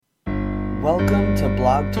Welcome to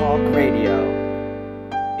Blog Talk Radio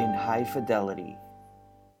in high fidelity.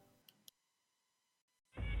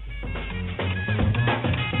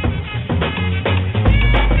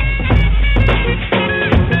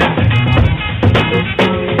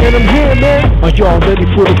 And I'm here, man. Are y'all ready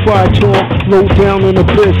for the fire talk? Low down in the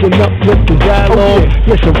biz and uplifting dialogue.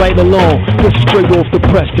 Listen right along. This is straight off the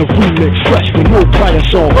press, the remix, fresh with no prior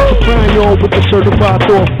song. Supplying y'all with the certified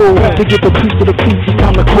thoughtful. To get the piece to the piece, it's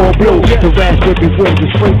time to call blows. The raspberry wind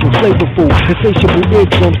is fragrant, flavorful. Insatiable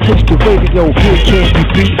eardrums, taste the radio. Here can't be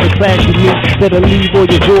beat, the clash with me. Better leave all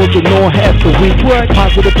your drawers and all half the week.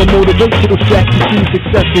 Positive and motivational track to see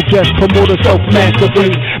successful guests. Promote a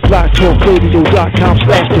self-mastery.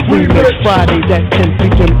 BlogTalkRadio.com/the remix. Fridays at 10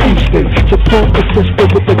 p.m. Eastern. Support the sister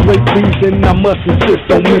with a great reason. I must insist,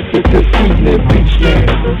 don't miss it this evening. Peace, man.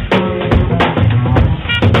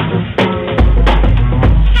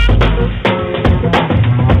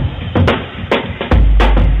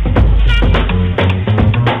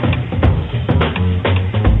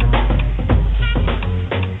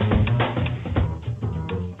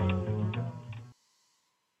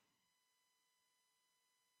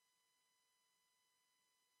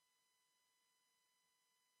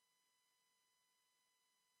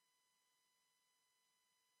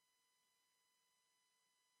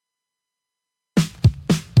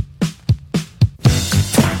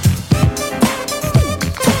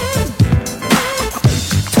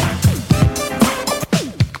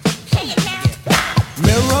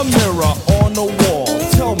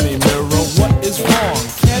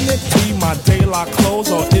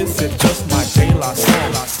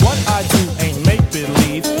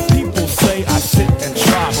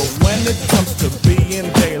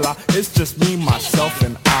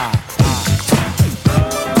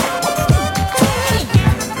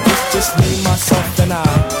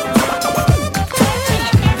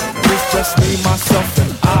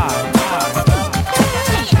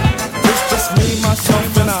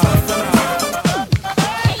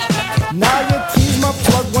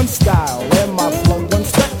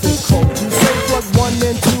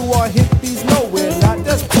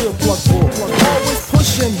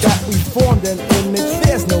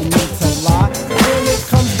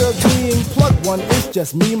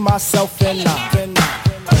 Just me, myself, and I.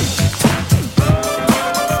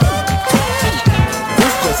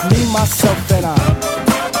 It's just me, myself, and I.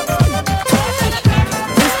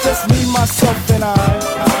 It's just me, myself, and I.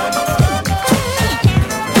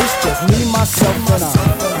 It's just me, myself, and I.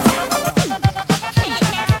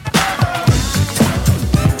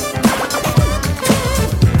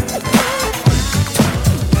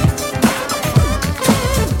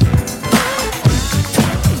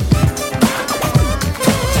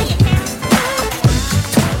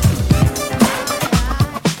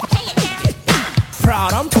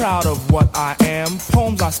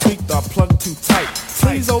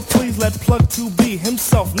 Plug to be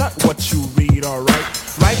himself, not what you read, alright?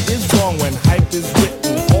 Right is wrong when hype is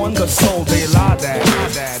written on the soul, they lie that.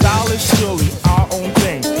 Style is surely our own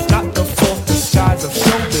thing, not the false disguise of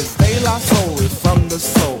showbiz. They lie soul is from the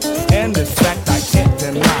soul, and this fact I can't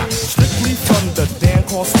deny. Strictly from the Dan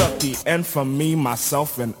called Stucky, and from me,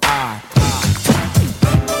 myself, and I.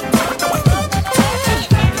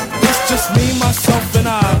 It's just me, myself, and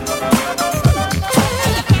I.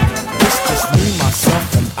 It's just me,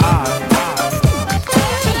 myself, and I.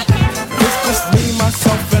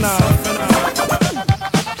 Myself and I.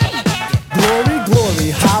 Glory, glory,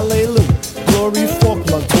 hallelujah. Glory for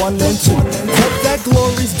plug 1 and 2. But that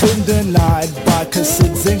glory's been denied by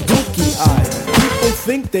cassids and gookie eyes. People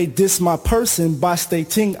think they diss my person by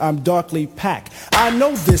stating I'm darkly packed. I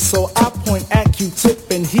know this, so I point at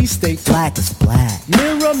Q-tip and he states black is black.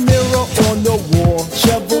 Mirror, mirror on the wall,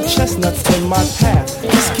 shovel chestnuts in my path.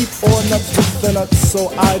 Just keep on up with the nuts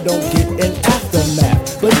so I don't get an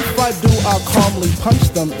aftermath. But if I do, I'll calmly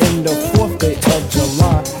punch them in the 4th day of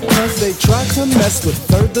July. Cause they try to mess with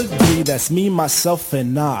 3rd degree, that's me, myself,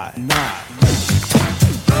 and I.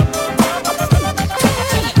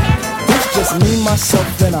 It's just me,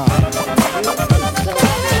 myself, and I.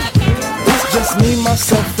 It's just me,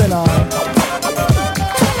 myself, and I.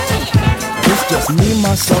 It's just me,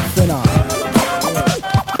 myself, and I.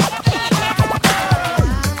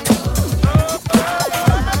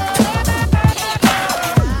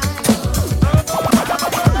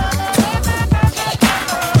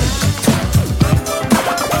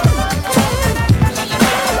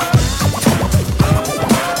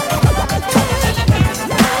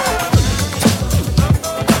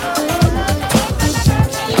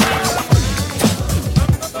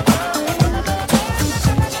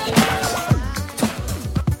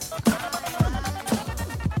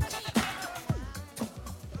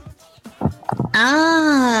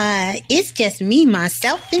 It's just me,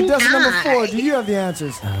 myself, and Contestant number I. 4, do you have the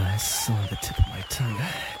answers? It's on the tip of my tongue.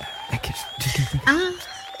 I can just can't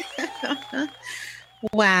think.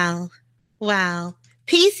 Wow.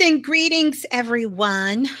 Peace and greetings,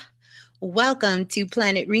 everyone. Welcome to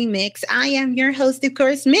Planet Remix. I am your host, of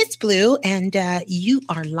course, Ms.Blue, and you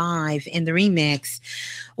are live in the remix.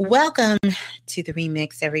 Welcome to the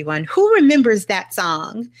remix, everyone. Who remembers that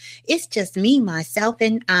song? It's just me, myself,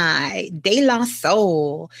 and I, De La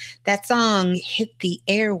Soul. That song hit the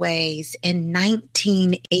airways in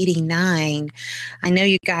 1989. I know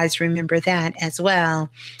you guys remember that as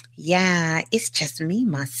well. Yeah, it's just me,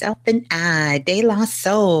 myself, and I, De La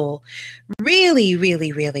Soul. Really.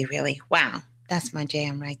 Wow, that's my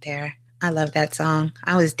jam right there. I love that song.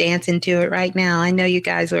 I was dancing to it right now. I know you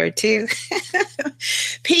guys were too.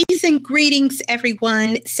 Peace and greetings,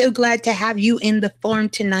 everyone. So glad to have you in the forum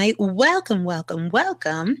tonight. Welcome. Welcome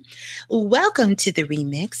to the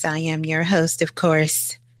remix. I am your host, of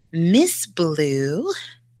course, Ms.Blue.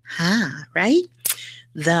 Right?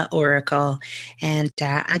 The Oracle. And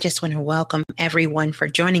I just want to welcome everyone for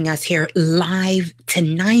joining us here live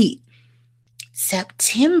tonight,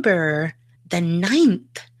 September the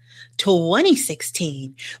 9th,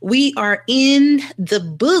 2016. We are in the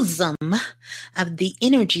bosom of the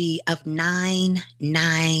energy of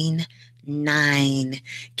 999.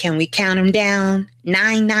 Can we count them down?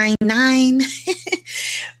 999.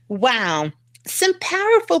 Wow. Some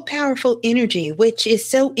powerful energy, which is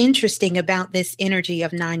so interesting about this energy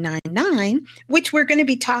of 999, which we're going to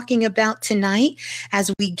be talking about tonight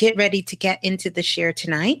as we get ready to get into the share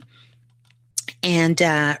tonight. And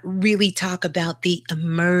really talk about the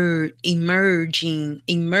emerge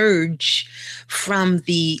from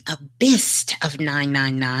the abyss of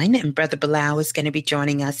 999. And Brother BroBalah is going to be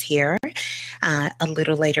joining us here a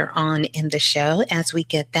little later on in the show as we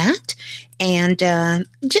get that. And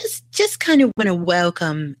just kind of want to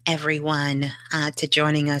welcome everyone to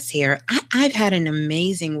joining us here. I've had an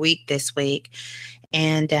amazing week this week.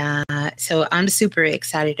 And so I'm super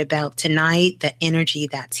excited about tonight, the energy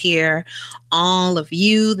that's here, all of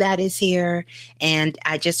you that is here. And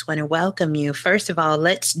I just want to welcome you. First of all,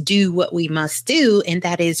 let's do what we must do. And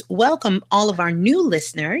that is welcome all of our new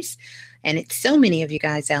listeners. And it's so many of you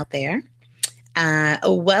guys out there.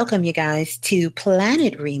 Welcome you guys to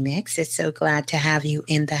Planet Remix. It's so glad to have you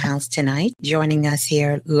in the house tonight, joining us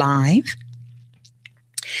here live.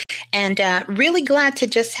 And really glad to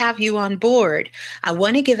just have you on board. I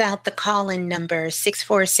want to give out the call-in number.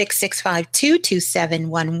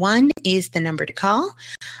 646-652-2711 is the number to call.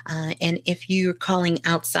 And if you're calling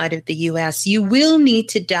outside of the U.S., you will need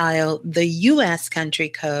to dial the U.S. country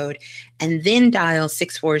code and then dial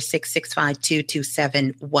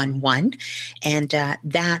 646-652-2711. And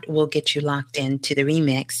that will get you locked into the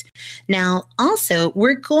remix. Now, also,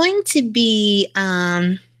 we're going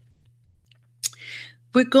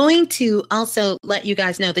to also let you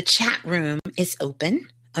guys know the chat room is open,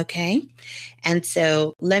 okay? And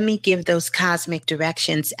so let me give those cosmic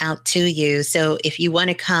directions out to you. So if you want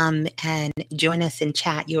to come and join us in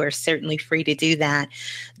chat, you are certainly free to do that.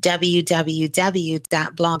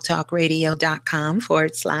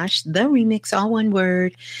 www.blogtalkradio.com/the remix, all one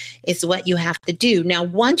word, is what you have to do. Now,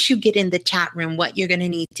 once you get in the chat room, what you're going to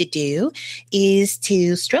need to do is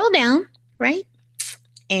to scroll down, right?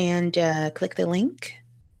 And click the link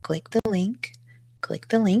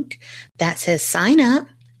that says sign up,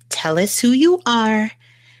 tell us who you are,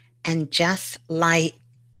 and just like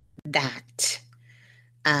that,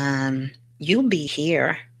 you'll be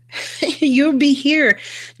here. You'll be here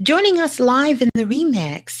joining us live in the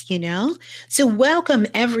remix, you know? So welcome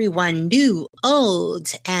everyone, new,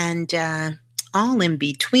 old, and all in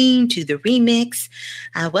between to the remix.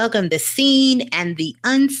 Welcome the seen and the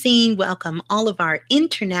unseen. Welcome all of our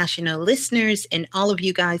international listeners and all of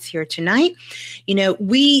you guys here tonight. You know,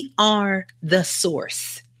 we are the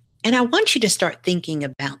source. And I want you to start thinking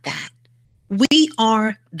about that. We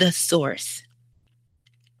are the source.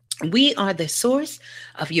 We are the source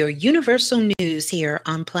of your universal news here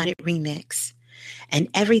on Planet Remix. And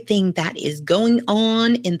everything that is going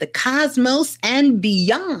on in the cosmos and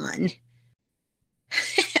beyond,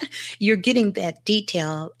 you're getting that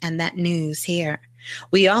detail and that news here.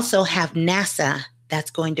 We also have NASA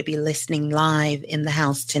that's going to be listening live in the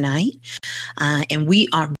house tonight. And we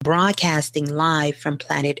are broadcasting live from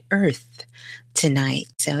planet Earth tonight.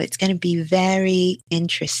 So it's going to be very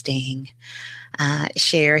interesting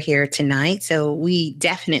share here tonight. So we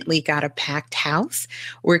definitely got a packed house.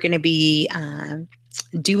 We're going to be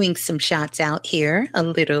doing some shots out here a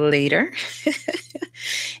little later.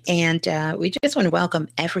 And we just want to welcome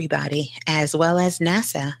everybody, as well as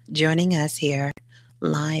NASA, joining us here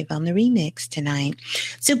live on the remix tonight.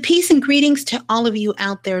 So peace and greetings to all of you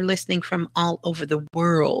out there listening from all over the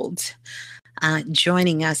world,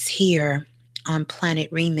 joining us here on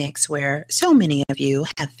Planet Remix, where so many of you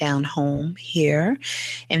have found home here.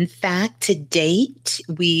 In fact, to date,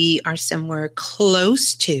 we are somewhere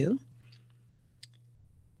close to,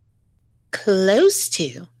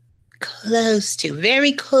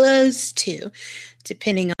 very close to,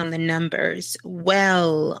 depending on the numbers,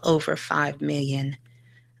 well over 5 million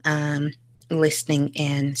listening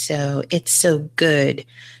in. So it's so good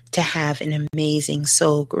to have an amazing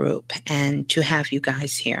soul group and to have you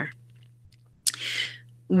guys here.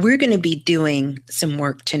 We're going to be doing some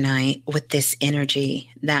work tonight with this energy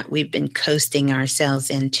that we've been coasting ourselves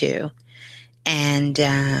into. And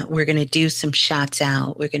we're going to do some shots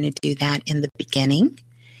out. We're going to do that in the beginning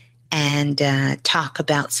and talk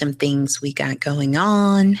about some things we got going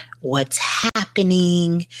on, what's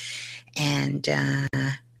happening. And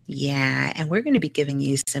and we're going to be giving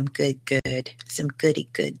you some good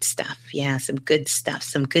stuff. Yeah, some good stuff,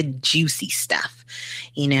 some good juicy stuff.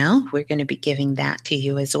 You know, we're going to be giving that to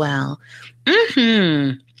you as well.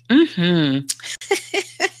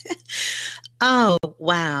 Oh,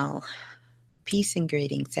 wow. Peace and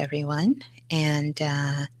greetings, everyone. And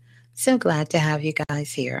so glad to have you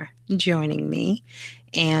guys here joining me.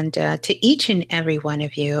 And to each and every one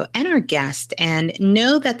of you and our guest. And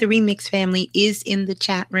know that the Remix family is in the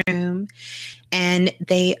chat room. And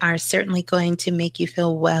they are certainly going to make you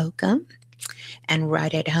feel welcome and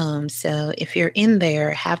right at home. So if you're in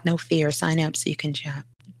there, have no fear. Sign up so you can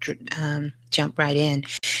jump right in.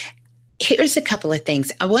 Here's a couple of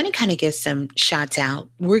things. I want to kind of give some shots out.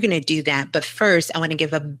 We're going to do that. But first, I want to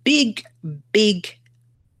give a big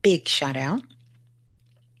shout out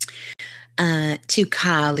to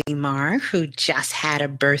Kalimar, who just had a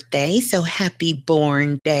birthday. So happy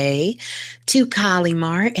born day to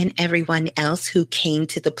Kalimar and everyone else who came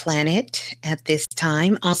to the planet at this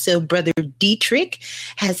time. Also, Brother Dietrich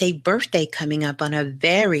has a birthday coming up on a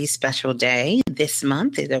very special day this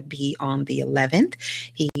month. It'll be on the 11th.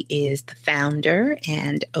 He is the founder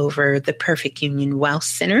and over the Perfect Union Wealth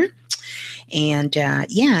Center. And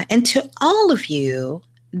and to all of you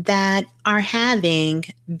that are having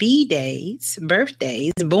B-days,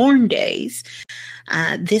 birthdays, born days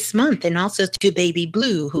this month. And also to Baby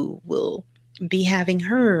Blue, who will be having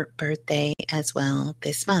her birthday as well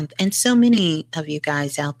this month. And so many of you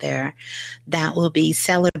guys out there that will be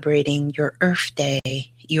celebrating your Earth Day,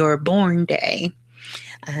 your born day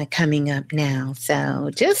coming up now. So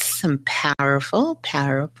just some powerful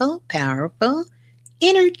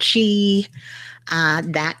energy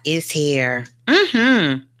that is here.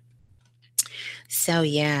 So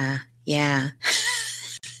yeah.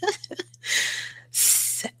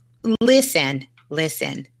 So, listen.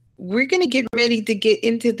 We're going to get ready to get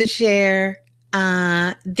into the share.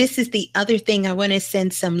 This is the other thing. I want to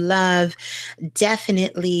send some love.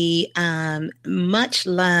 Definitely much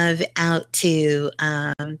love out to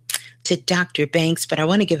Dr. Banks, but I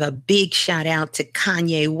want to give a big shout out to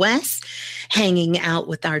Kanye West hanging out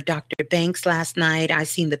with our Dr. Banks last night. I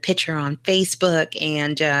seen the picture on Facebook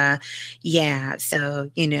and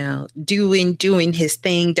so, you know, doing his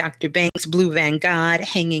thing. Dr. Banks, Blue Van God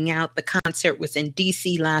hanging out. The concert was in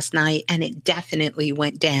DC last night and it definitely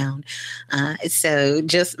went down. So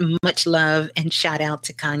just much love and shout out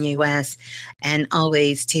to Kanye West and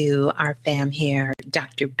always to our fam here,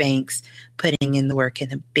 Dr. Banks, putting in the work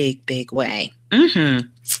in a big way.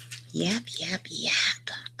 Yep.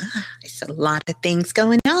 It's a lot of things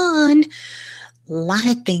going on.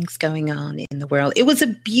 In the world. It was a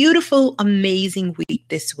beautiful, amazing week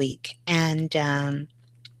this week. And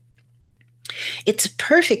it's a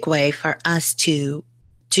perfect way for us to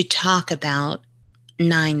talk about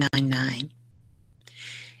 999.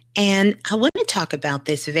 And I want to talk about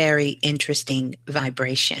this very interesting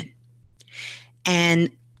vibration. And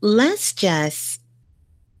let's just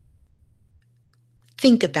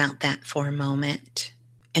think about that for a moment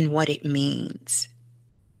and what it means.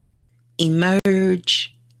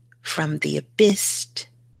 Emerge from the abyss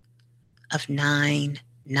of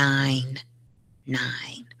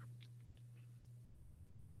 999.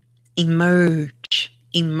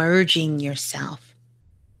 Emerging yourself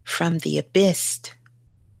from the abyss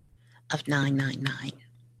of 999.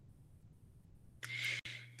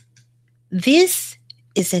 This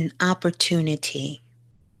is an opportunity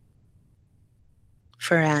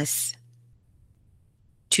for us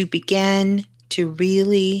to begin to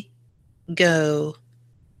really go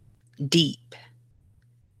deep.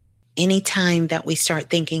 Anytime that we start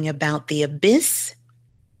thinking about the abyss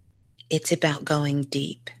It's about going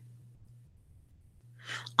deep.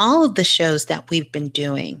 All of the shows that we've been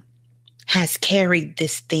doing has carried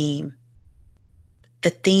this theme. The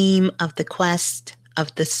theme of the quest,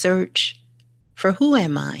 of the search for who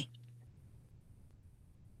am I?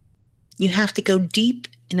 You have to go deep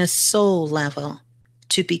in a soul level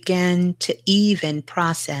to begin to even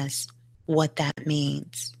process what that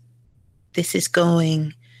means. This is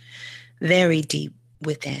going very deep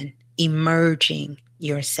within, emerging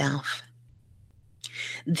yourself.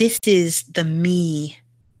 This is the me,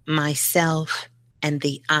 myself, and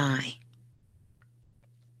the I.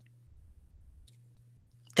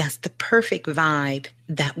 That's the perfect vibe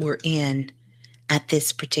that we're in at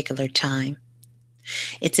this particular time.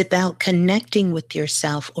 It's about connecting with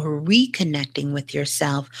yourself or reconnecting with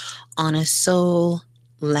yourself on a soul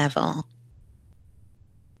level.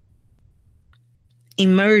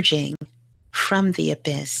 Emerging from the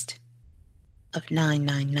abyss of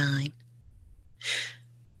 999.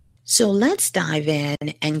 So let's dive in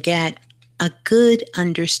and get a good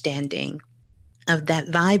understanding of that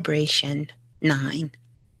vibration 9.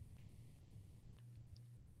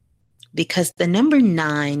 Because the number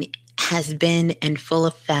 9 has been in full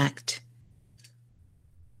effect,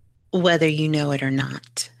 whether you know it or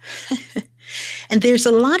not. And there's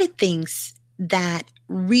a lot of things that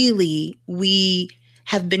really we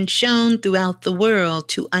have been shown throughout the world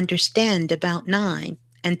to understand about 9.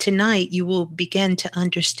 And tonight you will begin to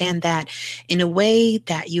understand that in a way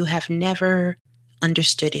that you have never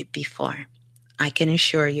understood it before. I can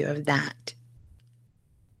assure you of that.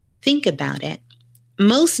 Think about it.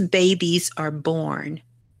 Most babies are born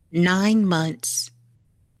 9 months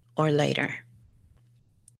or later.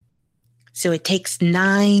 So it takes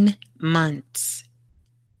 9 months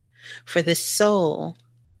for the soul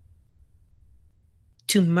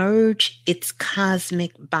to merge its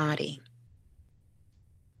cosmic body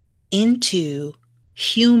into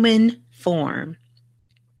human form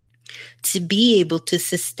to be able to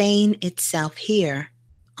sustain itself here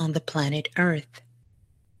on the planet Earth.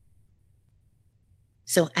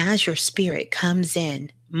 So as your spirit comes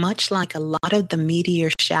in, much like a lot of the meteor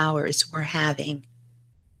showers we're having,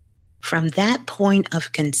 from that point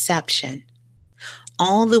of conception,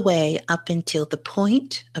 all the way up until the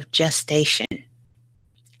point of gestation,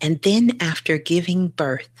 and then after giving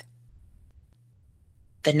birth,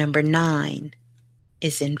 the number 9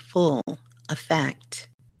 is in full effect.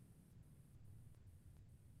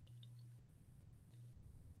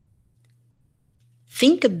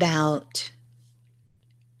 Think about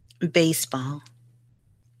baseball.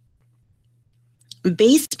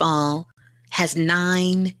 Baseball has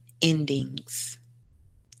 9 endings.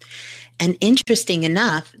 And interesting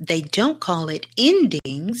enough, they don't call it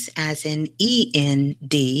endings as in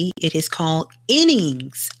E-N-D. It is called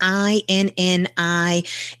innings, I-N-N-I-N-G,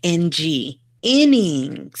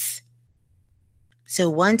 innings. So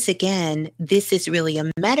once again, this is really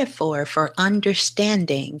a metaphor for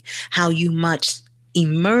understanding how you must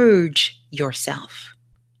emerge yourself.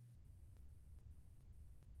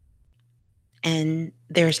 And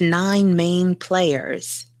there's 9 main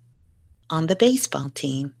players on the baseball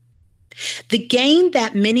team. The game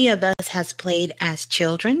that many of us has played as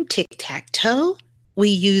children, tic-tac-toe, we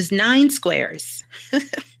use 9 squares.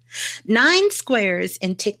 9 squares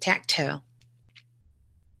in tic-tac-toe.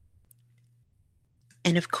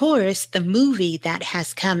 And of course, the movie that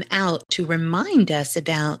has come out to remind us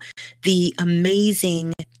about the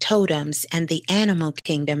amazing totems and the animal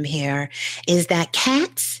kingdom here is that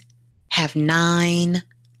cats have 9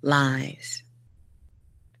 lives.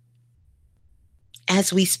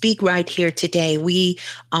 As we speak right here today, we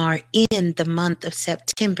are in the month of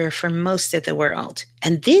September for most of the world,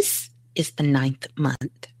 and this is the 9th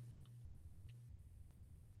month.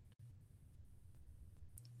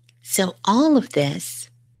 So all of this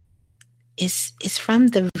is from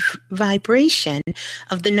the vibration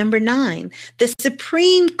of the number 9. The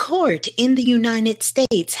Supreme Court in the United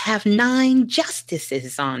States have 9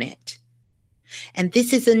 justices on it. And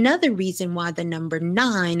this is another reason why the number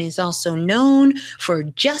 9 is also known for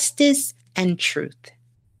justice and truth.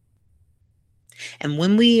 And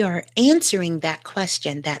when we are answering that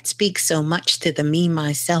question that speaks so much to the me,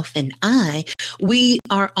 myself, and I, we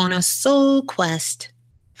are on a soul quest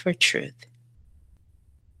for truth.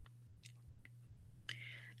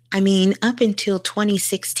 I mean, up until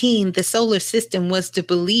 2016, the solar system was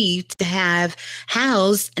believed to have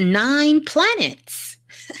housed 9 planets.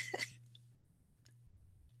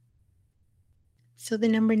 So the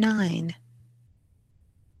number 9.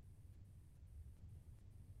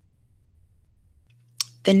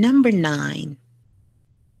 The number 9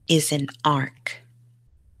 is an arc.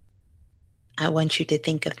 I want you to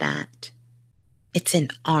think of that. It's an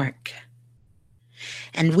arc.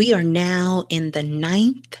 And we are now in the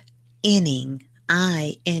 9th inning,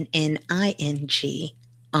 INNING,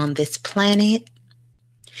 on this planet.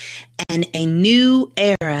 And a new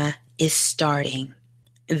era is starting.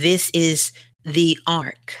 This is the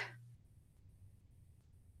arc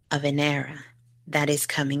of an era that is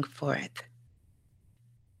coming forth.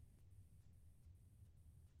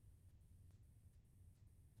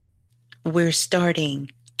 We're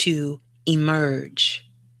starting to emerge,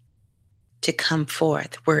 to come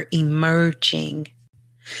forth. We're emerging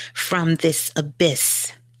from this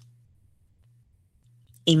abyss,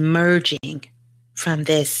 emerging from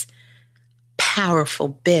this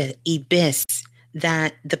powerful abyss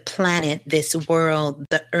that the planet, this world,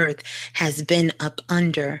 the earth has been up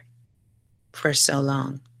under for so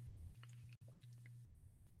long.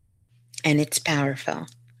 And it's powerful,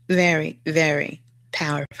 very, very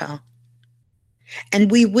powerful.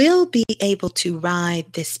 And we will be able to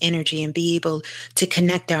ride this energy and be able to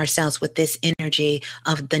connect ourselves with this energy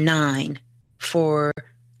of the 9 for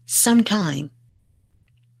some time.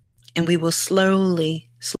 And we will slowly,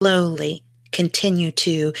 slowly continue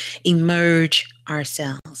to emerge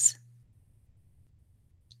ourselves.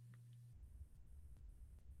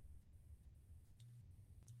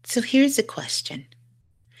 So here's a question.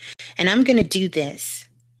 And I'm going to do this.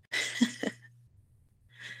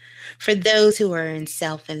 For those who are in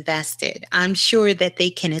self-invested, I'm sure that they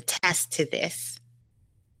can attest to this.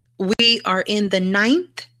 We are in the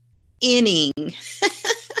 9th inning.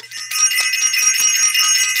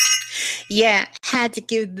 Yeah, had to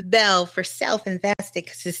give the bell for self-invested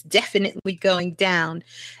because it's definitely going down.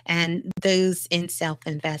 And those in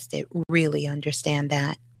self-invested really understand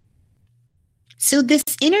that. So this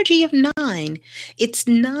energy of 9, it's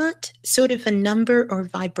not sort of a number or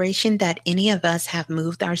vibration that any of us have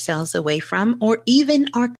moved ourselves away from, or even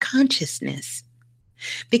our consciousness.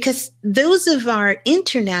 Because those of our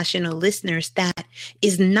international listeners that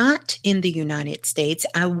is not in the United States,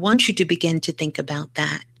 I want you to begin to think about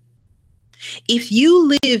that. If you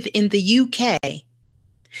live in the UK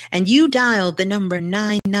and you dial the number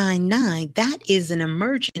 999, that is an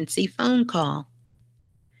emergency phone call.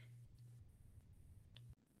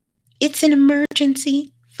 It's an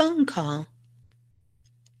emergency phone call.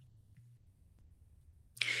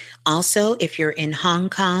 Also, if you're in Hong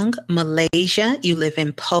Kong, Malaysia, you live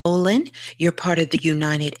in Poland, you're part of the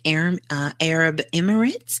United Arab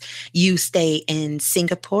Emirates, you stay in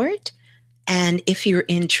Singapore. And if you're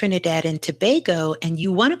in Trinidad and Tobago and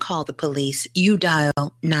you want to call the police, you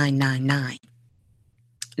dial 999.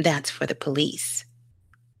 That's for the police.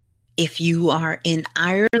 If you are in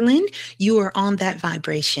Ireland, you are on that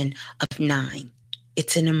vibration of 9.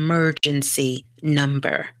 It's an emergency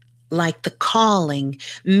number, like the calling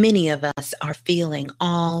many of us are feeling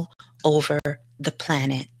all over the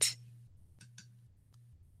planet.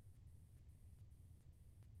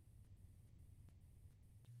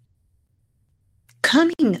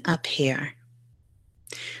 Coming up here,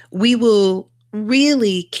 we will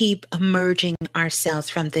really keep emerging ourselves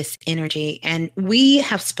from this energy. And we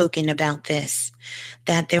have spoken about this,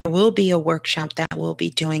 that there will be a workshop that we'll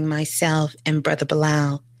be doing, myself and Brother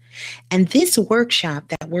BroBalah. And this workshop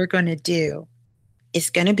that we're going to do is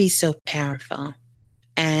going to be so powerful.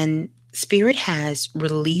 And Spirit has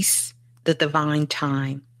released the divine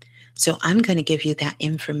time. So I'm going to give you that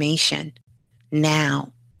information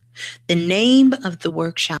now. The name of the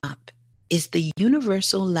workshop is the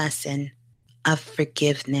Universal Lesson of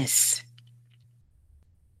Forgiveness,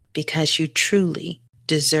 because you truly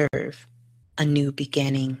deserve a new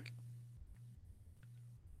beginning.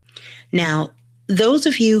 Now, those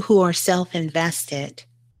of you who are self-invested,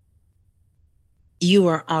 you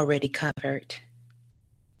are already covered.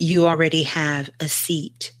 You already have a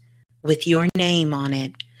seat with your name on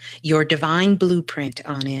it, your divine blueprint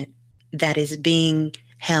on it, that is being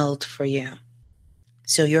held for you.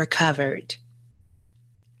 So you're covered.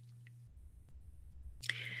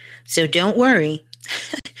 So don't worry.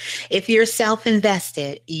 If you're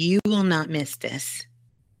self-invested, you will not miss this.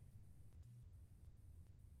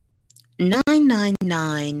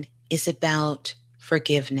 999 is about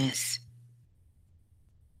forgiveness.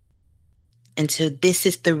 And so this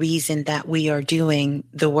is the reason that we are doing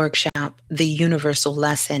the workshop, the Universal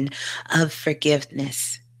Lesson of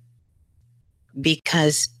Forgiveness,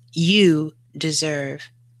 because you deserve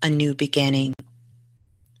a new beginning.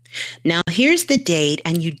 Now, here's the date,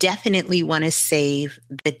 and you definitely want to save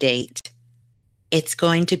the date. It's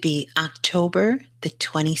going to be October the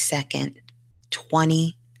 22nd,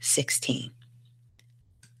 2016.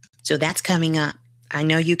 So that's coming up, I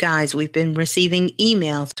know you guys, we've been receiving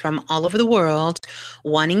emails from all over the world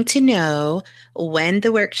wanting to know when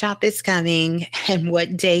the workshop is coming and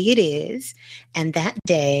what day it is. And that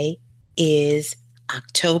day is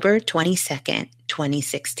October 22nd,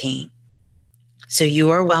 2016. So you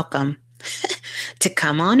are welcome to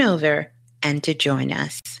come on over and to join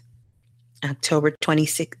us. October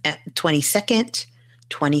 22nd,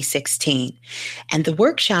 2016. And the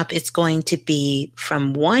workshop is going to be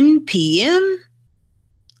from 1 p.m.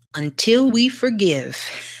 until we forgive.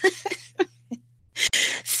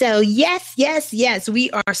 So yes,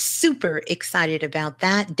 we are super excited about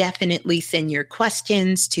that. Definitely send your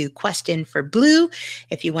questions to Question for Blue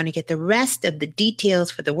if you want to get the rest of the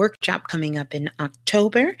details for the workshop coming up in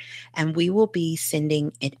October, and we will be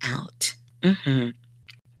sending it out.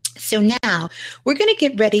 So now we're going to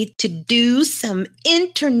get ready to do some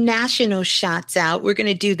international shots out. We're going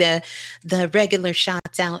to do the regular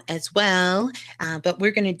shots out as well, but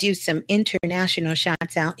we're going to do some international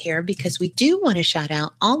shots out here because we do want to shout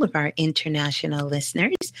out all of our international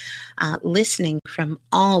listeners listening from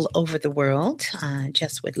all over the world.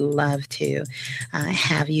 Just would love to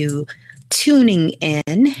have you tuning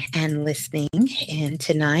in and listening in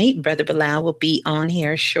tonight. Brother BroBalah will be on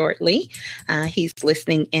here shortly. He's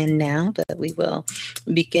listening in now, but we will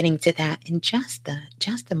be getting to that in just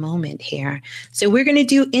a moment here. So we're going to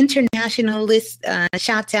do international list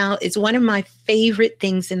shout out. It's one of my favorite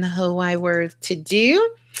things in the whole wide world to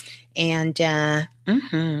do. And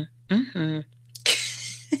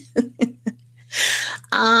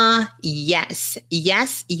yes.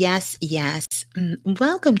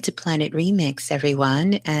 Welcome to Planet Remix,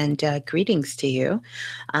 everyone, and greetings to you.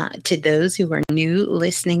 To those who are new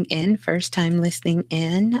listening in, first time listening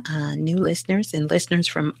in, new listeners and listeners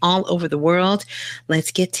from all over the world.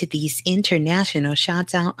 Let's get to these international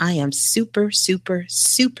shots out. I am super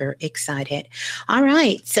excited. All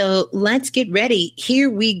right, so let's get ready. Here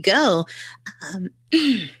we go.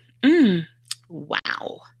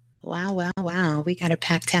 Wow. We got a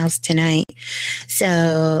packed house tonight.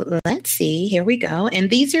 So let's see. Here we go.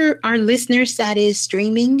 And these are our listeners that is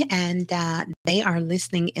streaming, and they are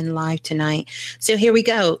listening in live tonight. So here we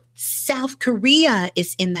go. South Korea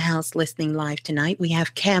is in the house listening live tonight. We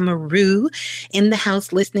have Cameroon in the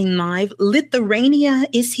house listening live. Lithuania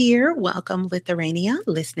is here. Welcome, Lithuania,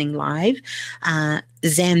 listening live.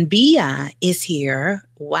 Zambia is here.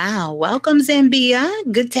 Wow. Welcome, Zambia.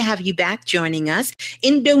 Good to have you back joining us.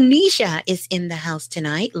 Indonesia is in the house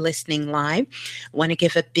tonight, listening live. Want to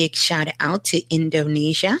give a big shout out to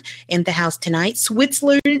Indonesia in the house tonight.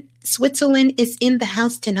 Switzerland is in the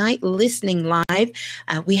house tonight, listening live.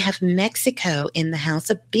 We have Mexico in the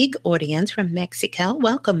house, a big audience from Mexico.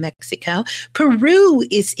 Welcome, Mexico. Peru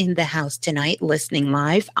is in the house tonight, listening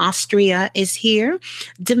live. Austria is here.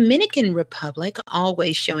 Dominican Republic,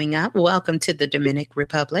 always showing up. Welcome to the Dominican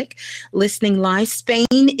Republic, listening live. Spain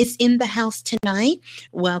is in the house tonight.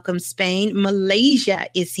 Welcome, Spain. Malaysia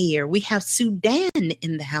is here. We have Sudan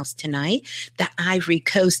in the house tonight. The Ivory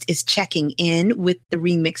Coast is checking in with the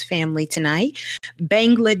Remix family tonight.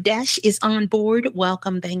 Bangladesh is on board.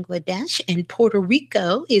 Welcome, Bangladesh. And Puerto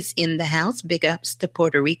Rico is in the house. Big ups to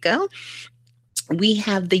Puerto Rico. We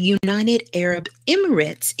have the United Arab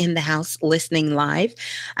Emirates in the house listening live.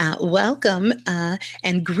 Welcome.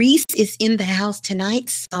 And Greece is in the house tonight.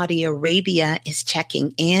 Saudi Arabia is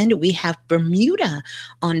checking in. We have Bermuda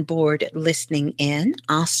on board listening in.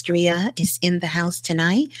 Austria is in the house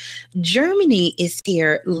tonight. Germany is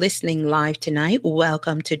here listening live tonight.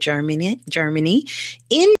 Welcome to Germany.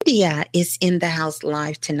 India is in the house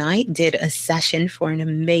live tonight. Did a session for an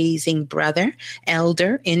amazing brother,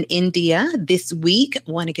 elder in India this week.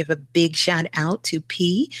 Want to give a big shout out to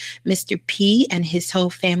Mr. P and his whole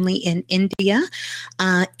family in India.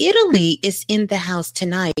 Italy is in the house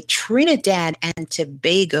tonight. Trinidad and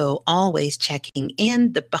Tobago always checking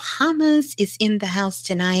in. The Bahamas is in the house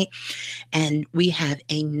tonight. And we have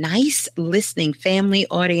a nice listening family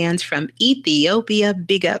audience from Ethiopia.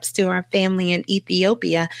 Big ups to our family in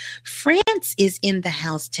Ethiopia. France is in the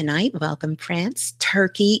house tonight. Welcome, France.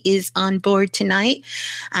 Turkey is on board tonight.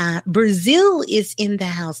 Brazil is in the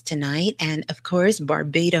house tonight. And of course,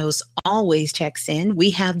 Barbados always checks in. We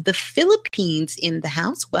have the Philippines in the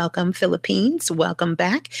house. Welcome, Philippines. Welcome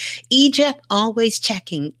back. Egypt always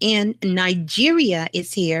checking in. Nigeria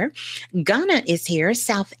is here. Ghana is here.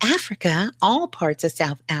 South Africa, all parts of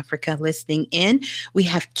South Africa listening in. We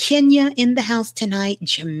have Kenya in the house tonight.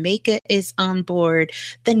 Jamaica is on board.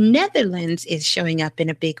 The Netherlands is showing up in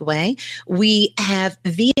a big way. We have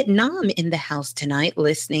Vietnam in the house tonight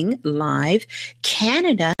listening live.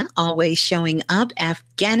 Canada always showing up.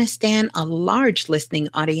 Afghanistan, a large listening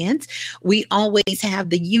audience. We always have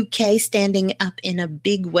the UK standing up in a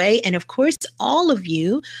big way. And of course, all of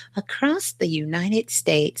you across the United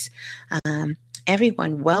States.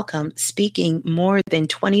 Everyone, welcome, speaking more than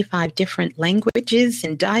 25 different languages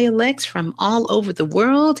and dialects from all over the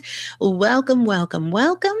world. Welcome, welcome,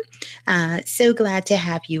 welcome. So glad to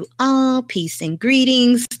have you all. Peace and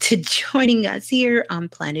greetings to joining us here on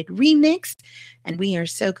Planet Remix. And we are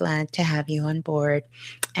so glad to have you on board,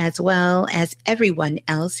 as well as everyone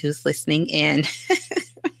else who's listening in.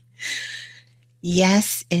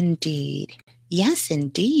 Yes, indeed. Yes,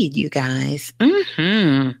 indeed, you guys.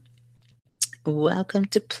 Welcome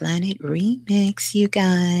to Planet Remix, you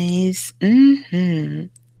guys.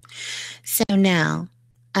 So now,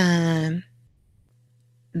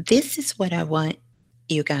 this is what I want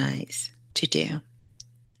you guys to do.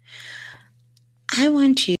 I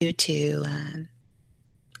want you to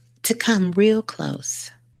come real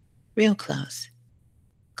close,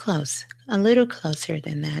 close, a little closer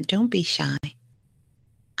than that. Don't be shy.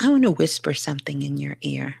 I want to whisper something in your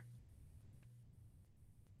ear.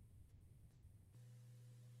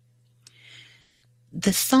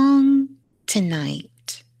 The song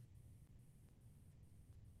tonight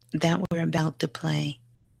that we're about to play,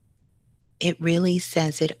 it really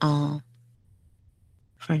says it all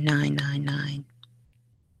for 999.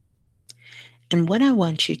 And what I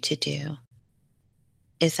want you to do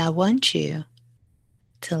is I want you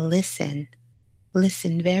to listen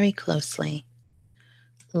very closely.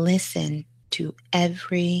 Listen to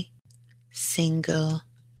every single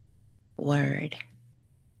word.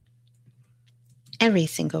 Every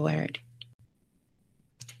single word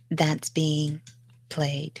that's being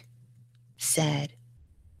played, said,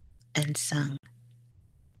 and sung.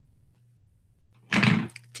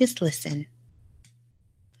 Just listen.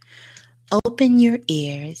 Open your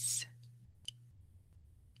ears.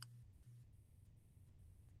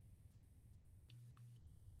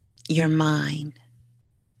 Your mind.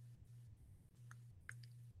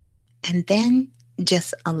 And then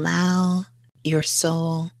just allow your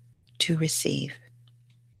soul to receive.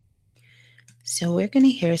 So we're going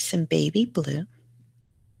to hear some Baby Blue.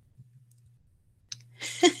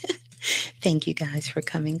 Thank you guys for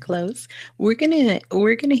coming close. We're gonna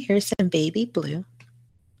hear some Baby Blue,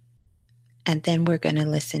 and then we're gonna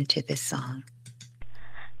listen to this song.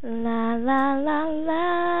 La la la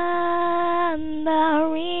la, the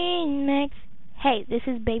remix. Hey, this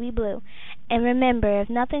is Baby Blue, and remember, if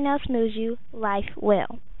nothing else moves you, life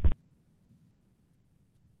will.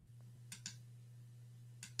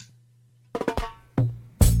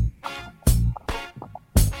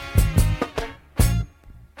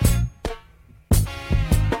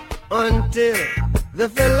 Until the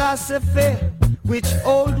philosophy which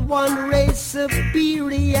old one race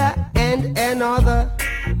superior and another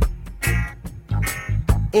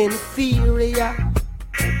inferior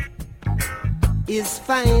is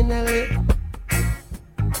finally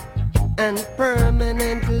and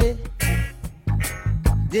permanently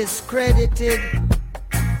discredited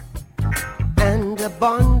and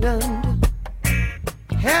abandoned.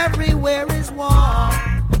 Everywhere is war.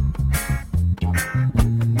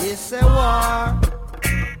 It's a war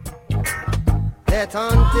that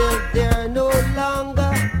until they're no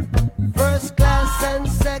longer first class and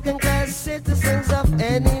second class citizens of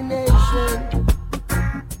any nation,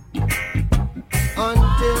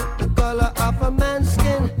 until the color of a man's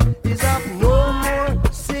skin is of no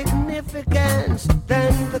more significance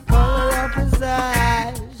than the color of his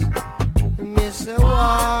eyes. It's a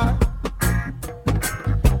war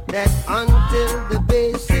that until the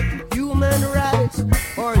basic human rights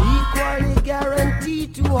are equally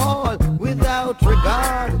guaranteed to all without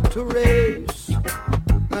regard to race.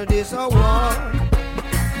 It is a war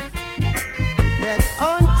that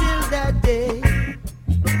until that day,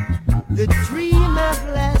 the dream of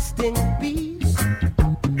lasting peace,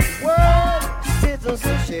 world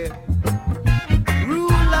citizenship,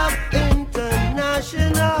 rule of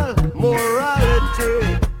international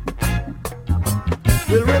morality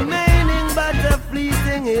will remaining but a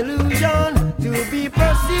fleeting illusion to be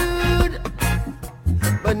pursued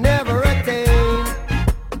but never attained.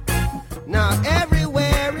 Now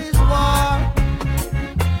everywhere is war,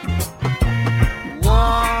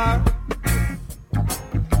 war,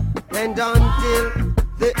 and until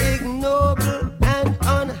the ignoble and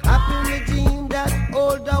unhappy regime that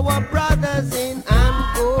hold our brothers in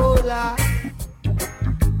Angola,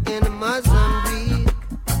 in Mozambique,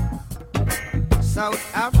 South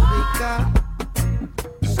Africa,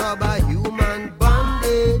 subhuman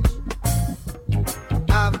bondage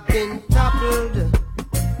have been toppled,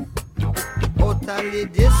 totally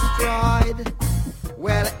destroyed.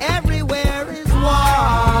 Well, everywhere is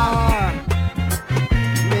war.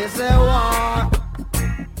 Me say war.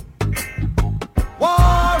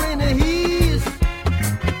 War in the east,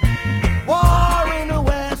 war in the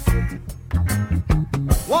west,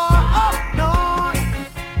 war up north,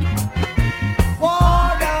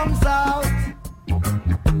 war down south,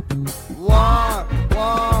 war,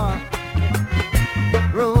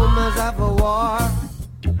 rumors of a war,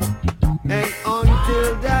 and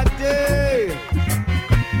until that day,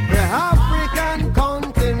 the African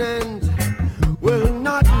continent will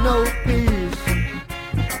not know peace.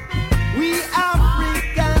 We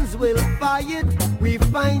Africans will fight, we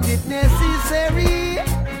find it necessary,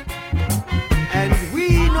 and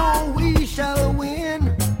we know we shall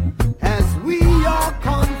win, as we are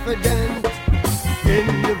confident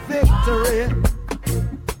in the victory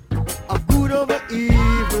of good over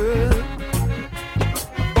evil,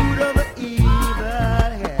 good over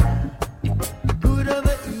evil, yeah, good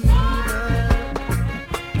over evil.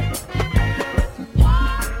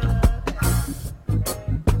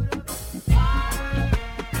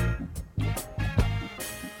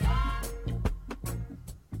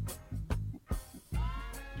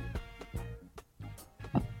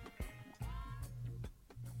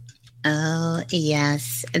 Oh,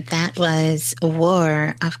 yes. That was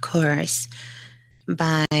War, of course,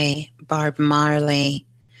 by Bob Marley.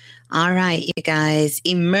 All right, you guys,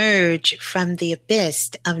 emerge from the abyss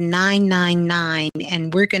of 999,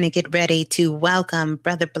 and we're going to get ready to welcome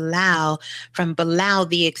Brother Balah from Balah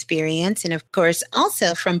the Experience, and of course,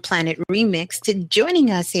 also from Planet Remix, to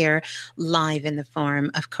joining us here live in the forum.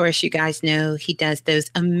 Of course, you guys know he does those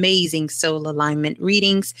amazing soul alignment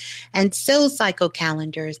readings and soul cycle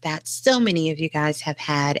calendars that so many of you guys have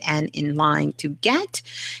had and in line to get.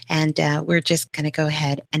 And we're just going to go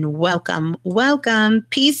ahead and welcome.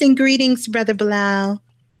 Peace and greetings, Brother Balah.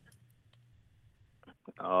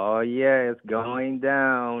 Oh, yeah, it's going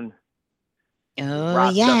down.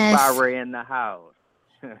 Oh, yes. Rastafari in the house.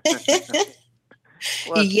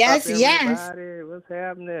 What's yes, up, yes. everybody? What's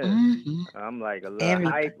happening? Mm-hmm. I'm like a little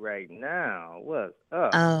hype right now. What's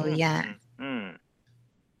up? Oh, yeah.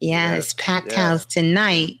 Yes, packed house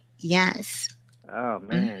tonight. Yes. Oh,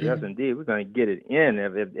 man, yes, indeed. We're going to get it in.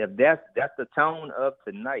 If that's the tone of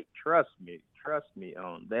tonight, trust me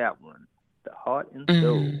on that one. The heart and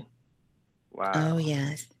soul. Wow. Oh,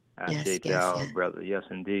 yes. I take y'all, brother. Yes,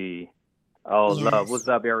 indeed. Oh, yes. Love. What's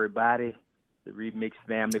up, everybody? The Remix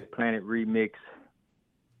family, Planet Remix.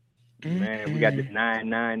 Man, we got this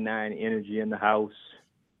 999 energy in the house.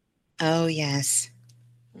 Oh, yes.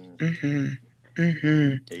 You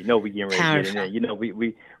know we getting ready to get in there. You know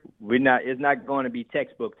we're not. It's not going to be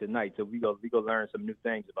textbook tonight. So we go learn some new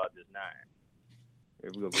things about this 9.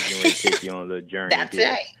 We're going to take you on a little journey. That's here.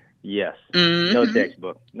 Right. Yes. No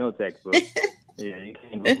textbook. Yeah, you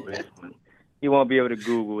can't Google this one. You won't be able to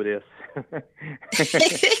Google this.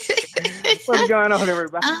 What's going on,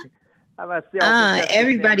 everybody? How about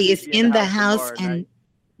everybody is in the house and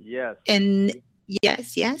yes, and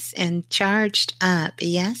yes, and charged up.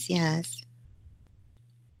 Yes.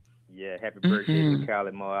 Yeah, happy birthday to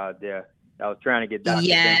Kylie Moore out there. I was trying to get Dr.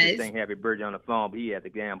 Ben to sing happy birthday on the phone, but he had the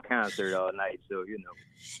damn concert all night. So,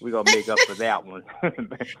 we're going to make up for that one.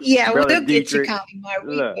 Yeah, we'll get you, Kylie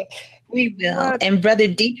Moore. We will. What? And Brother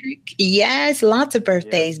Dietrich, yes, lots of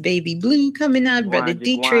birthdays. Yeah. Baby Blue coming up. Brother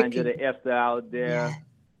Dietrich. Gwanja, the Esther out there.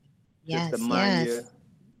 Yes. Sister Manya.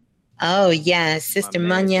 Oh, yes. Sister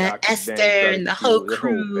Manya, Esther, and the whole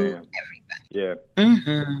crew. Everybody. Yeah.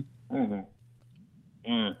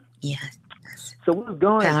 Yes. So what's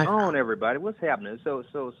going on, everybody? What's happening? So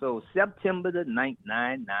September the 9th,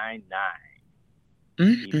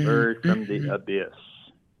 999. Emerged from the abyss.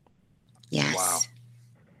 Yes. Wow.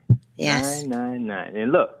 Yes. 999.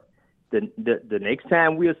 And look, the next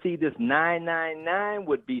time we'll see this 999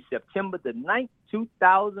 would be September the 9th,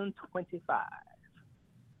 2025.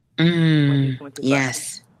 2025.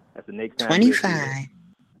 Yes. That's the next time. 25.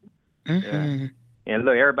 Yeah. And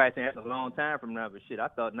look, everybody saying that's a long time from now, but shit, I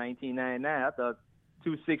thought 1999. I thought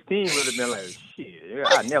 216 would have been like, shit,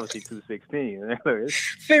 I never see 216.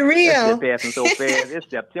 For real. It's passing so fast. It's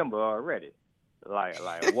September already. Like,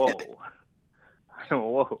 whoa.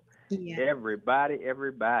 Whoa. Yeah. Everybody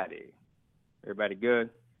good?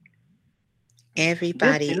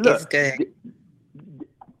 Everybody is good.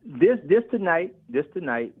 This tonight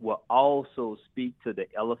will also speak to the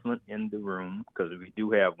elephant in the room, because we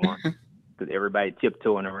do have one. Because everybody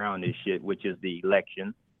tiptoeing around this shit, which is the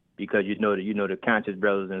election. Because the conscious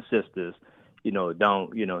brothers and sisters,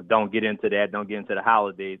 don't get into that. Don't get into the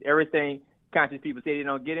holidays. Everything conscious people say they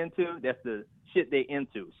don't get into, that's the shit they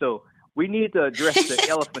into. So we need to address the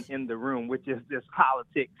elephant in the room, which is this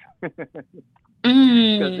politics.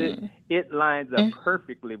 Because it lines up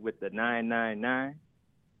perfectly with the 999.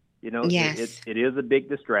 You know, Yes. it is a big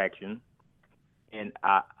distraction. And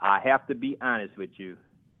I have to be honest with you.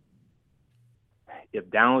 If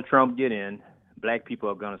Donald Trump get in, black people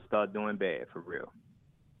are going to start doing bad for real.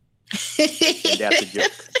 And that's a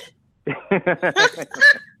joke.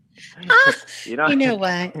 You know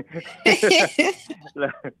what?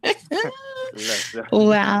 Look.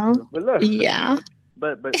 Wow. But look. Yeah.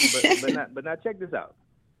 But now check this out.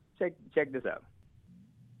 Check this out.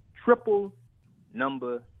 Triple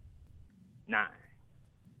number 9.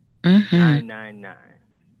 999.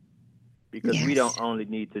 Because we don't only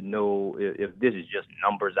need to know if this is just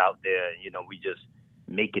numbers out there, you know, we just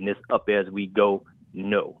making this up as we go.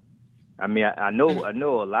 No. I mean, I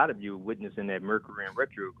know a lot of you witnessing that Mercury in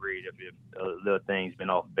retrograde if little things been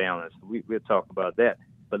off balance. We'll talk about that.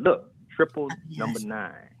 But look, triple number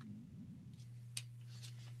 9,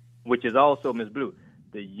 which is also, Ms. Blue,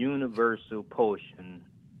 the universal portion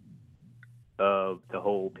of the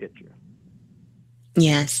whole picture.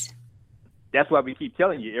 Yes. That's why we keep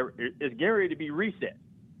telling you it's getting ready to be reset.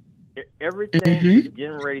 Everything is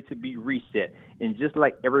getting ready to be reset. And just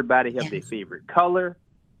like everybody has their favorite color,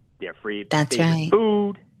 their favorite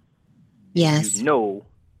food, yes, you know,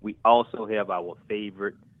 we also have our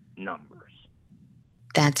favorite numbers.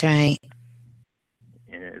 That's right.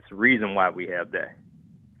 And it's the reason why we have that.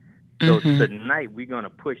 So tonight we're going to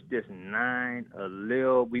push this 9 a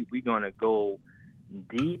little. We're going to go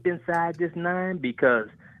deep inside this 9 because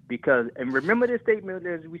and remember this statement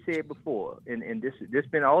as we said before, and this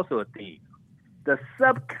been also a theme. The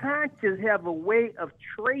subconscious have a way of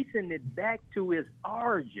tracing it back to its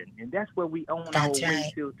origin, and that's where we on our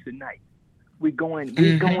way to tonight. We're going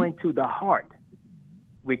to the heart.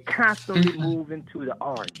 We're constantly moving to the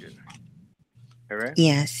origin. All right.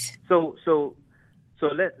 Yes. So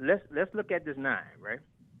let's look at this 9, right?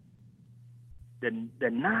 The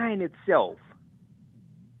 9 itself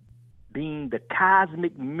being the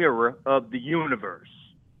cosmic mirror of the universe.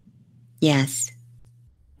 Yes.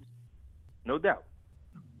 No doubt.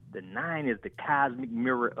 The 9 is the cosmic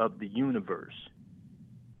mirror of the universe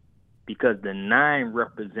because the 9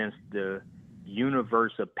 represents the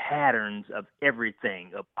universal patterns of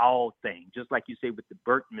everything, of all things. Just like you say with the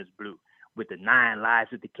bird, Ms. Blue, with the 9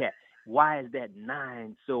 lives with the cat. Why is that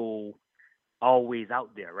 9 so always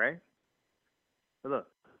out there, right? So look,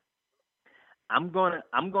 I'm gonna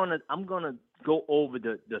go over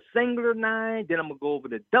the singular 9, then I'm gonna go over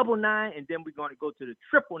the double 9, and then we're gonna go to the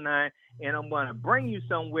triple 9, and I'm gonna bring you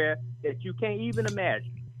somewhere that you can't even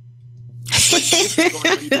imagine. But this is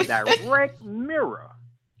gonna be the direct mirror.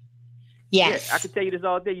 Yes. Yeah, I could tell you this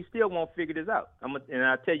all day. You still won't figure this out. And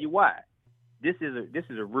I'll tell you why. This is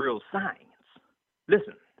a real science.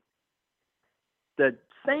 Listen, the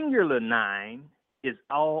singular 9 is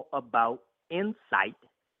all about insight,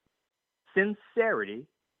 sincerity,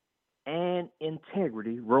 and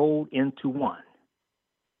integrity rolled into one.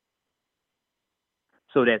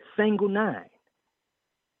 So that single 9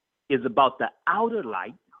 is about the outer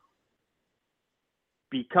light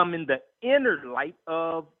becoming the inner light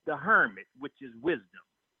of the hermit, which is wisdom.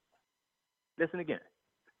 Listen again.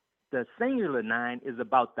 The singular 9 is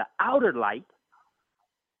about the outer light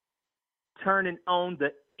turning on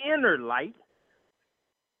the inner light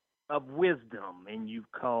of wisdom, and you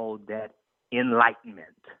call that enlightenment.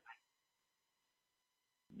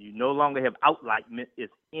 You no longer have outlightment,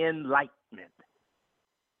 it's enlightenment.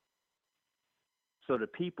 So the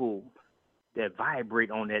people that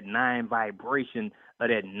vibrate on that 9 vibration of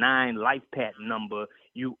that 9 life path number,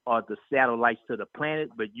 you are the satellites to the planet,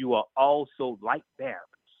 but you are also light bearers.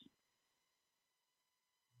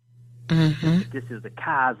 This is the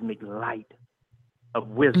cosmic light of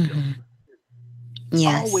wisdom.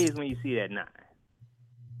 Yes. Always when you see that 9.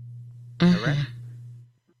 All right?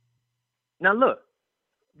 Now look,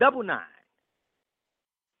 double 9.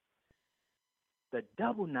 The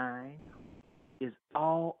double 9 is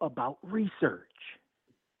all about research.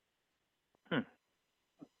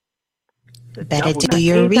 Better do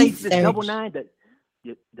your research. The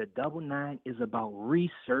double 9 is about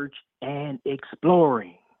research and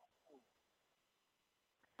exploring.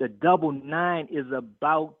 The double 9 is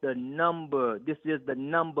about the number. This is the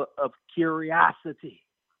number of curiosity.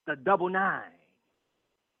 The double 9.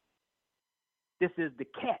 This is the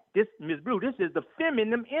cat. This, Ms. Blue, this is the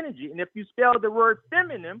feminine energy. And if you spell the word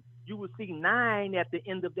feminine, you will see 9 at the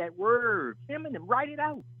end of that word. Feminine, write it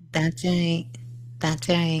out. That's right. That's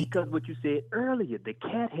right. Because what you said earlier, the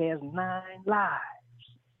cat has 9 lives.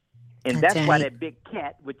 And that's why that big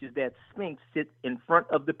cat, which is that Sphinx, sits in front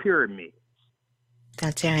of the pyramids.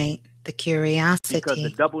 That's right. The curiosity. Because the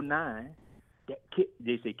double nine,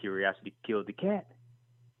 they say curiosity killed the cat.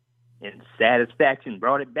 And satisfaction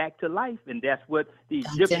brought it back to life. And that's what the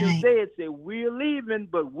Egyptians said. Said, we're leaving,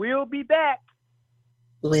 but we'll be back.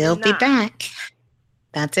 We'll be back.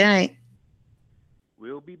 That's right.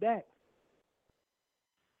 We'll be back.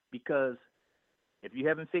 Because if you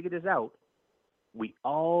haven't figured this out, we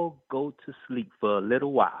all go to sleep for a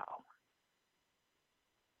little while.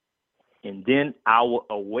 And then our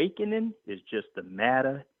awakening is just a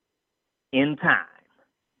matter in time.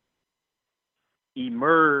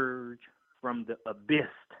 Emerge from the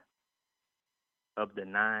abyss of the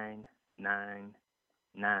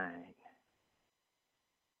 999.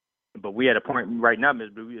 But we at a point right now, Ms.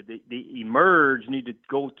 Blue, the emerge need to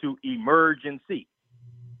go to emergency.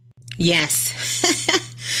 Yes.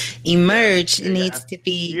 Emerge needs to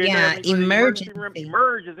be, emergency.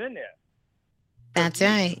 Emerge is in there. That's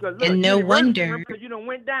right. Look, and no wonder. Because you don't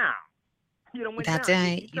went down. You don't went That's down.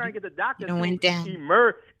 right. You trying to get the doctor to went down.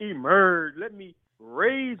 Emerge. Let me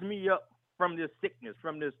raise me up from this sickness,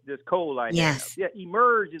 from this cold I have. Yeah,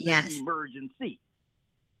 emerge is an emergency.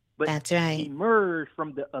 But that's right. Emerge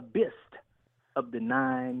from the abyss of the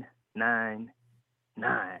 999.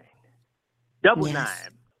 Double nine.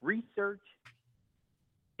 Research,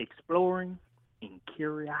 exploring, and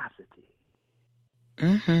curiosity.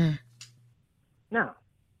 Mm-hmm. Now,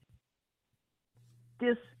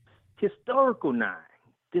 this historical 9,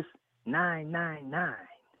 this 999,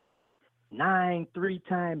 9 3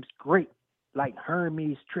 times great, like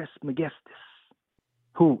Hermes Trismegistus,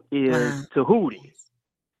 who is Tahuti,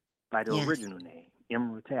 by the original name,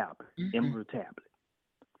 Emerald Tablet. Emerald Tablet.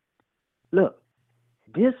 Look,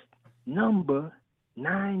 this number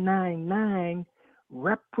 999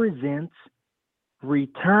 represents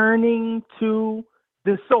returning to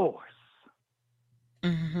the source.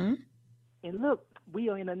 Mm-hmm. And look, we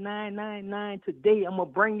are in a 999 today. I'm going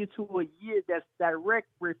to bring you to a year that's direct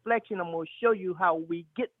reflection. I'm going to show you how we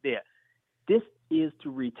get there. This is to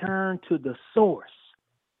return to the source,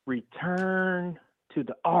 return to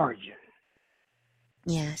the origin.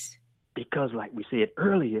 Yes. Because like we said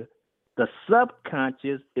earlier, the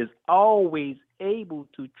subconscious is always able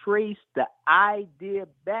to trace the idea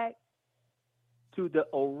back to the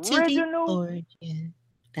original origin.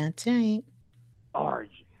 That's right.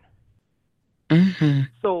 Origin. Mm-hmm.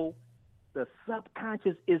 So the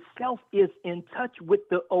subconscious itself is in touch with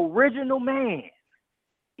the original man,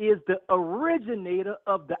 is the originator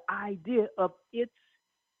of the idea of its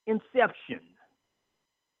inception.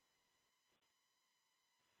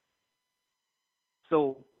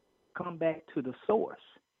 So come back to the source.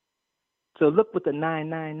 So look what the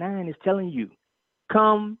 999 is telling you.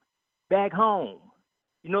 Come back home.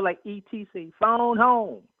 You know, like E.T. say, phone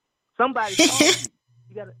home. Somebody calling you.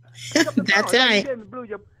 You gotta pick up the phone. That's right. Blue,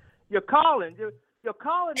 you're calling. You're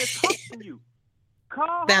calling is calling you.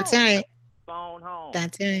 Call That's home. right. Phone home.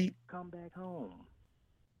 That's right. Come back home.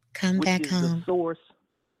 Come back home. Which is the source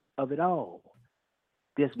of it all.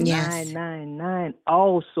 This 999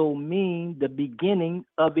 also means the beginning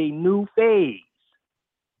of a new phase.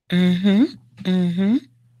 Mm-hmm. Mm-hmm.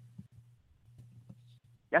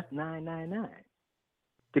 That's 999.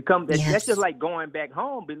 To come back, that's just like going back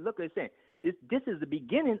home. But look, it's saying this is the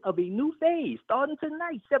beginning of a new phase, starting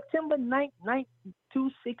tonight, September 9th,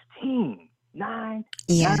 2016.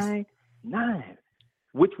 999.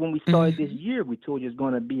 Which when we started this year, we told you it's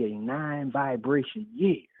going to be a 9 vibration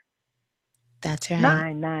year. That's right.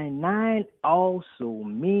 999 also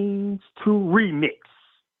means to remix.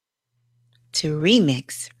 To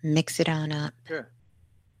remix. Mix it on up. Sure.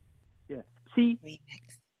 Yeah. See, remix.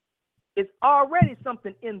 It's already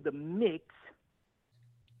something in the mix.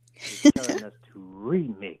 It's telling us to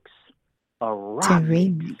remix. A rock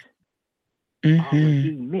mix.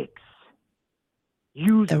 Mm-hmm. Mix.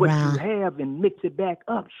 Use what you have and mix it back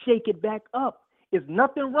up. Shake it back up. There's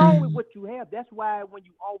nothing wrong with what you have. That's why when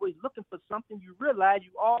you're always looking for something, you realize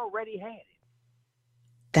you already had it.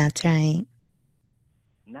 That's right.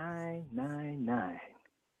 999.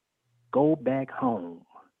 Go back home.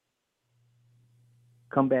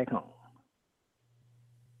 Come back home.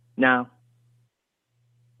 Now,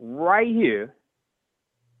 right here,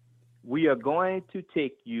 we are going to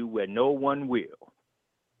take you where no one will.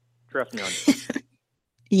 Trust me on this.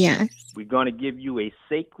 Yes. We're going to give you a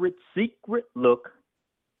sacred, secret look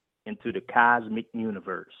into the cosmic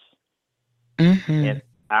universe. Mm-hmm. And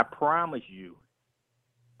I promise you,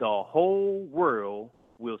 the whole world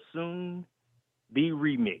will soon be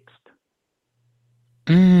remixed.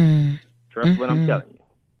 Trust what I'm telling you.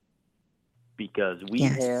 because we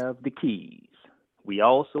Yes. have the keys. We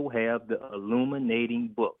also have the illuminating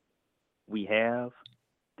book. We have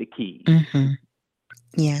the keys. Mm-hmm.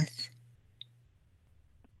 Yes.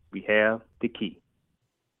 We have the key.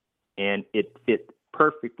 And it fit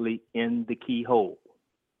perfectly in the keyhole.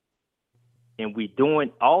 And we're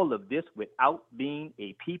doing all of this without being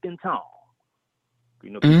a peeping Tom.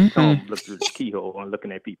 You know, peeping Tom look through the keyhole and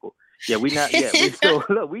looking at people. Yeah, we not. Yeah, so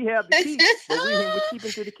look, we have the key, but we're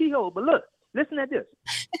keeping to the keyhole. But look, listen at this,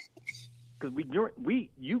 because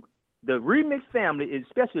the remix family,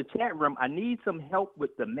 especially the chat room. I need some help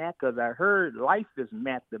with the math, because I heard life is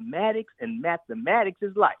mathematics and mathematics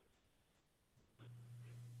is life.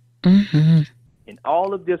 Mm-hmm. And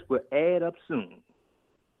all of this will add up soon.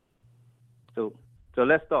 So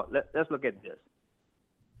let's start. Let's look at this.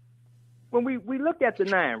 When we look at the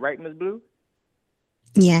 9, right, Ms. Blue?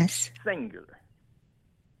 Yes. Singular.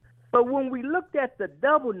 But when we looked at the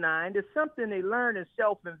double 9, there's something they learned in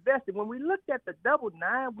self-invested. When we looked at the double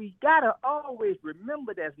 9, we gotta always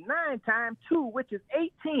remember that's 9 times 2, which is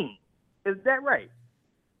 18. Is that right?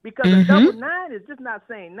 Because a double 9 is just not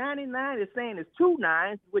saying 99, it's saying it's 2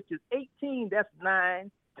 9s, which is 18. That's 9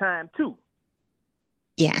 times 2.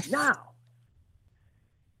 Yes. Now,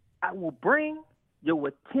 I will bring your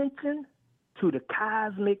attention to the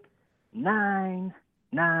cosmic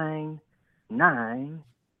 999,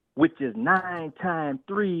 which is 9 times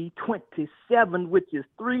 3, 27, which is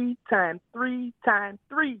 3 times 3 times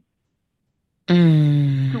 3.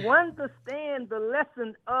 To understand the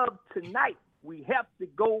lesson of tonight, we have to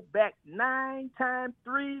go back 9 times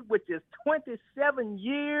 3, which is 27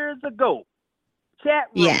 years ago.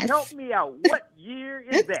 Chat room, Yes. help me out. What year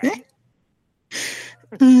is that?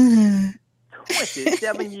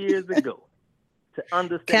 27 years ago. To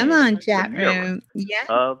understand. Come on, chat the mirror room. Yeah.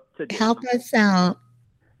 of today. Help us out.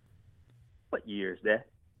 What year is that?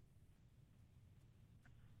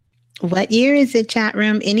 What year is it, chat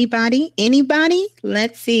room? Anybody?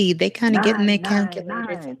 Let's see. They kind of getting their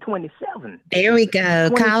calculators. 27. There we go.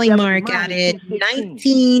 27 Collymore got it.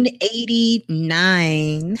 216.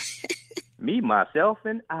 1989. Me, myself,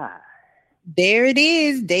 and I. There it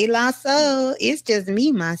is. De La Soul. It's just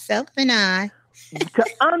me, myself, and I. To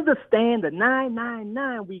understand the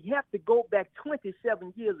 999, we have to go back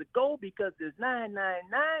 27 years ago, because this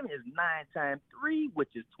 999 is 9 times 3,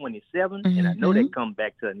 which is 27. And I know that come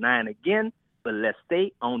back to a 9 again, but let's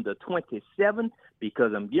stay on the 27,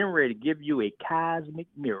 because I'm getting ready to give you a cosmic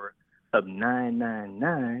mirror of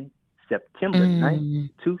 999, September 9th,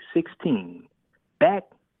 216.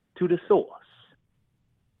 Back to the source.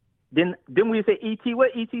 Then we say E.T.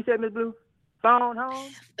 What E.T. said, Ms. Blue? Phone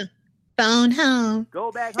home? Phone home.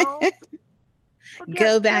 Go back home?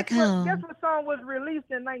 Go back home. Guess what song was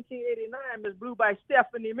released in 1989, Ms. Blue, by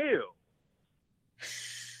Stephanie Mills?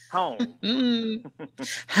 Home.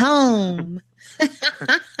 Home.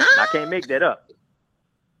 I can't make that up.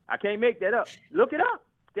 Look it up.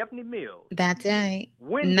 Stephanie Mills. That's right.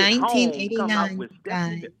 When did 1989. Home come out with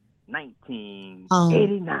Stephanie Mills?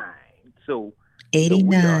 1989. So 89.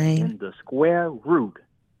 we are in the square root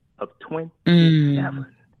of 27.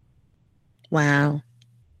 Wow.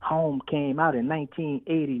 Home came out in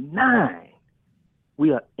 1989.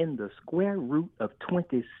 We are in the square root of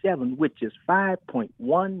 27, which is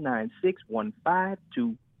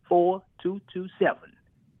 5.19615242227.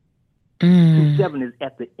 27 is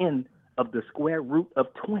at the end of the square root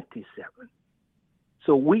of 27.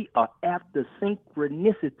 So we are after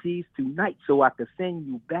synchronicities tonight. So I can send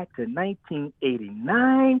you back to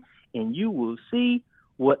 1989, and you will see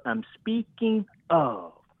what I'm speaking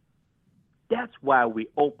of. That's why we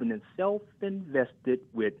open and self-invested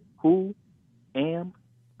with Who Am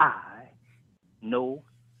I? Know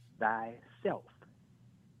Thyself.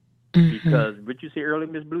 Because what you said earlier,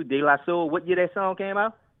 Ms. Blue, De La Soul, what year that song came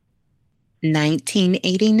out?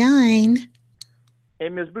 1989. Hey,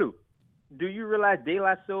 Ms. Blue, do you realize De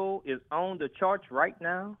La Soul is on the charts right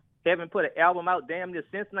now? They haven't put an album out damn near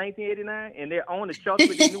since 1989, and they're on the charts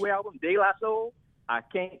with the new album, De La Soul. I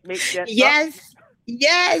can't make that up.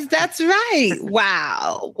 Yes, that's right.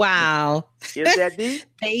 Wow. Is that deep?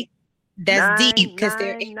 That's deep, because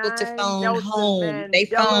they're able to phone home. They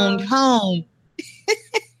phoned home.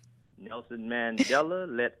 Nelson Mandela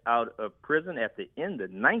let out of prison at the end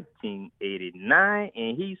of 1989,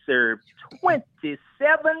 and he served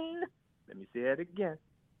 27. Let me say that again.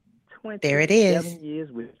 27 there it is.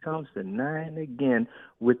 years, which comes to 9 again,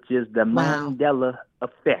 which is the Mandela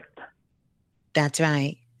effect. That's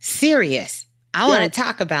right. Serious. I want to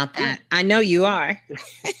talk about that. I know you are.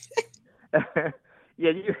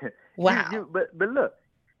 Wow. But look,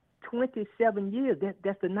 27 years,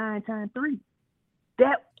 that's the 9 times 3.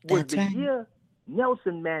 That was That's the right. year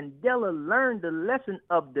Nelson Mandela learned the lesson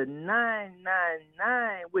of the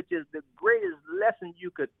 999, which is the greatest lesson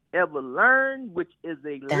you could ever learn, which is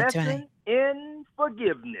a That's lesson right. in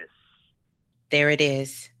forgiveness. There it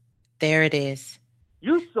is. There it is.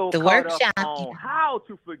 You so The caught up workshop. on how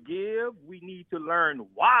to forgive, we need to learn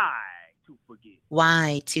why to forgive.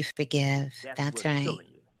 Why to forgive. That's That's what's right. killing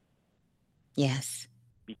you. Yes.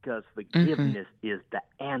 Because forgiveness is the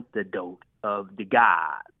antidote of the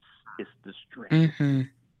gods. It's the strength.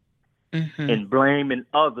 And blaming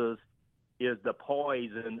others is the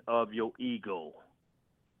poison of your ego.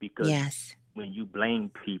 Because when you blame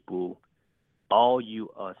people, all you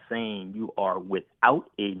are saying, you are without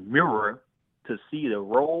a mirror to see the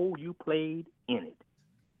role you played in it.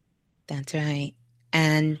 That's right.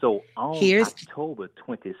 And so on October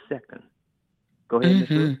 22nd, go ahead, Ms.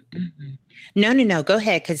 Blue. No. Go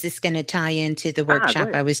ahead, because it's going to tie into the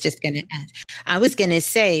workshop. I was just going to ask. I was going to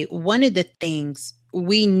say, one of the things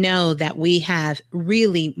we know that we have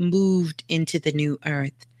really moved into the new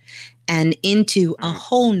earth and into a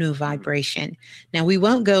whole new vibration. Now, we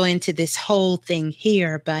won't go into this whole thing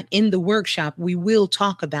here, but in the workshop, we will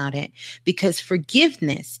talk about it, because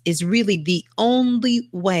forgiveness is really the only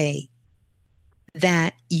way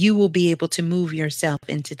that you will be able to move yourself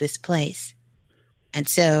into this place. And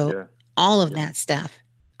so all of that stuff,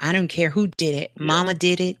 I don't care who did it. Mama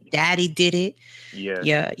did it. Daddy did it.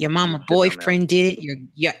 Your mama boyfriend did it.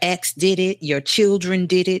 Your ex did it. Your children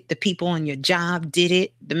did it. The people on your job did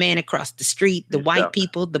it. The man across the street, the white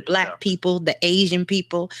people, the black people, the Asian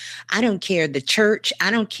people. I don't care the church.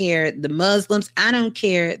 I don't care the Muslims. I don't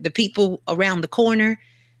care the people around the corner.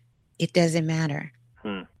 It doesn't matter.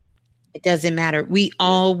 It doesn't matter. We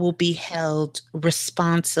all will be held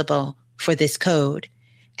responsible for this code,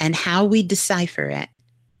 and how we decipher it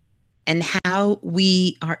and how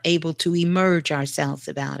we are able to emerge ourselves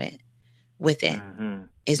about it with it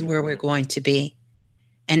is where we're going to be.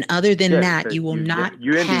 And other than that, you will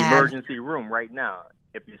you're in the emergency room right now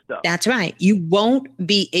if you're stuck. That's right. You won't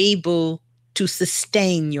be able to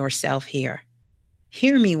sustain yourself here.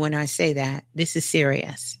 Hear me when I say that. This is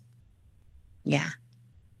serious. Yeah.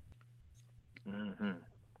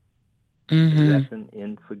 Lesson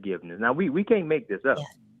in forgiveness. Now we can't make this up.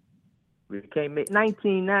 We can't make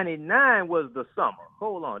 1999 was the summer.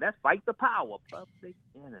 Hold on, that's Fight the Power. Public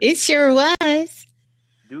Enemy. It sure was.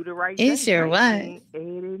 Do the right thing. It sure was.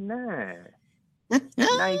 1989.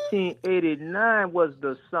 1989 was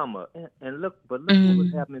the summer. And look what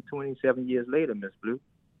was happening 27 years later, Ms. Blue.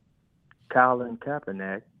 Colin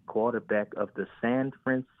Kaepernick, quarterback of the San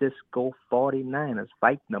Francisco 49ers,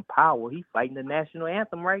 fighting the power. He's fighting the national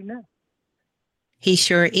anthem right now. He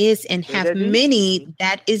sure is, and have many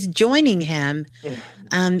that is joining him.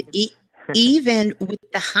 Even with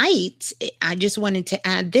the height, I just wanted to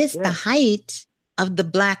add this, the height of the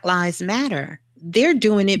Black Lives Matter. They're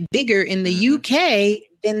doing it bigger in the UK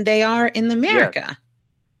than they are in America.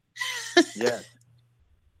 Yes.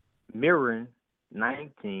 Mirroring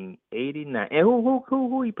 1989. And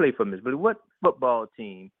who he played for, Ms. Blue? What football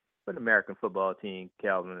team, what American football team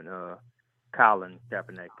Colin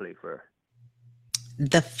Kaepernick played for?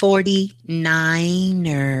 The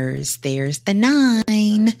 49ers. There's the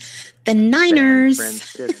 9. The Niners. San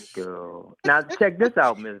Francisco. Now check this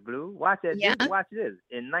out, Ms. Blue. Watch that. Watch this.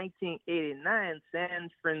 In 1989, San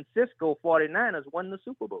Francisco 49ers won the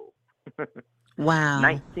Super Bowl. Wow.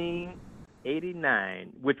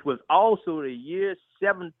 1989, which was also the year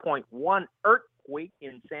 7.1 earthquake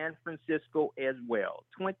in San Francisco as well.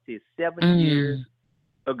 27 years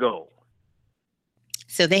ago.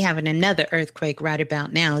 So they having another earthquake right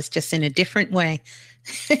about now. It's just in a different way.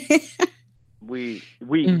 we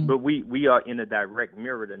are in a direct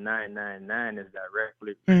mirror. The 999 is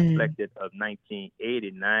directly reflected of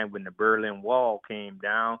 1989 when the Berlin Wall came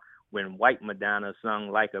down, when white Madonna sung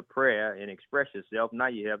Like a Prayer and Express Yourself. Now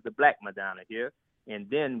you have the black Madonna here. And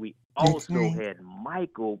then we also had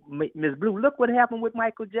Ms. Blue, look what happened with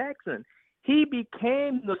Michael Jackson. He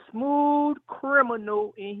became the smooth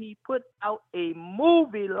criminal, and he put out a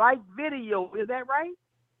movie-like video. Is that right?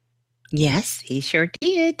 Yes, he sure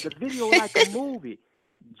did. The video like a movie.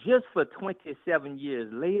 Just for 27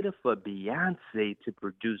 years later, for Beyonce to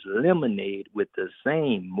produce Lemonade with the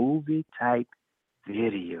same movie-type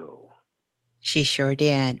video. She sure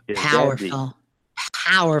did. Powerful.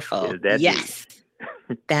 Powerful. Yes. Deep?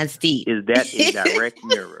 That's deep. Is that a direct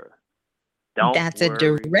mirror? That's a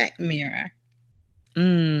direct mirror.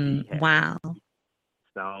 Wow.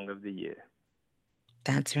 Song of the year.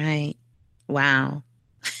 That's right. Wow.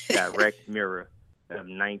 Direct mirror of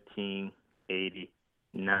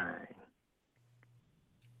 1989.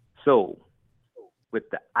 So, with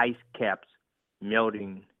the ice caps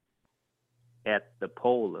melting at the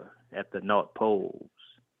North Poles.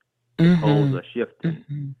 The poles are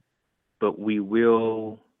shifting. But we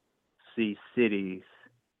will see cities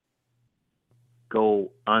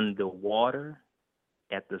go underwater.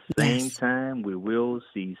 At the same time, we will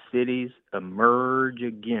see cities emerge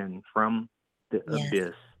again from the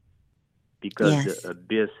abyss, because the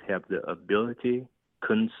abyss have the ability to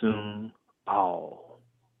consume all.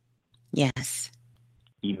 Yes.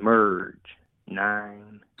 Emerge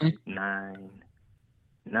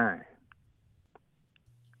 999.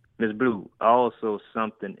 Ms. Blue, also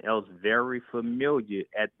something else very familiar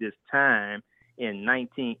at this time in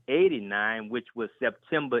 1989, which was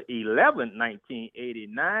September 11,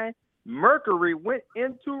 1989, Mercury went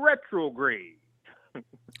into retrograde.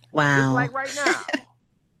 Wow. Just like right now.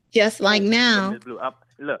 Just like now. Ms. Blue,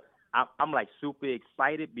 I'm like super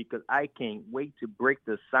excited because I can't wait to break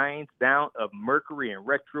the science down of Mercury and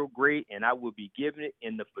retrograde, and I will be giving it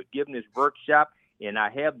in the forgiveness workshop. And I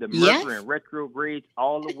have the Mercury and retrogrades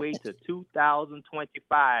all the way to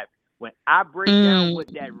 2025. When I break down what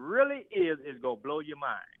that really is going to blow your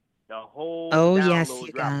mind. The whole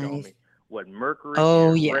download dropped on me. What Mercury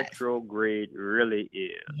and retrograde really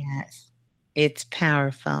is. Yes. It's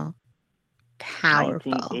powerful.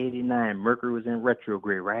 Powerful. 1989, Mercury was in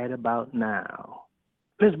retrograde right about now.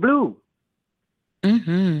 Ms. Blue.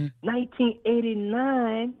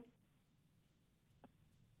 1989,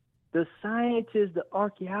 the scientists, the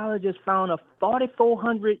archaeologists found a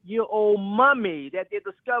 4,400-year-old mummy that they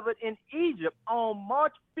discovered in Egypt on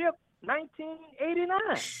March 5th,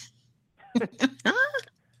 1989. This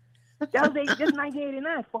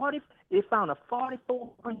 1989. They found a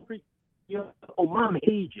 4,400-year-old mummy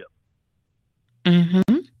in Egypt.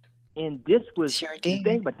 And this was the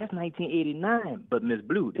thing, but that's 1989. But Ms.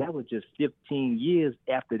 Blue, that was just 15 years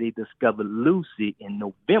after they discovered Lucy in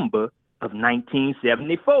November of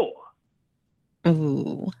 1974.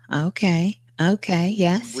 Ooh, okay.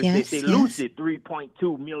 Yes, They say Lucy,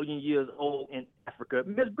 3.2 million years old in Africa.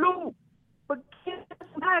 Ms. Blue, but guess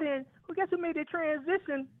who made the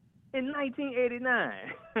transition in 1989?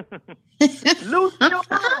 Lucy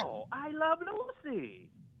Ball. I love Lucy.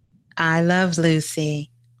 I love Lucy.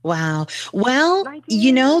 Wow. Well,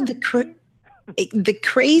 you know, the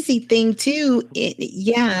crazy thing too,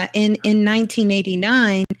 in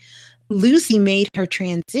 1989, Lucy made her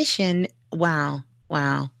transition. Wow.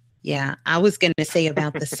 Yeah, I was going to say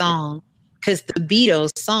about the song, because the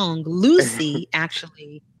Beatles song, Lucy,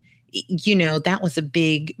 actually, you know, that was a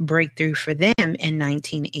big breakthrough for them in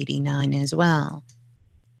 1989 as well,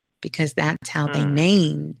 because that's how they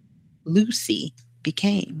named Lucy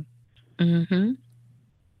became.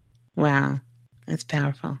 Wow, that's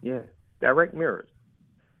powerful. Yeah, direct mirrors.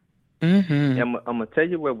 Mm-hmm. I'm going to tell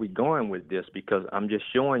you where we're going with this, because I'm just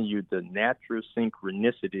showing you the natural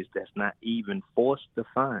synchronicities that's not even forced to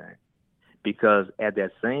find. Because at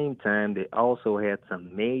that same time, they also had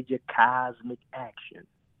some major cosmic action.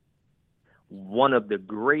 One of the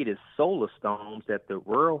greatest solar storms that the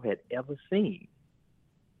world had ever seen.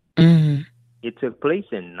 Mm-hmm. It took place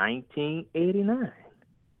in 1989.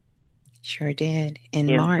 Sure did,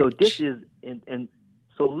 in March. So this is, and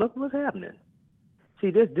so look what's happening. See,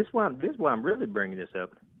 this why I'm really bringing this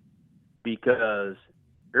up, because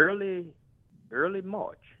early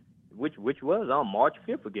March, which was on March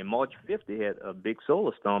 5th again. March 5th, they had a big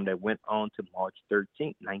solar storm that went on to March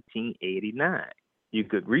 13th, 1989. You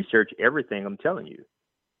could research everything I'm telling you.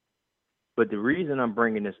 But the reason I'm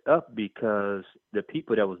bringing this up, because the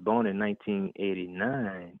people that was born in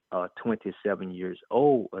 1989 are 27 years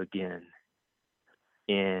old again.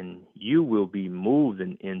 And you will be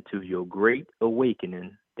moving into your great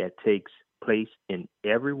awakening that takes place in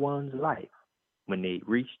everyone's life when they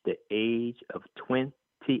reach the age of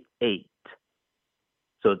 28.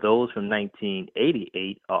 So those from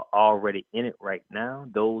 1988 are already in it right now.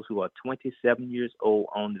 Those who are 27 years old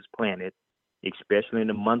on this planet, especially in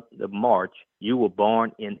the month of March, you were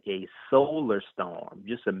born in a solar storm.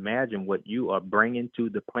 Just imagine what you are bringing to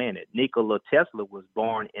the planet. Nikola Tesla was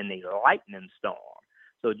born in a lightning storm.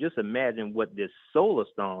 So just imagine what this solar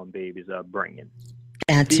storm babies are bringing.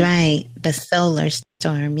 That's right. The solar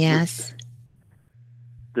storm, yes.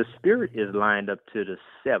 The spirit is lined up to the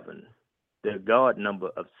 7, the God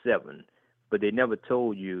number of 7. But they never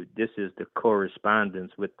told you this is the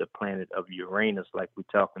correspondence with the planet of Uranus, like we're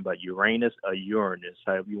talking about Uranus or Uranus,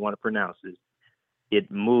 however you want to pronounce it.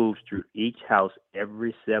 It moves through each house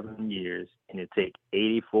every 7 years, and it takes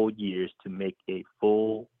 84 years to make a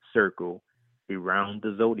full circle around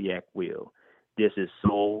the zodiac wheel. This is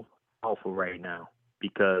so powerful right now.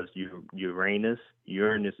 because Uranus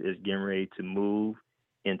is getting ready to move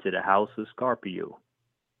into the house of Scorpio.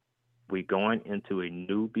 We're going into a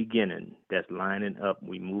new beginning that's lining up.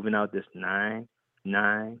 We're moving out this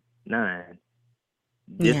 999.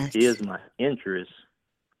 This is my interest,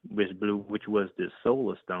 Ms.Blue, which was the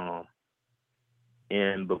solar storm.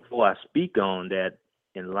 And before I speak on that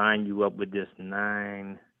and line you up with this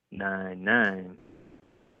 999,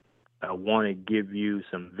 I want to give you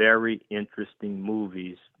some very interesting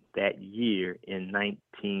movies that year in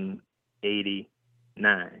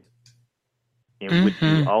 1989. In which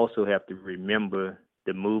you also have to remember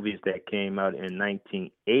the movies that came out in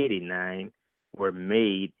 1989 were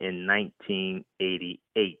made in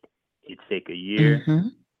 1988. It take a year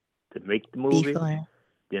to make the movie,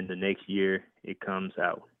 then the next year it comes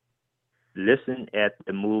out. Listen at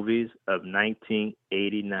the movies of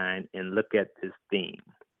 1989 and look at this theme.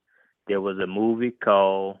 There was a movie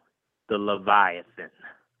called The Leviathan.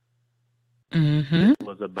 It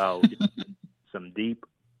was about some deep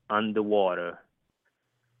underwater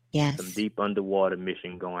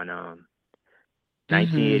mission going on.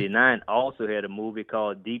 1989 also had a movie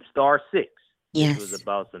called Deep Star 6. It was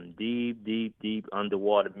about some deep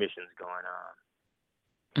underwater missions going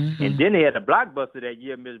on. And then they had a blockbuster that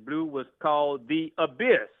year, Ms.Blue, was called The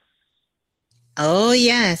Abyss. Oh,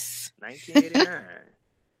 yes. 1989.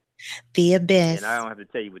 The Abyss. And I don't have to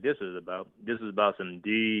tell you what this is about. This is about some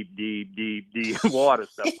deep water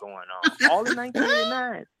stuff going on. All in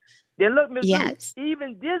 1989. Then look, Ms. Blue,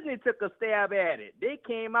 even Disney took a stab at it. They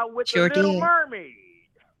came out with The Little Mermaid.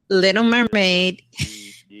 Little Mermaid.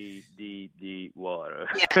 Deep water.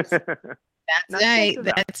 Yes.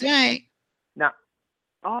 That's right. Now,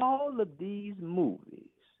 all of these movies.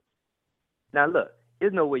 Now, look,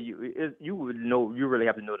 there's no way you would know. You really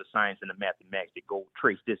have to know the science and the mathematics to go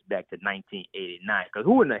trace this back to 1989. Because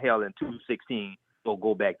who in the hell in 2016 will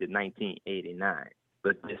go back to 1989?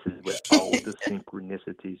 But this is where all the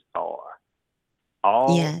synchronicities are.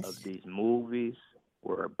 All of these movies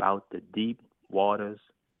were about the deep waters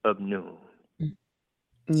of noon.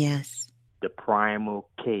 Yes. The primal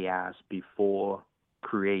chaos before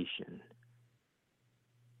creation.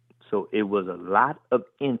 So it was a lot of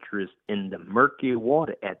interest in the murky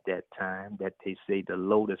water at that time that they say the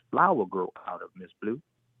lotus flower grew out of, Ms.Blue.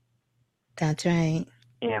 That's right.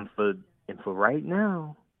 And for right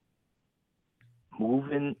now,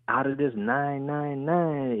 moving out of this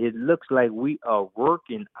 999, it looks like we are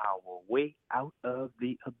working our way out of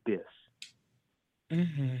the abyss.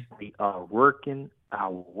 We are working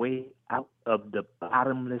our way out of the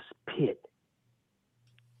bottomless pit.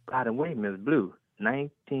 By the way, Ms.Blue,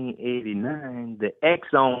 1989, the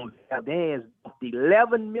Exxon, there's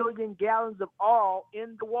 11 million gallons of oil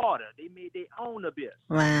in the water. They made their own abyss.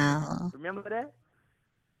 Wow. Remember that?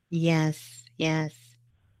 Yes.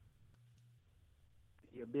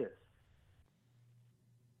 The abyss.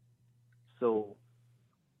 So,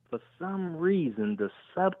 for some reason, the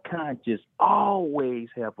subconscious always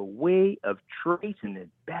have a way of tracing it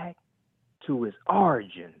back to its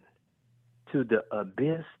origin, to the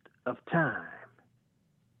abyss of time.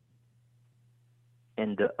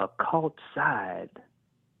 And the occult side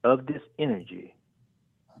of this energy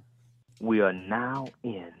we are now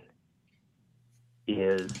in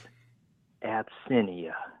is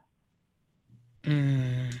Abyssinia.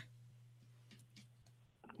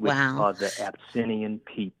 Which are the Abyssinian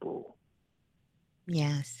people.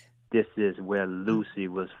 Yes. This is where Lucy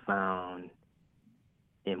was found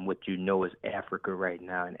in what you know as Africa right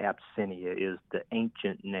now. And Abyssinia is the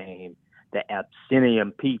ancient name, the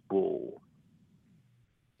Abyssinian people,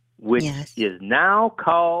 which is now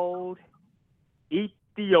called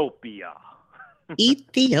Ethiopia.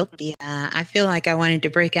 Ethiopia. I feel like I wanted to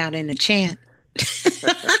break out in a chant.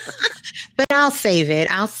 But I'll save it.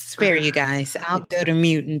 I'll spare you guys. I'll go to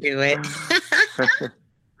mute and do it.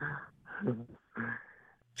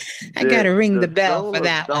 I got to ring the bell for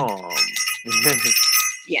that one.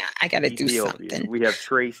 Yeah, I got to do something. We have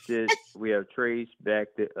traced it. We have traced back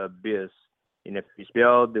the abyss. And if you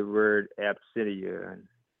spell the word obsidian,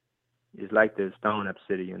 it's like the stone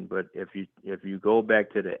obsidian. But if you go back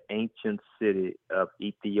to the ancient city of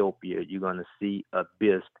Ethiopia, you're going to see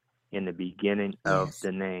abyss in the beginning of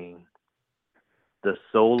the name. The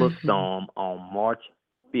solar storm on March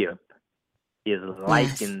 5th is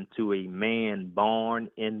likened to a man born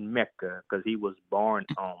in Mecca because he was born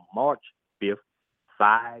on March 5th,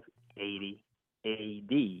 580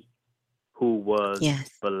 AD, who was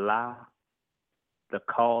BroBalah, the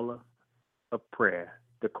caller of prayer,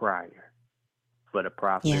 the crier for the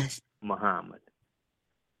prophet Muhammad,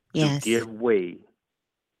 to give way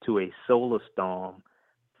to a solar storm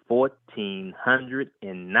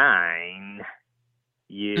 1,409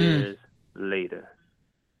 years later.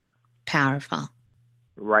 Powerful.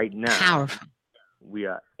 Right now, Powerful. we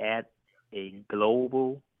are at a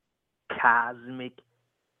global, cosmic,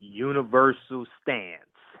 universal stance.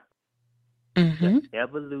 Mm-hmm. The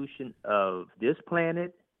evolution of this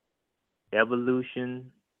planet,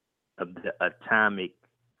 evolution of the atomic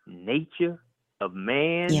nature of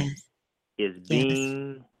man is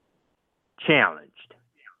being challenged.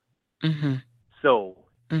 Mm-hmm. So,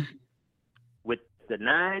 with the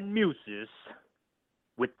 9 muses,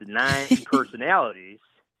 with the 9 personalities,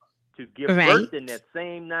 to give birth in that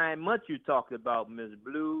same 9 months you talked about, Ms.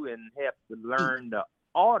 Blue, and have to learn the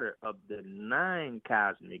order of the 9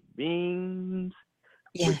 cosmic beings,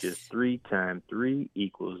 which is 3 times 3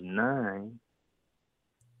 equals 9.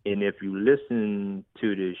 And if you listen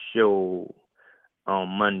to the show on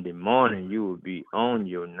Monday morning, you will be on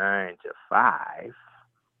your 9 to 5.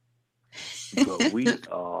 But we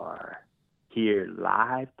are here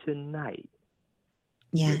live tonight.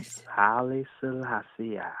 Yes. Haile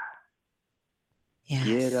Selassie. Yes.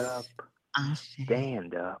 Get up.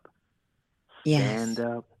 Stand up. Stand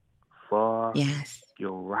up for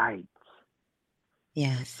your rights.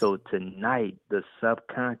 Yes. So tonight, the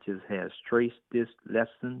subconscious has traced this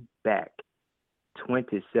lesson back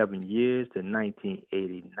 27 years to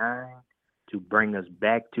 1989 to bring us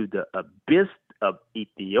back to the abyss of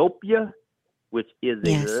Ethiopia, which is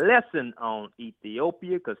a lesson on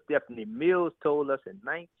Ethiopia, because Stephanie Mills told us in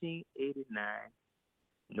 1989,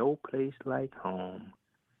 no place like home.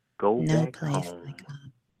 Go back home.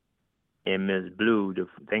 And Ms. Blue, the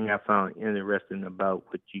thing I found interesting about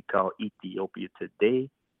what you call Ethiopia today,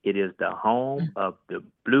 it is the home of the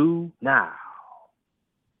Blue Nile.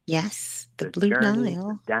 Yes, the Blue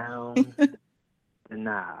Nile. Down the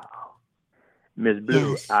Nile. Ms.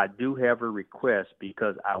 Blue, I do have a request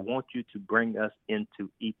because I want you to bring us into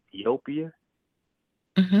Ethiopia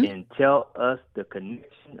and tell us the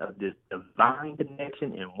connection of this divine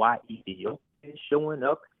connection and why Ethiopia is showing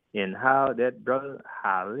up and how that brother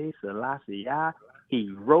Haile Selassie,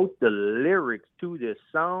 he wrote the lyrics to this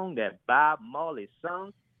song that Bob Marley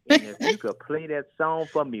sung. And if you could play that song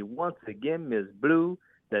for me once again, Ms. Blue,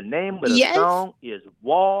 the name of the song is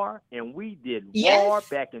War, and we did War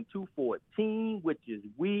back in 2014, which is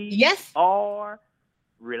We Are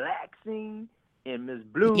Relaxing. And Ms.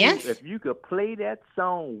 Blue, if you could play that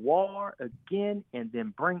song War again and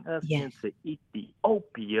then bring us into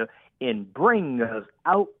Ethiopia and bring us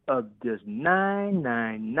out of this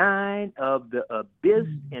 999 of the abyss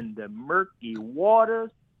and the murky waters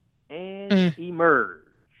and emerge.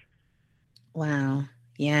 Wow.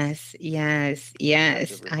 Yes. I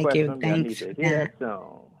give thanks for that.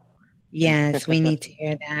 Yes, we need to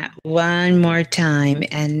hear that one more time.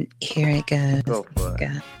 And here it goes. Go for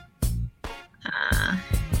it.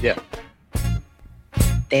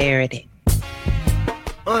 There it is.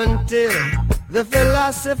 Until the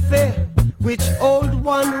philosophy which old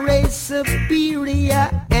one race superior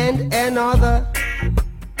and another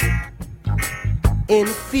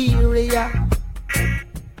inferior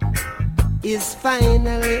is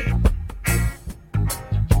finally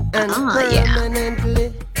and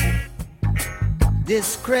permanently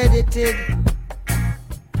discredited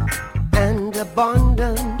and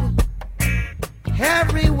abandoned.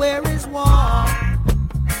 Everywhere is war.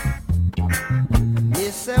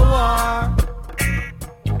 It's a war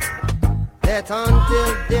that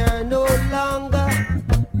until they're no longer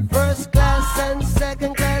first class and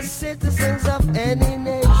second class citizens of any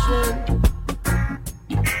nation,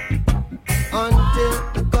 until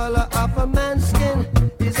the color of a man's skin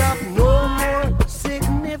is of no more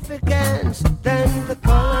significance than the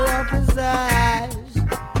color of his eyes.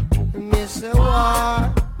 Miss a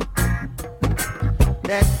war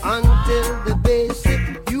that until the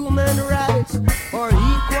basic human rights are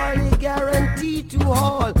equally guaranteed to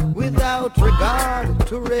all without regard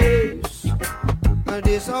to race.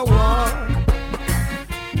 This a war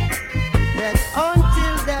that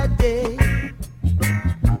until that day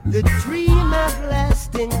the dream of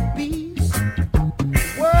lasting peace,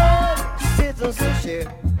 world citizenship,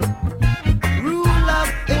 rule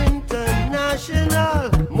of international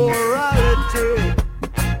morality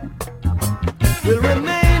will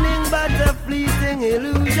remaining but a fleeting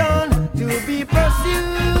illusion to be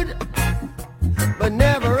pursued but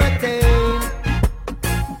never attained.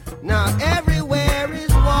 Now everywhere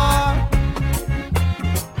is war,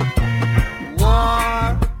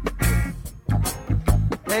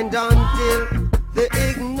 and until the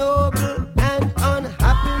ignoble and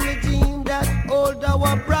unhappy regime that hold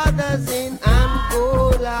our brothers in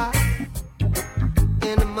Angola,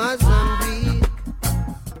 in Mozambique,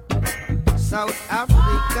 South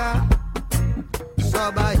Africa,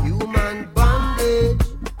 subhuman bondage.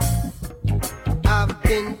 I've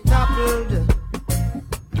been toppled,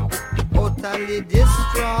 totally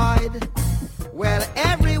destroyed. Well,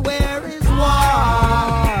 everywhere is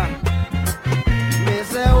war. Me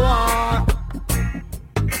say war.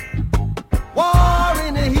 War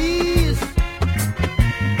in the east,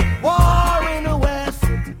 war in the west,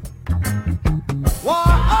 war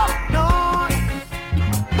up north,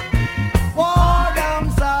 war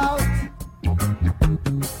down south,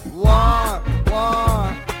 war,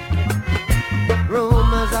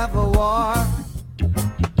 rumors of a war,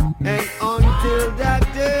 and until that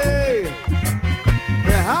day,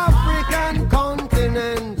 the African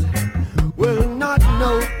continent will not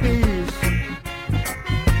know peace.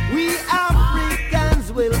 We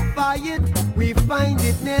Africans will fight, we find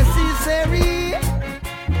it necessary,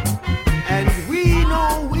 and we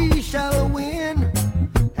know we shall win,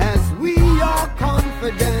 as we are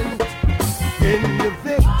confident in the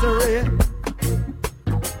victory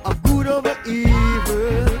of good over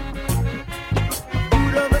evil,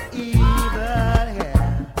 good over evil,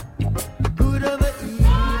 yeah, good over evil.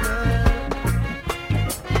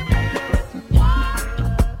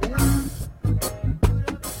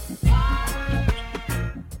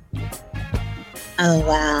 Oh,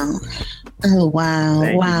 wow. Oh, wow.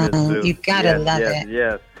 Thank Wow. Ms. Blue. You gotta love it.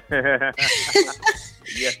 Yes.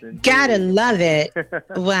 Yes, indeed. Gotta love it.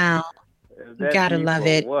 Wow. Is that Gotta deep love or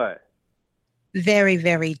it. What? Very,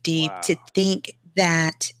 very deep. Wow. To think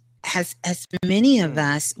that as many of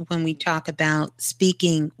us, when we talk about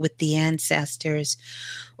speaking with the ancestors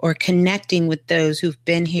or connecting with those who've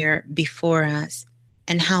been here before us,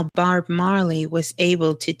 and how Bob Marley was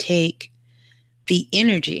able to take the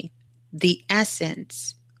energy, the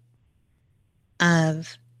essence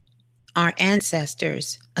of our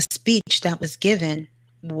ancestors, a speech that was given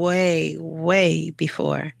way, way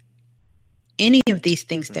before any of these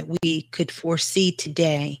things that we could foresee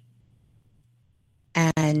today,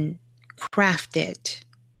 and craft it.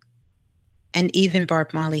 And even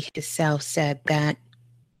Bob Marley himself said that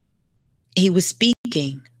he was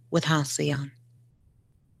speaking with Halcyon.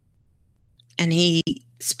 And he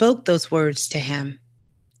spoke those words to him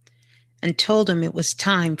and told him it was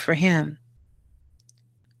time for him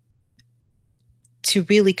to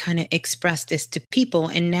really kind of express this to people.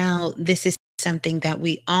 And now this is something that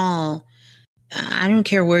we all, I don't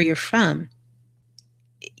care where you're from,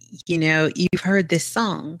 you know, you've heard this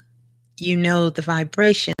song, you know the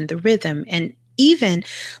vibration, the rhythm, and even,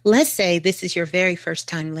 let's say this is your very first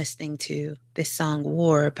time listening to this song,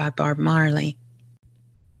 War by Bob Marley.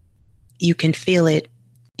 You can feel it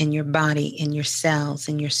in your body, in your cells,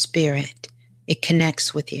 in your spirit. It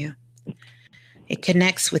connects with you. It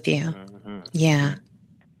connects with you. Mm-hmm. Yeah.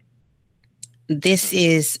 This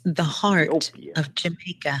is the heart Ethiopia. of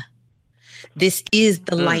Jamaica. This is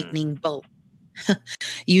the lightning bolt.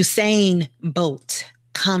 Usain Bolt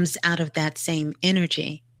comes out of that same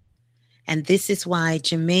energy. And this is why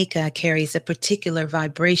Jamaica carries a particular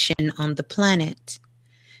vibration on the planet,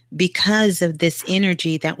 because of this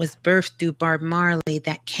energy that was birthed through Bob Marley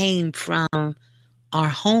that came from our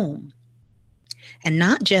home. And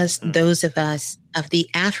not just those of us of the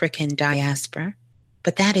African diaspora,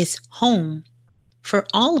 but that is home for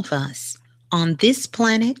all of us on this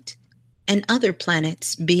planet and other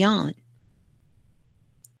planets beyond.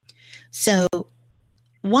 So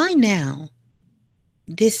why now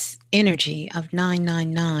this energy of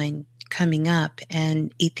 999 coming up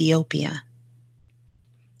and Ethiopia?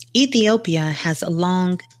 Ethiopia has a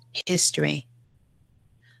long history,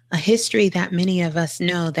 a history that many of us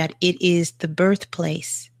know that it is the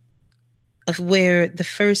birthplace of where the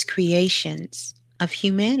first creations of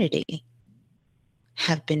humanity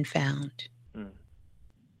have been found.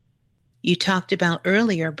 You talked about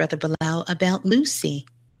earlier, Brother Bilal, about Lucy.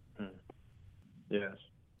 Yes.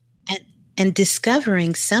 And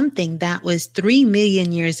discovering something that was 3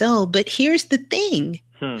 million years old. But here's the thing.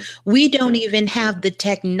 We don't even have the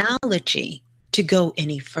technology to go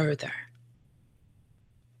any further.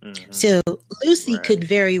 So Lucy could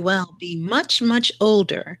very well be much, much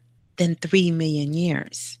older than 3 million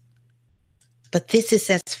years. But this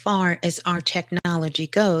is as far as our technology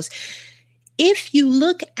goes. If you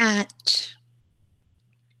look at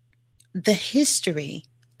the history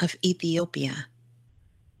of Ethiopia,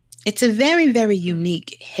 it's a very, very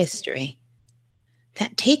unique history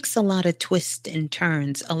that takes a lot of twists and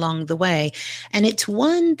turns along the way. And it's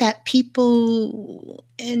one that people,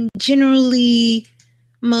 and generally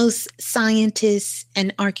most scientists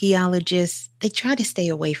and archaeologists, they try to stay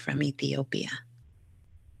away from Ethiopia.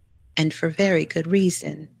 And for very good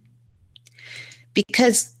reason.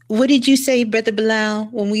 Because what did you say, Brother Bilal,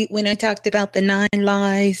 when I talked about the 9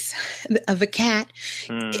 lives of a cat?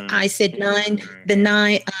 I said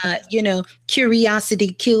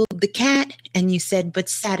curiosity killed the cat, and you said, but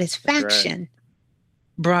satisfaction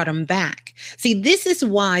brought him back. See, this is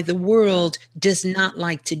why the world does not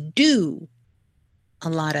like to do a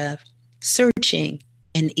lot of searching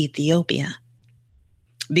in Ethiopia,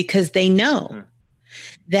 because they know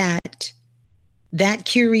that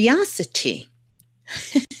curiosity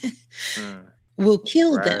will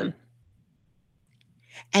kill them.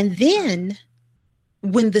 And then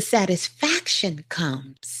when the satisfaction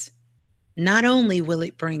comes, not only will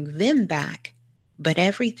it bring them back, but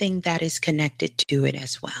everything that is connected to it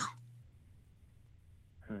as well.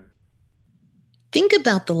 Think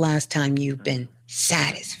about the last time you've been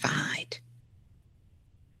satisfied.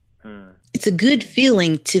 It's a good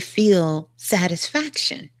feeling to feel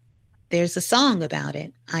satisfaction. There's a song about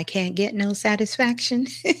it. I can't get no satisfaction.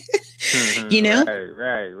 You know?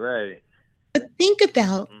 Right. But think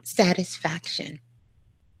about satisfaction.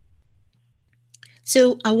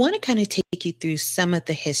 So I want to kind of take you through some of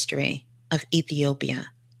the history of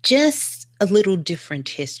Ethiopia. Just a little different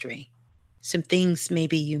history. Some things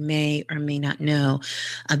maybe you may or may not know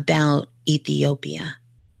about Ethiopia.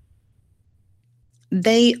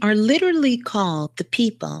 They are literally called the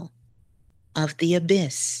people of the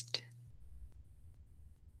abyss.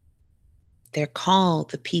 They're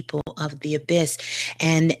called the people of the abyss,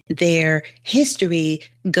 and their history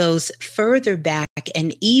goes further back,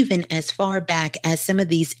 and even as far back as some of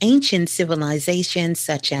these ancient civilizations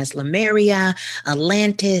such as Lemuria,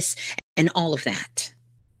 Atlantis, and all of that.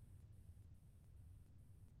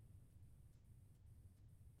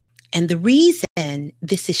 And the reason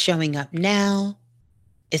this is showing up now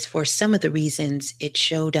is for some of the reasons it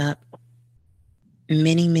showed up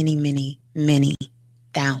many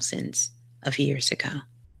thousands of years ago.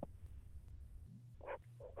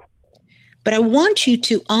 But I want you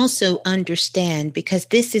to also understand, because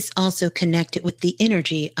this is also connected with the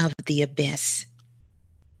energy of the abyss.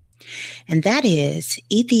 And that is,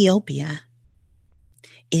 Ethiopia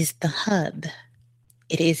is the hub.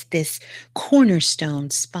 It is this cornerstone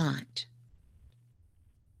spot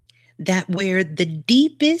that where the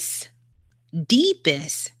deepest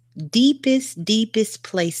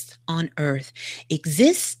place on earth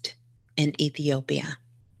exists in Ethiopia.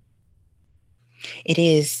 It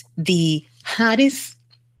is the hottest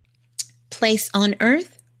place on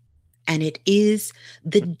earth, and it is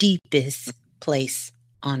the deepest place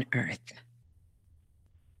on earth.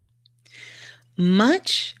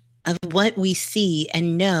 Much of what we see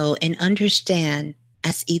and know and understand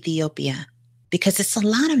as Ethiopia, because it's a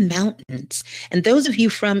lot of mountains. And those of you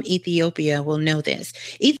from Ethiopia will know this.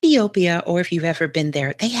 Ethiopia, or if you've ever been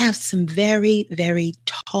there, they have some very, very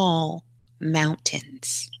tall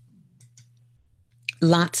mountains.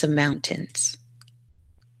 Lots of mountains.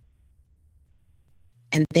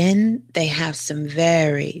 And then they have some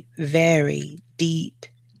very, very deep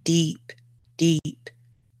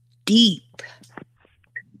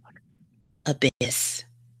abyss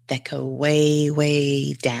that go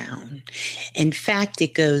way down. In fact,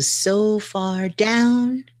 it goes so far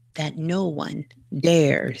down that no one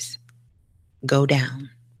dares go down.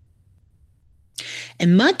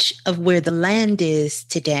 And much of where the land is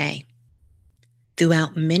today,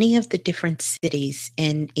 throughout many of the different cities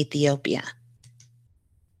in Ethiopia,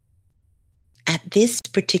 at this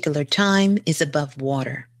particular time is above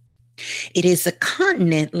water. It is a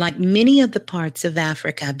continent like many of the parts of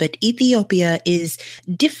Africa, but Ethiopia is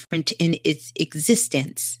different in its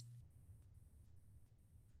existence.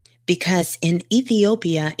 Because in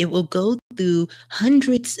Ethiopia, it will go through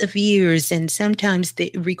hundreds of years, and sometimes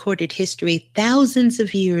the recorded history, thousands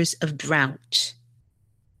of years of drought.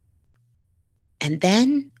 And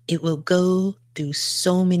then it will go through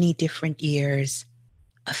so many different years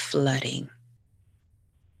of flooding.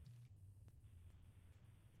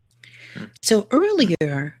 So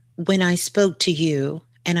earlier, when I spoke to you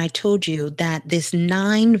and I told you that this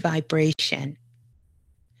 9 vibration,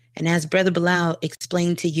 and as Brother Bilal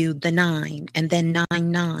explained to you, the 9, and then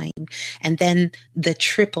 99, and then the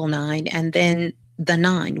 999, and then the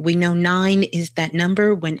 9. We know 9 is that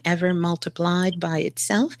number. Whenever multiplied by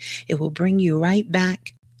itself, it will bring you right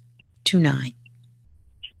back to 9.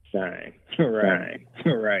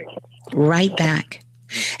 Right back.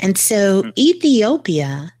 And so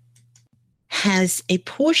Ethiopia has a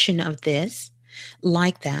portion of this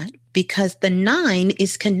like that, because the 9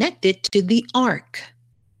 is connected to the Ark.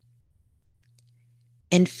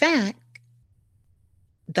 In fact,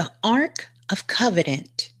 the Ark of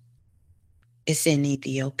Covenant is in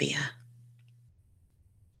Ethiopia.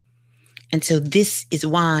 And so this is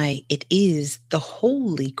why it is the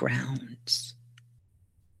holy grounds.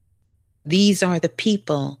 These are the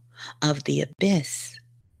people of the abyss.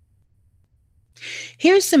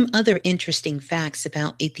 Here's some other interesting facts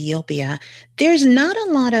about Ethiopia. There's not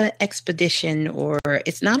a lot of expedition, or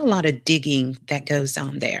it's not a lot of digging that goes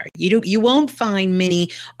on there. You won't find many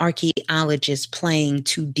archaeologists playing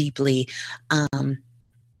too deeply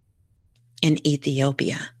in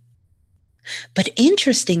Ethiopia. But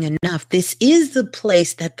interesting enough, this is the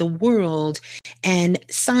place that the world and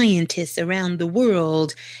scientists around the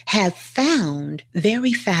world have found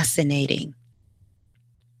very fascinating.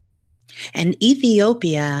 And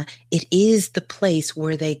Ethiopia, it is the place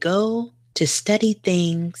where they go to study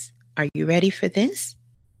things. Are you ready for this?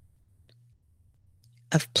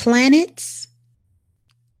 Of planets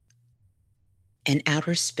and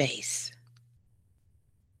outer space.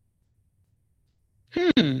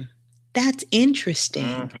 That's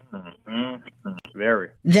interesting. Very.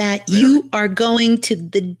 That you are going to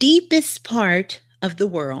the deepest part of the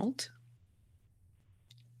world,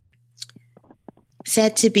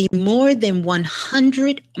 said to be more than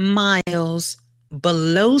 100 miles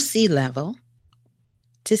below sea level,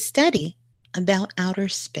 to study about outer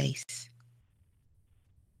space.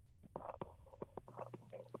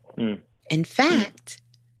 In fact,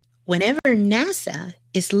 whenever NASA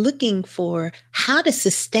is looking for how to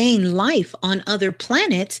sustain life on other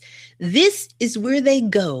planets, this is where they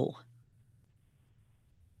go.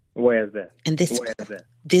 Where is that? And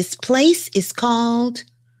this place is called,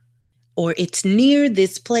 or it's near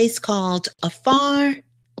this place called Afar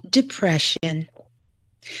Depression.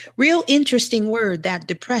 Real interesting word, that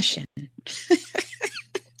depression.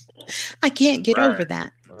 I can't get over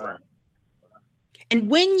that. Right. And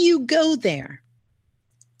when you go there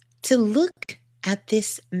to look at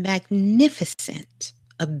this magnificent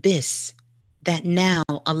abyss, that now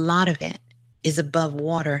a lot of it is above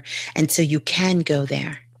water, and so you can go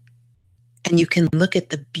there. And you can look at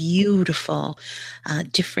the beautiful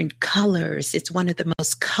different colors. It's one of the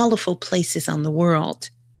most colorful places on the world.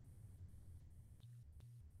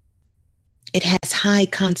 It has high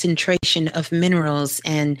concentration of minerals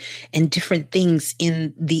and different things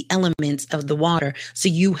in the elements of the water. So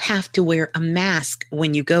you have to wear a mask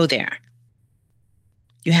when you go there.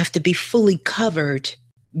 You have to be fully covered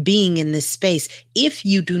being in this space if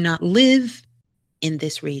you do not live in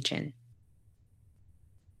this region.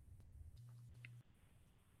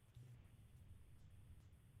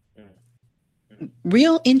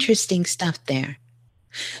 Real interesting stuff there.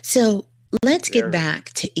 So let's get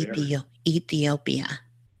back to Ethiopia.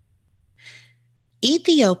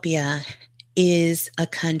 Ethiopia is a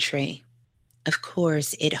country. Of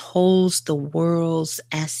course, it holds the world's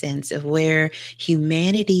essence of where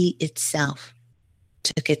humanity itself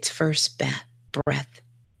took its first breath.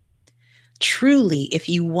 Truly, if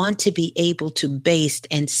you want to be able to base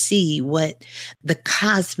and see what the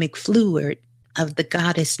cosmic fluid of the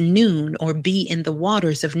goddess Noon, or be in the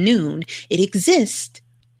waters of Noon, it exists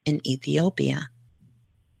in Ethiopia.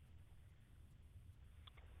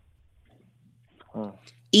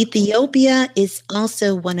 Ethiopia is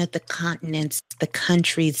also one of the continents, the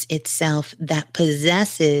countries itself, that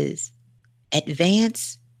possesses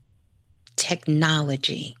advanced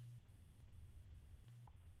technology,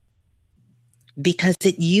 because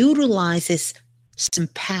it utilizes some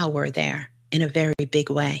power there in a very big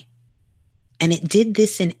way. And it did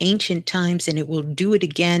this in ancient times, and it will do it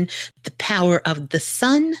again. The power of the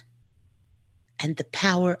sun and the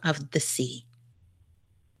power of the sea.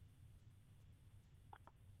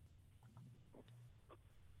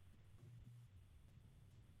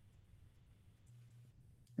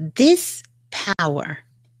 This power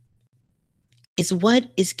is what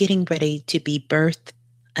is getting ready to be birthed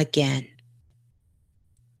again.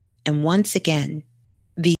 And once again,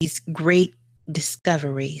 these great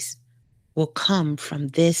discoveries will come from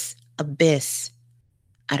this abyss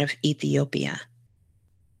out of Ethiopia.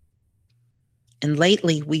 And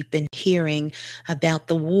lately, we've been hearing about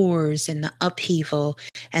the wars and the upheaval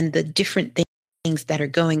and the different things that are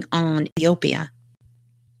going on in Ethiopia.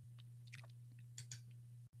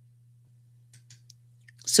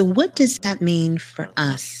 So what does that mean for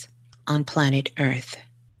us on planet Earth?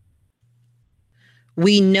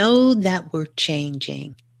 We know that we're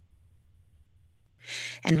changing.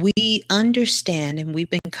 And we understand, and we've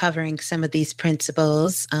been covering some of these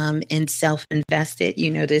principles in Self-Invested, you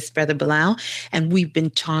know this, Brother BroBalah, and we've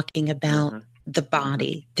been talking about the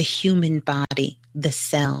body, the human body, the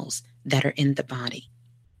cells that are in the body.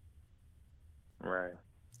 Right.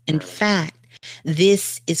 In fact,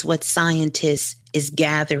 this is what scientists is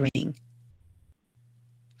gathering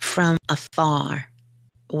from afar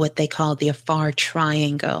what they call the Afar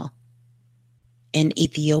Triangle in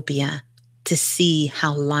Ethiopia to see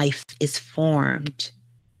how life is formed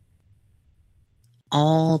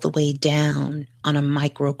all the way down on a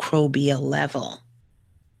microbial level,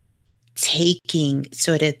 taking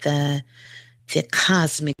sort of the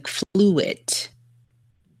cosmic fluid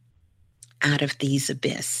out of these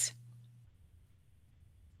abyss.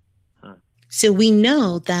 So we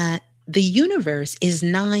know that the universe is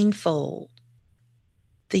ninefold.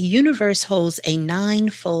 The universe holds a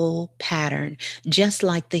ninefold pattern, just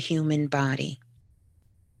like the human body.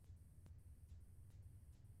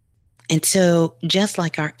 And so, just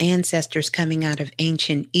like our ancestors coming out of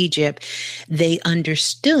ancient Egypt, they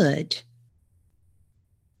understood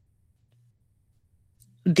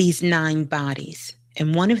these 9 bodies,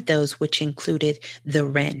 and one of those which included the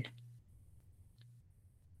Ren.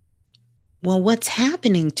 Well, what's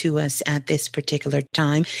happening to us at this particular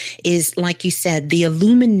time is, like you said, the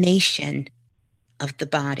illumination of the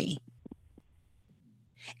body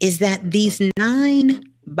is that these 9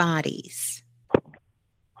 bodies,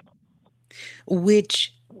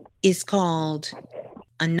 which is called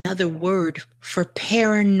another word for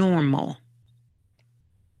paranormal,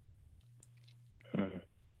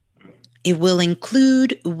 it will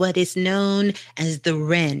include what is known as the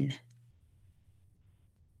Ren.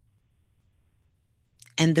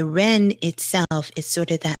 And the Ren itself is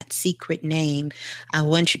sort of that secret name. I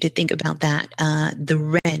want you to think about that.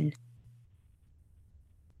 The Ren.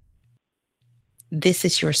 This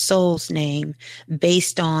is your soul's name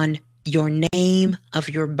based on your name of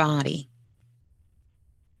your body.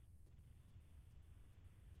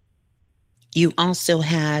 You also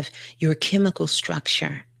have your chemical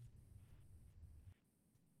structure.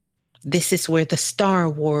 This is where the Star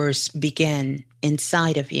Wars begin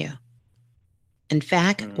inside of you. In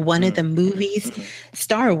fact, one of the movies,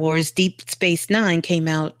 Star Wars Deep Space Nine, came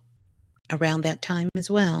out around that time as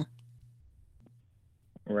well.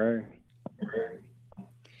 Right.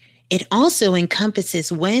 It also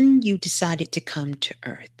encompasses when you decided to come to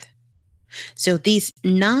Earth. So these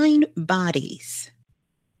 9 bodies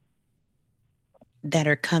that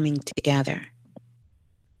are coming together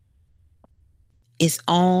is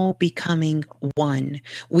all becoming one.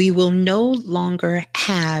 We will no longer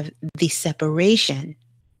have the separation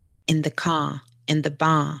in the Ka, and the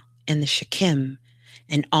Ba, and the Shekim,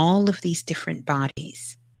 and all of these different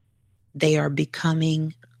bodies. They are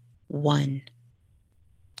becoming one.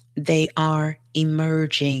 They are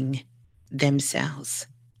emerging themselves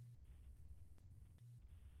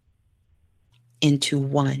into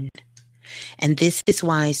one. And this is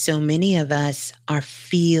why so many of us are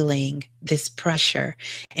feeling this pressure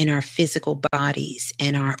in our physical bodies,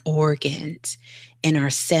 in our organs, in our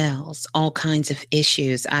cells, all kinds of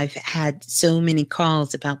issues. I've had so many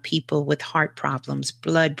calls about people with heart problems,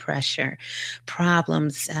 blood pressure,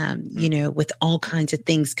 problems, with all kinds of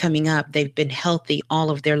things coming up. They've been healthy all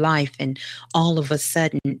of their life, and all of a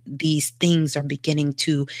sudden, these things are beginning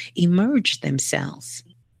to emerge themselves.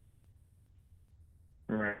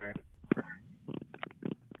 Right.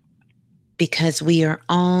 Because we are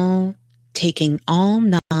all taking all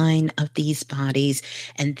 9 of these bodies,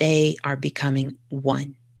 and they are becoming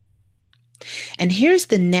one. And here's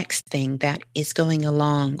the next thing that is going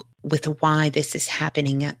along with why this is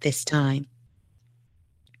happening at this time.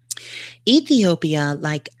 Ethiopia,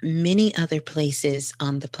 like many other places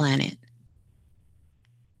on the planet,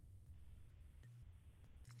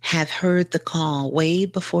 have heard the call way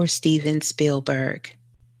before Steven Spielberg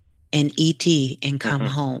and E.T. and Come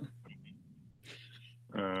Home.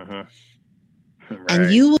 Right.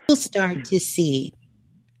 And you will start to see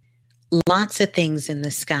lots of things in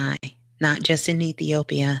the sky, not just in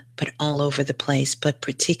Ethiopia, but all over the place, but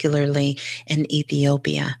particularly in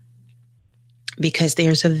Ethiopia, because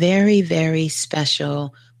there's a very, very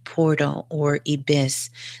special portal or abyss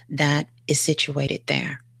that is situated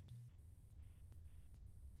there.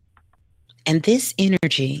 And this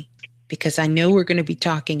energy, because I know we're going to be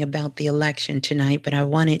talking about the election tonight, but I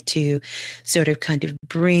wanted to sort of kind of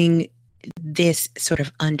bring this sort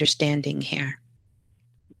of understanding here.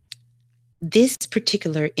 This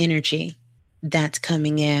particular energy that's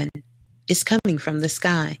coming in is coming from the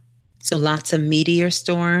sky. So lots of meteor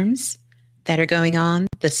storms that are going on,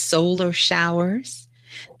 the solar showers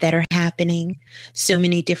that are happening, so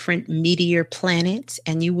many different meteor planets,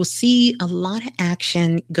 and you will see a lot of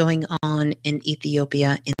action going on in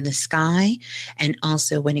Ethiopia in the sky, and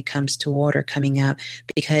also when it comes to water coming up,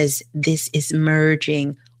 because this is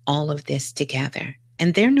merging all of this together.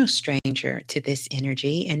 And they're no stranger to this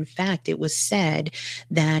energy. In fact, it was said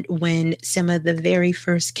that when some of the very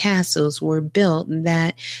first castles were built,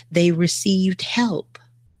 that they received help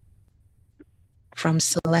from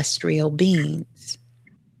celestial beings.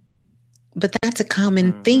 But that's a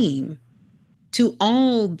common theme to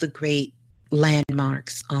all the great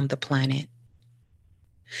landmarks on the planet.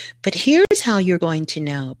 But here's how you're going to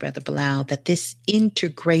know, Brother Bilal, that this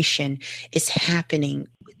integration is happening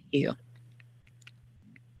with you.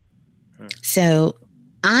 So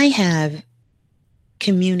I have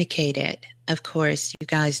communicated, of course, you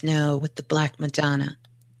guys know, with the Black Madonna.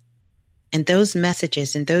 And those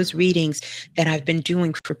messages and those readings that I've been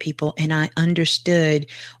doing for people, and I understood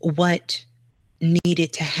what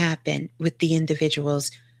needed to happen with the individuals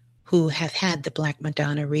who have had the Black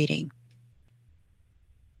Madonna reading.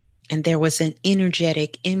 And there was an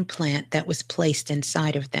energetic implant that was placed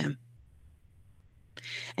inside of them.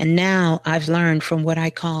 And now I've learned from what I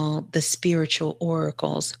call the spiritual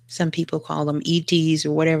oracles, some people call them ETs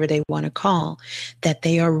or whatever they want to call, that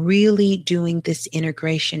they are really doing this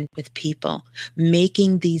integration with people,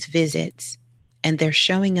 making these visits, and they're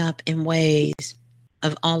showing up in ways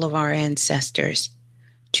of all of our ancestors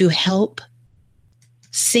to help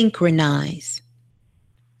synchronize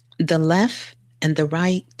the left and the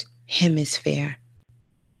right hemisphere.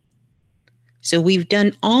 So we've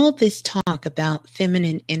done all this talk about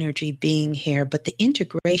feminine energy being here, but the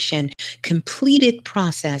integration completed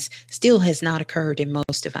process still has not occurred in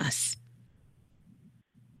most of us.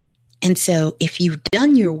 And so if you've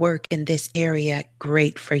done your work in this area,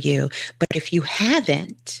 great for you. But if you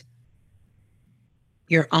haven't,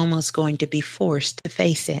 you're almost going to be forced to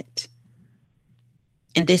face it.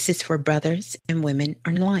 And this is for brothers and women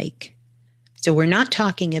alike. So we're not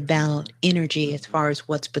talking about energy as far as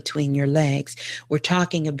what's between your legs. We're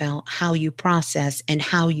talking about how you process and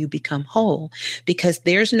how you become whole, because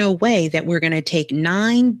there's no way that we're going to take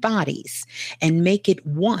 9 bodies and make it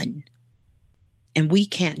one. And we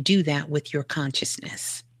can't do that with your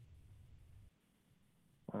consciousness.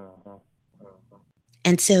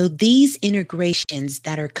 And so these integrations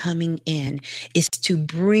that are coming in is to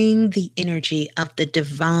bring the energy of the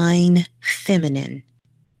divine feminine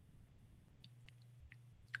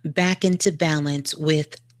back into balance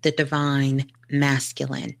with the divine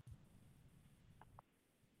masculine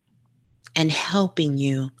and helping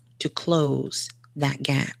you to close that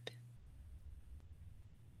gap.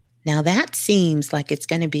 Now that seems like it's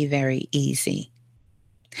going to be very easy.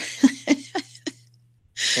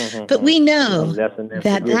 But we know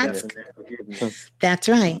that's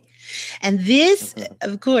right. And this,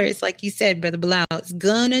 of course, like you said, Brother Bilal, is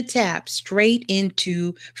going to tap straight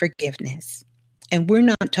into forgiveness. And we're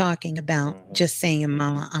not talking about just saying,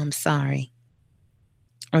 Mama, I'm sorry,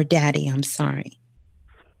 or Daddy, I'm sorry.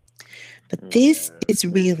 But this is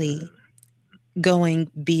really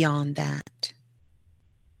going beyond that.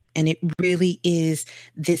 And it really is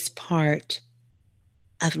this part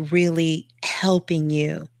of really helping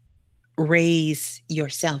you raise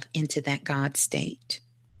yourself into that God state.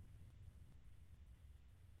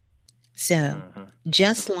 So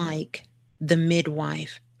just like the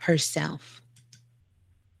midwife herself,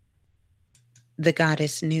 the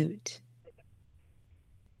goddess Nut,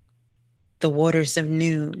 the waters of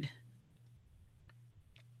noon,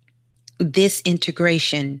 this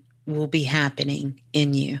integration will be happening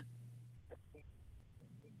in you,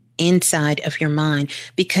 inside of your mind,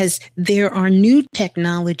 because there are new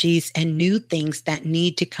technologies and new things that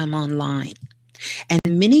need to come online. And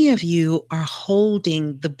many of you are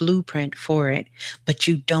holding the blueprint for it, but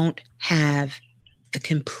you don't have the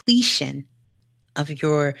completion of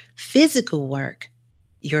your physical work,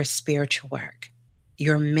 your spiritual work,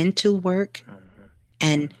 your mental work,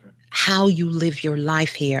 and how you live your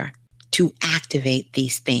life here to activate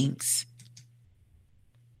these things.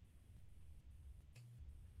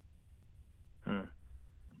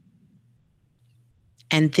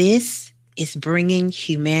 And this is bringing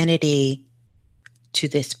humanity to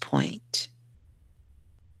this point.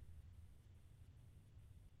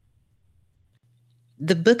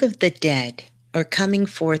 The Book of the Dead, or Coming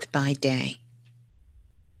Forth by Day,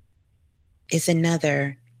 is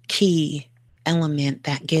another key element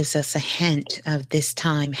that gives us a hint of this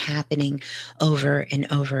time happening over and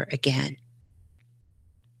over again.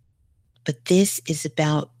 But this is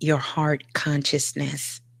about your heart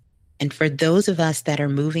consciousness. And for those of us that are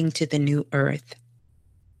moving to the new earth,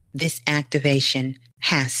 this activation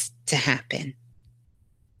has to happen,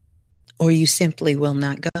 or you simply will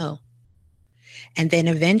not go. And then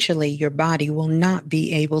eventually your body will not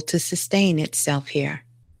be able to sustain itself here.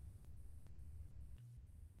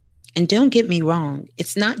 And don't get me wrong,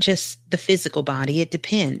 it's not just the physical body, it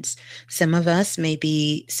depends. Some of us may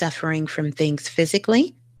be suffering from things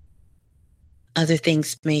physically, other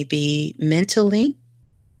things may be mentally,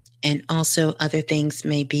 and also other things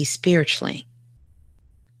may be spiritually.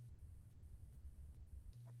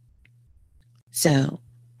 So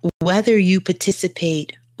whether you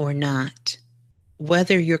participate or not,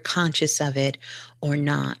 whether you're conscious of it or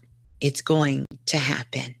not, it's going to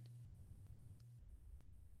happen.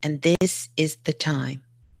 And this is the time.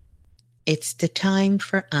 It's the time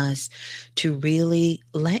for us to really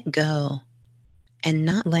let go, and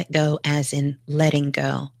not let go as in letting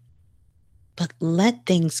go, but let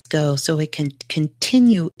things go so it can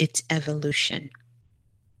continue its evolution,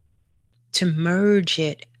 to merge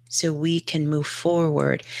it so we can move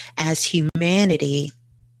forward as humanity,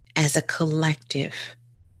 as a collective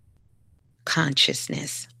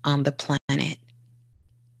consciousness on the planet.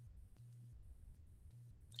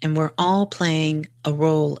 And we're all playing a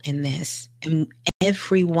role in this. And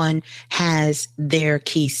everyone has their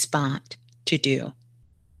key spot to do.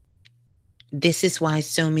 This is why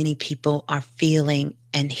so many people are feeling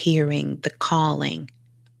and hearing the calling.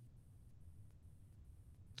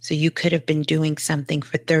 So you could have been doing something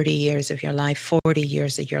for 30 years of your life, 40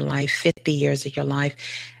 years of your life, 50 years of your life,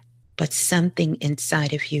 but something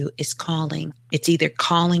inside of you is calling. It's either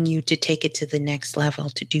calling you to take it to the next level,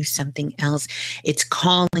 to do something else. It's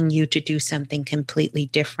calling you to do something completely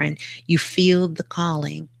different. You feel the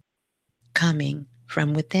calling coming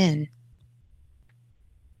from within.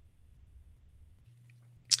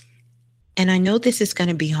 And I know this is going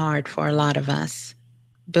to be hard for a lot of us,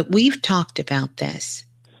 but we've talked about this.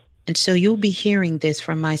 And so you'll be hearing this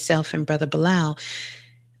from myself and Brother Bilal.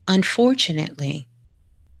 Unfortunately,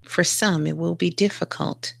 for some, it will be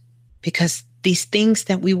difficult because these things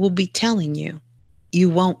that we will be telling you, you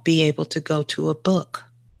won't be able to go to a book.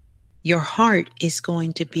 Your heart is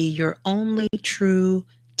going to be your only true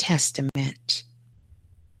testament.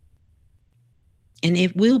 And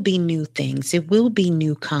it will be new things. It will be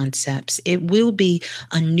new concepts. It will be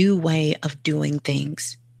a new way of doing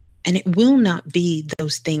things. And it will not be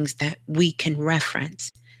those things that we can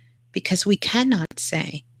reference, because we cannot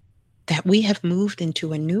say that we have moved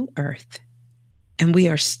into a new earth and we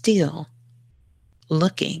are still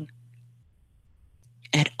looking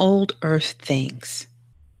at old earth things,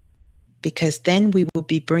 because then we will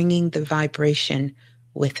be bringing the vibration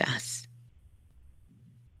with us.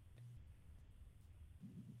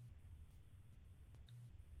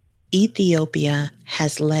 Ethiopia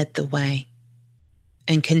has led the way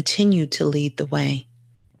and continued to lead the way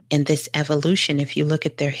in this evolution. If you look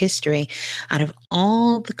at their history, out of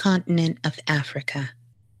all the continent of Africa,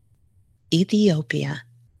 Ethiopia,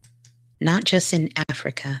 not just in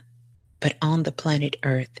Africa, but on the planet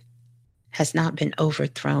Earth, has not been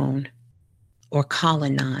overthrown or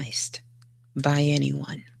colonized by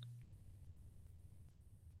anyone.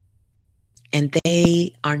 And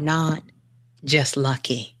they are not just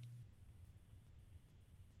lucky.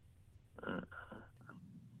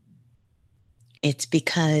 It's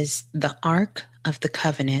because the Ark of the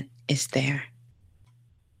Covenant is there.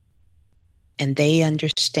 And they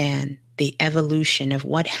understand the evolution of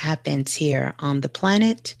what happens here on the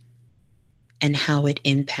planet and how it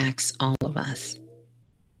impacts all of us.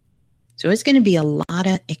 So it's going to be a lot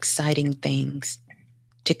of exciting things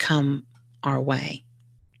to come our way,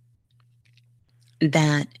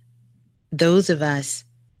 that those of us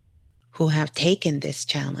who have taken this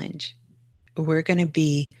challenge, we're going to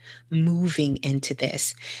be moving into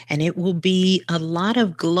this, and it will be a lot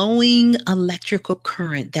of glowing electrical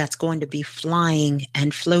current that's going to be flying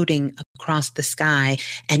and floating across the sky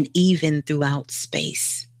and even throughout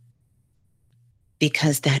space,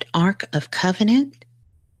 because that Ark of Covenant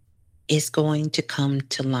is going to come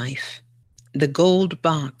to life. The gold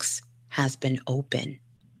box has been opened,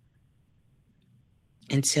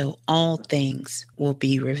 and so all things will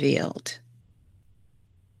be revealed.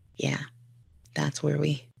 Yeah. That's where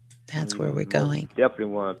we're going. Definitely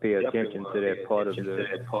want to pay attention to that part of the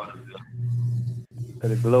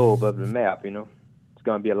globe of the map. You know, it's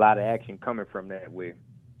going to be a lot of action coming from that way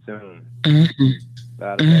soon. Mm-hmm. A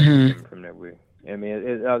lot of action coming from that way. I mean,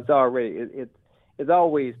 it's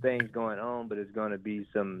always things going on, but it's going to be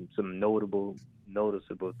some noticeable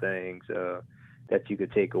things that you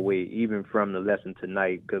could take away, even from the lesson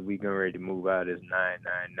tonight, because we're getting ready to move out as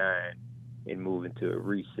 999 and move into a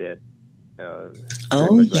reset.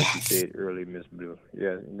 Like you said earlier, Ms.Blue.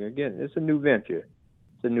 Yeah, again, it's a new venture.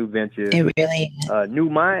 It really is. New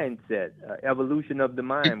mindset, evolution of the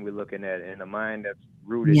mind we're looking at, and a mind that's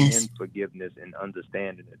rooted in forgiveness and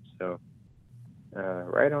understanding it. So,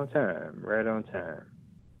 right on time.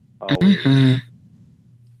 Always. Mm-hmm.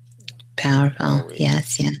 Powerful. Always.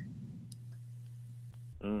 Yes.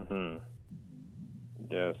 Mm-hmm.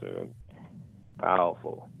 Yes,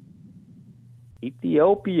 powerful.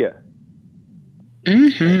 Ethiopia.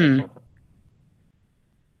 Mm-hmm.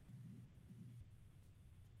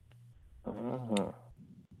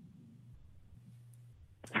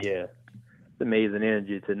 Yeah, it's amazing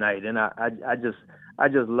energy tonight, and I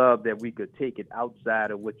just love that we could take it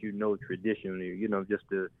outside of what you know traditionally. You know, just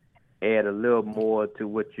to add a little more to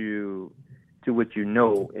what you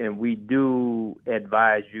know, and we do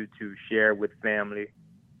advise you to share with family.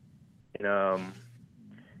 And,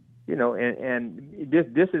 you know, and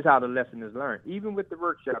this is how the lesson is learned. Even with the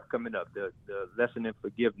workshop coming up, the lesson in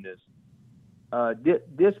forgiveness,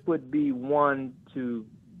 this would be one to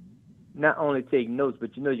not only take notes,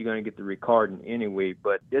 but you know you're going to get the recording anyway,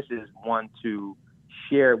 but this is one to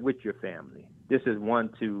share with your family. This is one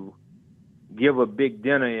to give a big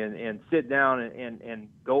dinner and sit down and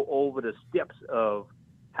go over the steps of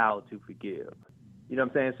how to forgive. You know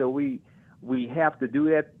what I'm saying? So we have to do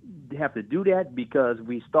that because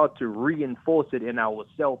we start to reinforce it in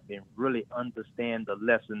ourselves and really understand the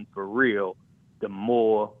lesson for real. The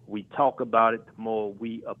more we talk about it, the more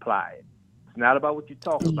we apply it. It's not about what you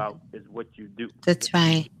talk about, it's what you do. That's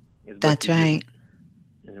right. That's right.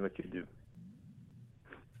 It's what you do.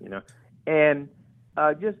 You know, and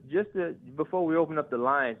just to, before we open up the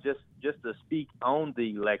lines, just to speak on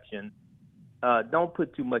the election, don't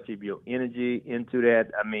put too much of your energy into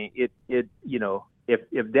that. I mean, it you know, if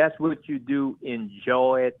that's what you do,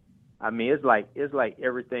 enjoy it. I mean, it's like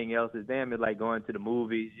everything else. It's like going to the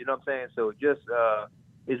movies. You know what I'm saying? So just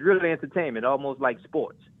it's really entertainment, almost like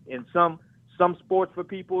sports. And some sports for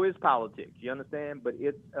people is politics. You understand? But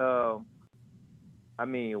it's I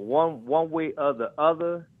mean, one way or the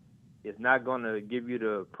other. It's not going to give you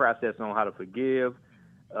the process on how to forgive.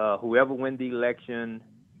 Whoever wins the election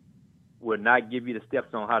will not give you the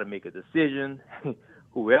steps on how to make a decision.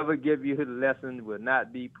 Whoever gives you the lesson will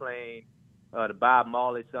not be playing the Bob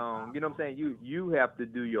Marley song. You know what I'm saying? You have to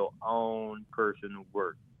do your own personal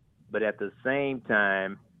work. But at the same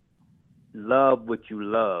time, love what you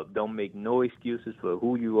love. Don't make no excuses for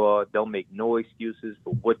who you are. Don't make no excuses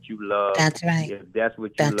for what you love. That's right. If that's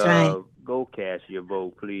what you love, go cast your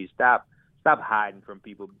vote, please. Stop hiding from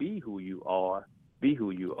people. Be who you are. Be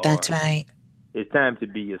who you are. That's right. It's time to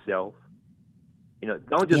be yourself. You know,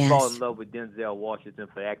 don't just fall in love with Denzel Washington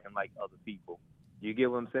for acting like other people. You get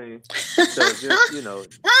what I'm saying? So just, you know,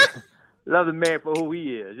 love the man for who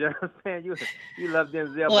he is. You know what I'm saying? You love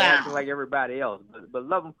Denzel for acting like everybody else, but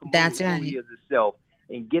love him for who he is himself,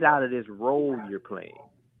 and get out of this role you're playing.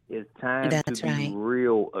 It's time to be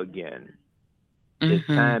real again. It's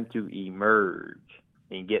time to emerge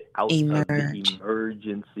and get out of the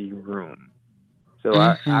emergency room. So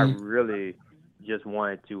I really just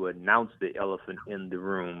wanted to announce the elephant in the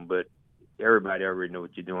room, but everybody already know what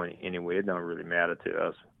you're doing anyway. It don't really matter to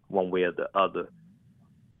us one way or the other.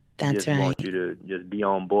 That's just want you to just be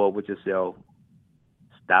on board with yourself.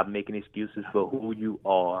 Stop making excuses for who you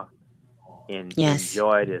are, and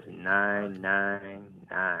enjoy this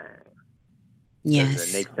 999.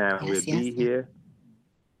 Yes. The next time we'll be here,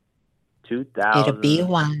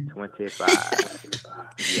 2025.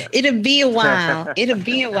 Yes. It'll be a while. It'll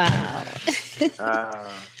be a while. This is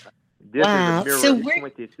a mirror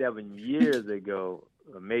 27 years ago.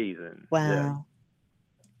 Amazing. Wow. Yeah.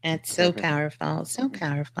 That's so powerful. So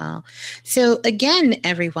powerful. So again,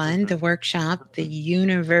 everyone, the workshop, the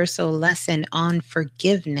universal lesson on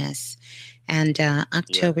forgiveness, and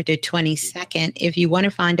October the 22nd. If you want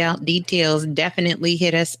to find out details, definitely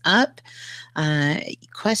hit us up.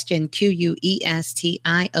 Question QUESTION,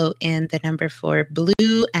 the number 4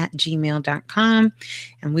 blue at gmail.com,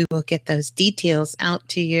 and we will get those details out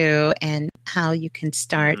to you and how you can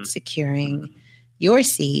start securing your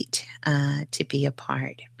seat to be a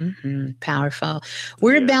part. Powerful.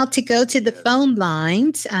 We're about to go to the phone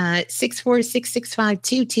lines.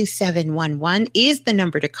 646-652-2711 is the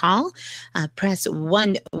number to call. Press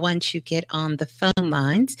 1 once you get on the phone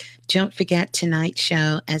lines. Don't forget, tonight's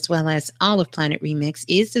show, as well as all of Planet Remix,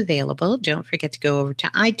 is available. Don't forget to go over to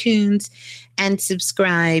iTunes and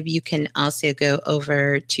subscribe. You can also go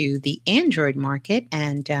over to the Android market,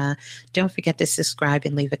 and don't forget to subscribe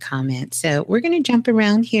and leave a comment. So we're going to jump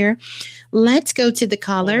around here. Let's go to the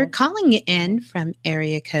caller calling in from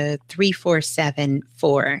area code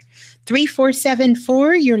 3474.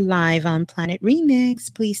 3474, you're live on Planet Remix.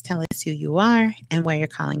 Please tell us who you are and where you're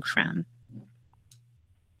calling from.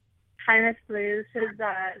 Hi, Ms.Blue. This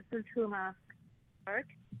is Huma.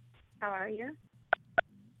 How are you?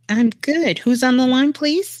 I'm good. Who's on the line,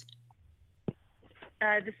 please?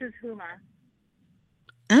 This is Huma.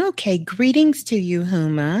 Okay, greetings to you,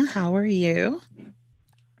 Huma. How are you?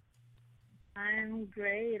 I'm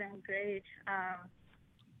great.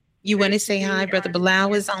 You want to say hi? Brother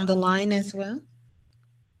BroBalah is on the line as well.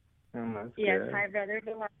 Yes, hi, Brother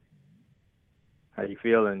BroBalah. How you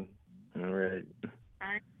feeling? All right.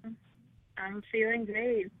 I'm feeling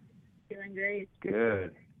great. Feeling great.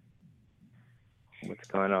 Good. What's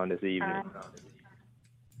going on this evening?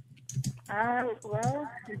 Well,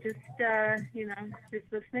 just just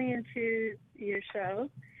listening into your show,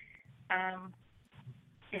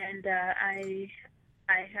 and I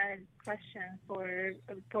had a question for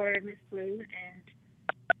Ms.Blue, and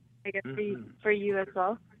I guess for you as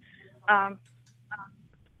well. Sorry.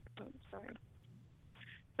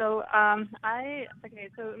 So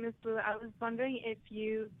so Ms.Blue, I was wondering if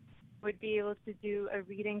you would be able to do a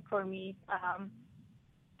reading for me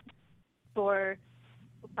for.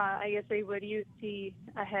 I guess what do you see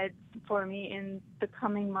ahead for me in the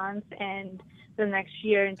coming months and the next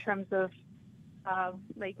year in terms of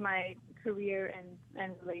like my career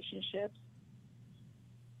and relationships?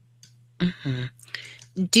 Mm-hmm.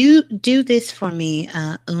 Do this for me,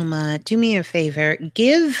 Uma. Do me a favor.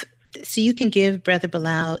 So you can give Brother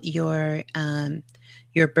Bilal your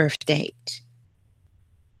birth date.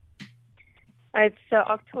 It's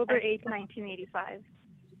October 8th, 1985.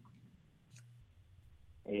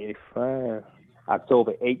 85.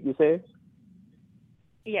 October 8th, you said?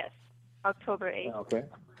 Yes, October 8th. Okay.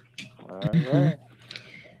 All right.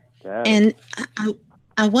 And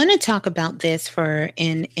I want to talk about this for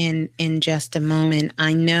in just a moment.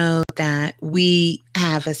 I know that we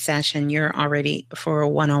have a session. You're already for a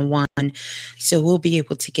one-on-one, so we'll be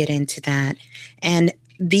able to get into that. And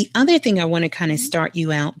the other thing I want to kind of start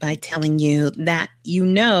you out by telling you that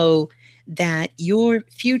that your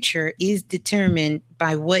future is determined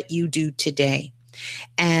by what you do today.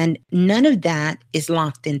 And none of that is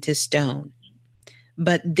locked into stone.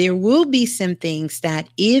 But there will be some things that,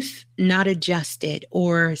 if not adjusted,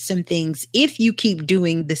 or some things, if you keep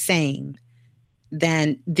doing the same,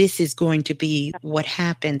 then this is going to be what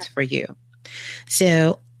happens for you.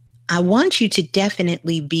 So I want you to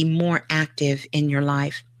definitely be more active in your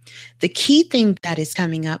life. The key thing that is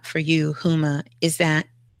coming up for you, Huma, is that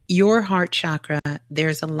your heart chakra,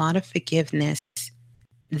 there's a lot of forgiveness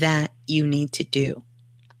that you need to do.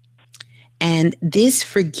 And this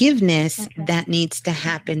forgiveness that needs to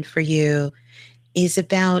happen for you is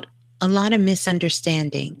about a lot of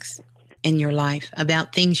misunderstandings in your life,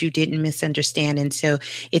 about things you didn't misunderstand. And so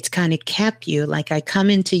it's kind of kept you, like I come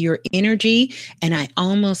into your energy and I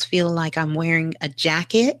almost feel like I'm wearing a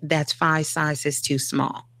jacket that's 5 sizes too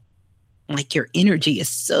small. Like your energy is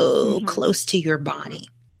so close to your body.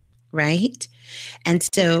 Right? And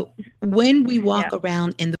so when we walk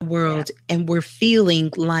around in the world and we're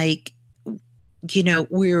feeling like,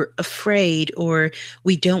 we're afraid or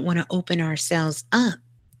we don't want to open ourselves up,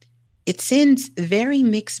 it sends very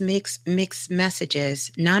mixed messages,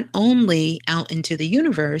 not only out into the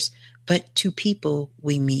universe, but to people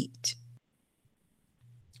we meet.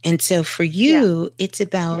 And so for you, it's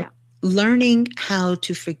about learning how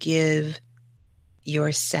to forgive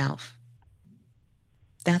yourself.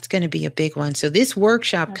 That's going to be a big one. So this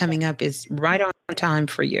workshop coming up is right on time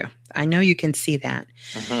for you. I know you can see that.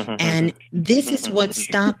 And this is what's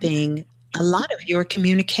stopping a lot of your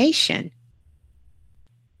communication.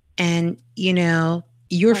 And,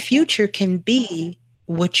 your future can be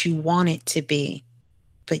what you want it to be,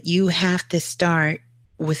 but you have to start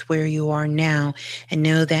with where you are now and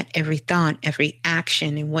know that every thought, every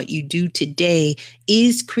action, and what you do today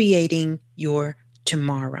is creating your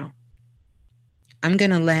tomorrow. I'm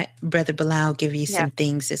going to let Brother Bilal give you some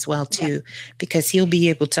things as well, too, because he'll be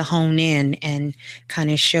able to hone in and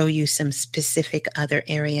kind of show you some specific other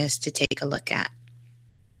areas to take a look at.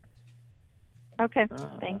 Okay.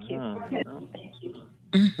 Thank you.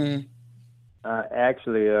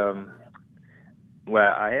 Actually,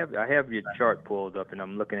 well, I have your chart pulled up, and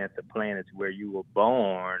I'm looking at the planets where you were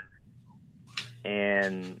born,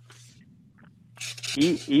 and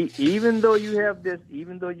even though you have this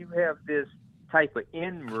type of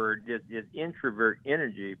inward, this introvert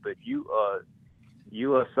energy, but you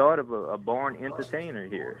are sort of a born entertainer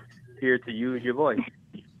here to use your voice.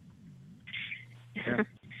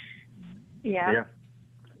 Yeah.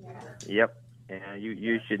 Yep. And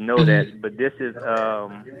you should know that. But this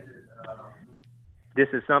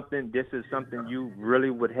is something you really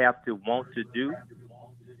would have to want to do.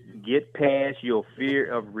 Get past your fear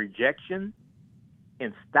of rejection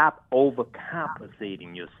and stop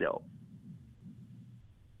overcompensating yourself.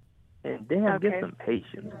 And then get some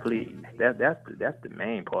patience, please. That's the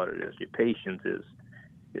main part of this. Your patience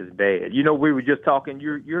is bad. We were just talking.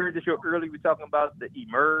 You heard the show earlier. We were talking about the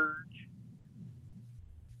emerge.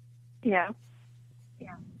 Yeah.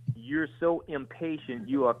 You're so impatient.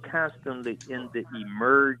 You are constantly in the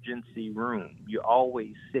emergency room. You're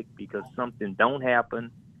always sick because something don't happen.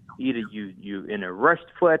 Either you in a rush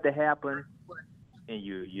for it to happen, and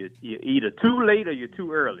you're either too late or you're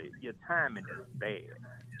too early. Your timing is bad.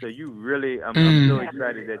 So you really, I'm so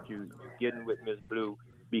excited that you're getting with Ms. Blue,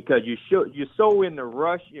 because you're so in the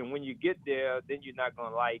rush, and when you get there, then you're not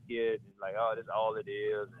gonna like it. It's like, oh, this is all it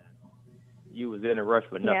is. And you was in a rush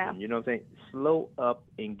for nothing. Yeah. You know what I'm saying? Slow up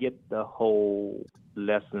and get the whole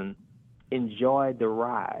lesson. Enjoy the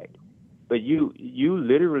ride. But you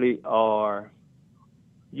literally are.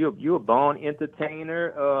 You're a born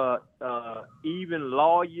entertainer, even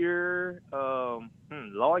lawyer,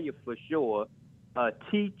 lawyer for sure,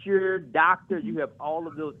 teacher, doctor. You have all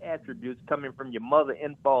of those attributes coming from your mother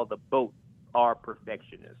and father. Both are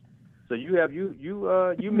perfectionists. So you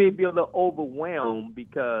may be a little overwhelmed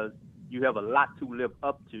because you have a lot to live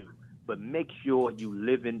up to, but make sure you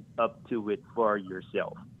living up to it for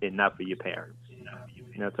yourself and not for your parents.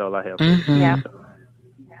 And that's all I have. Mm-hmm. Yeah.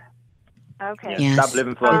 Okay. Yeah, Yes. stop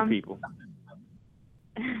living for other people.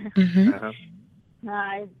 Mm-hmm. No,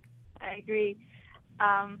 I agree.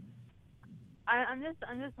 I'm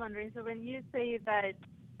just wondering. So when you say that,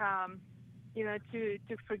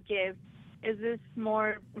 to forgive, is this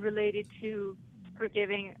more related to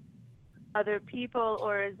forgiving other people,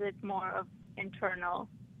 or is it more of internal?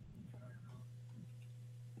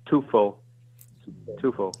 Twofold.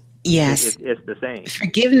 Yes. It's the same.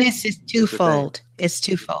 Forgiveness is twofold. It's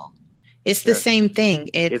twofold. It's the same thing.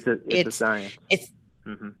 It's a science.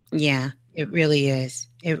 Yeah, it really is.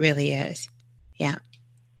 It really is. Yeah.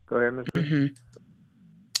 Go ahead, Ms. Blue.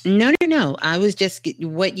 No. I was just,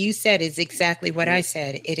 what you said is exactly what I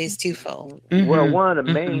said. It is twofold. Well, one of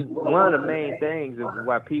the main things of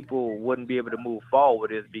why people wouldn't be able to move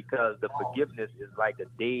forward is because the forgiveness is like a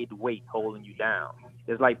dead weight holding you down.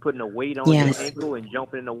 It's like putting a weight on your ankle and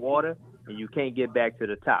jumping in the water, and you can't get back to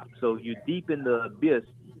the top. So you're deep in the abyss,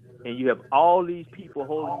 and you have all these people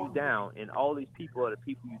holding you down, and all these people are the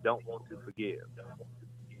people you don't want to forgive.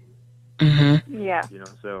 Yeah.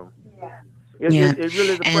 So it really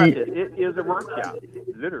is a practice. It is a workshop,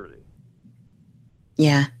 literally.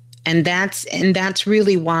 Yeah. And that's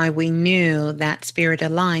really why we knew that Spirit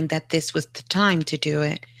aligned, that this was the time to do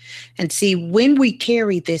it. And see, when we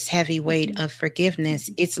carry this heavy weight of forgiveness,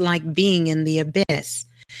 it's like being in the abyss.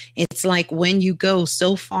 It's like when you go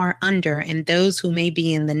so far under, and those who may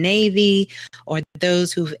be in the Navy or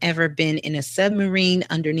those who've ever been in a submarine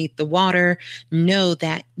underneath the water know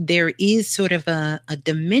that there is sort of a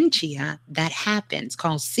dementia that happens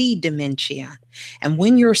called sea dementia. And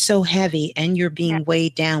when you're so heavy and you're being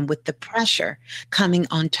weighed down with the pressure coming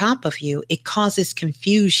on top of you, it causes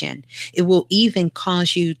confusion. It will even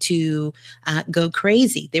cause you to go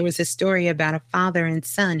crazy. There was a story about a father and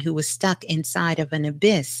son who was stuck inside of an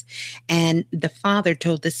abyss. And the father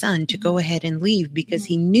told the son to go ahead and leave because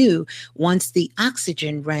he knew once the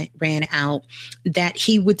oxygen ran out, that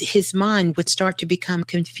his mind would start to become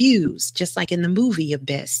confused, just like in the movie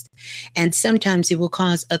Abyss. And sometimes it will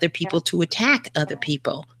cause other people to attack other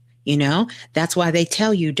people. That's why they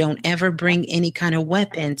tell you don't ever bring any kind of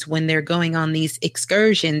weapons when they're going on these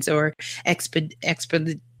excursions or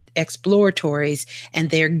exploratories, and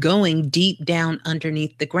they're going deep down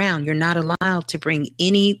underneath the ground. You're not allowed to bring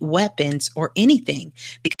any weapons or anything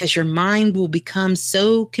because your mind will become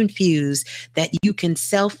so confused that you can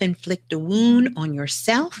self-inflict a wound on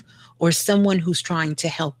yourself or someone who's trying to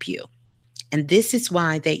help you. And this is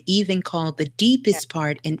why they even call the deepest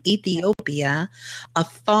part in Ethiopia a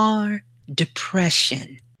far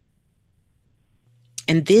depression.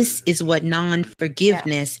 And this is what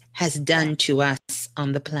non-forgiveness has done to us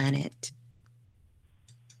on the planet.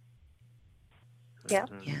 Yeah.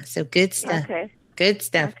 Yeah. So good stuff. Okay. Good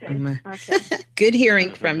stuff, Okay. Uma. Okay. Good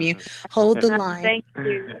hearing from you. Hold the line. Thank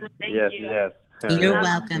you. Thank you. Yes. You're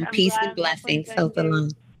welcome. I'm Peace glad and blessings. I'm Hold the going to- line.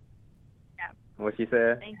 What she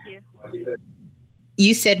said? Thank you.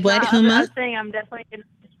 You said what, I Huma? was saying I'm definitely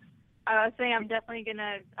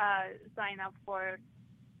gonna sign up for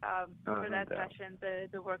that session,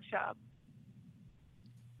 the workshop.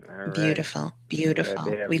 All right. Beautiful.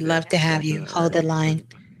 Glad We to love to have you. definitely. Hold the line.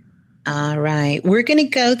 All right. We're going to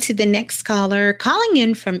go to the next caller calling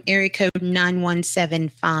in from area code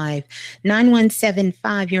 9175.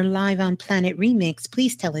 9175, you're live on Planet Remix.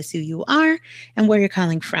 Please tell us who you are and where you're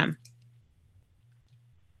calling from.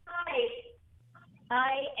 Hi,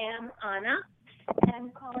 I am Anna, and I'm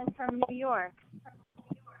calling from New York.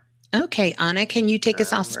 Okay, Anna, can you take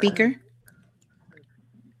us off speaker?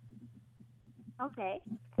 Okay.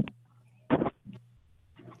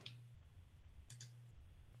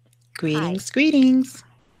 Greetings, Hi. Greetings.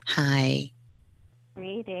 Hi.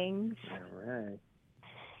 Greetings. All right.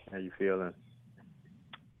 How you feeling?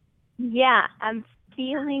 Yeah, I'm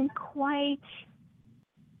feeling quite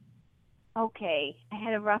okay. I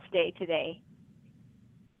had a rough day today.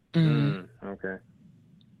 Okay.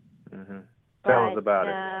 Tell us about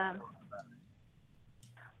it.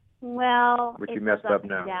 Well, What it you messed was up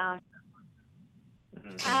and now? down.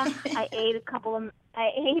 I ate a couple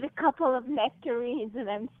of nectarines, and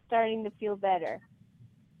I'm starting to feel better.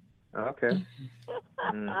 Okay.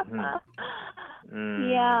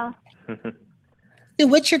 Yeah. So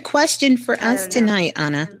what's your question for us don't know. tonight,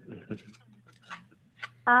 Anna?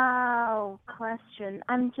 Oh, question.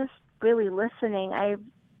 I'm just really listening. I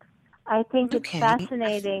think it's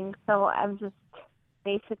fascinating, so I'm just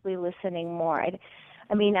basically listening more.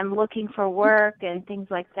 I mean, I'm looking for work and things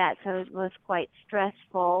like that, so it was quite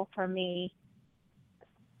stressful for me.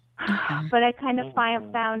 But I kind of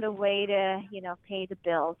found a way to, pay the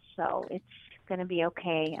bills, so it's going to be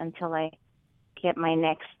okay until I get my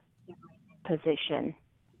next position,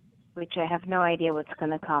 which I have no idea what's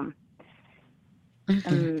going to come.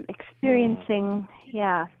 I'm experiencing,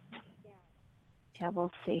 we'll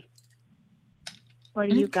see. What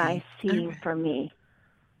are you guys seeing for me?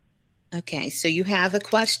 Okay, so you have a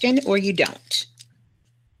question or you don't?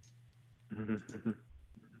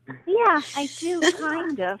 Yeah, I do,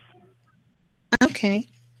 kind of.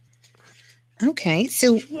 Okay,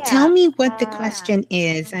 so tell me what the question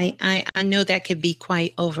is. I know that could be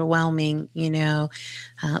quite overwhelming,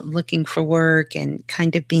 looking for work and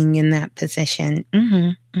kind of being in that position.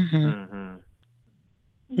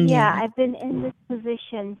 Yeah, I've been in this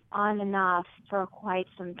position on and off for quite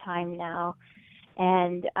some time now,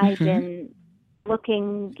 and I've been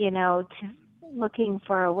looking, looking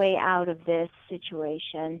for a way out of this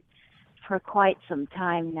situation for quite some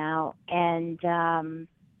time now, and I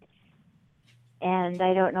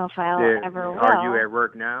don't know if I'll ever will. Are you at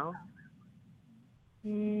work now?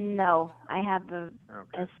 No, I have a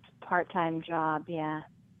part-time job. Yeah.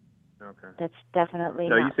 Okay. That's definitely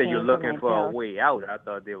No, not you said you're looking for a bills. way out. I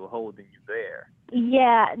thought they were holding you there.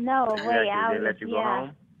 Yeah, no, a way out. They let you go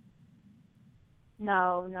home?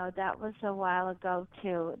 No, that was a while ago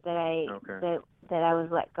too that I was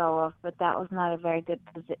let go of, but that was not a very good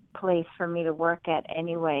place for me to work at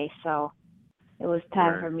anyway, so it was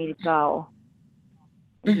time for me to go.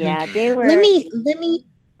 Yeah, they were. Let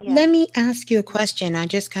me ask you a question. I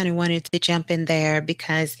just kind of wanted to jump in there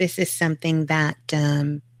because this is something that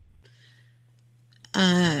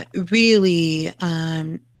really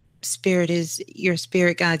your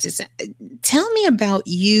spirit guides. Tell me about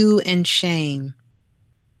you and shame.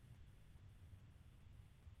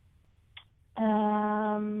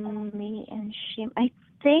 Me and shame. I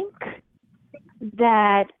think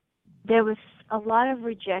that there was a lot of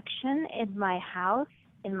rejection in my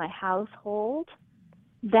household.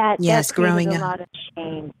 That created growing a up. lot of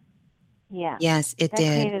shame. Yeah. Yes, it did.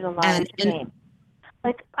 That created a lot of shame.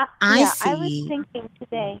 Like, I I was thinking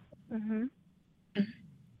today.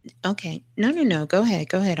 Okay. No. Go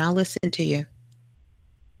ahead. I'll listen to you.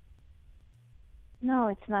 No,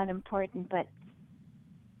 it's not important, but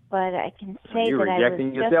I can say you're that I was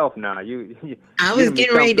rejecting yourself now. I was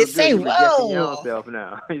getting ready to say, you're rejecting whoa. yourself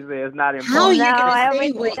now. You say it's not important. How are you going to I say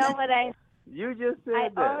already what? know what You just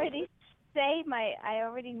said that. I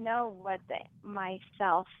already know what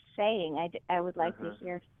myself saying. I would like to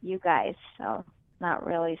hear you guys, so not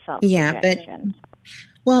really self-rejection.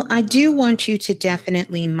 Well, I do want you to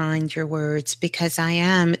definitely mind your words because I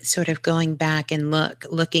am sort of going back and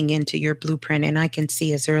looking into your blueprint, and I can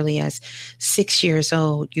see as early as 6 years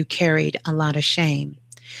old, you carried a lot of shame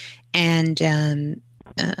and a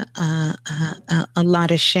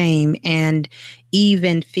lot of shame, and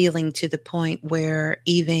even feeling to the point where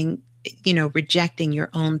even rejecting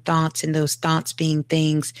your own thoughts, and those thoughts being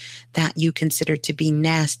things that you consider to be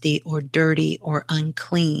nasty or dirty or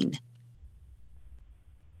unclean.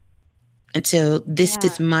 And so this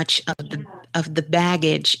is much of the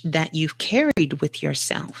baggage that you've carried with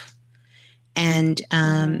yourself. And,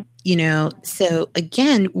 so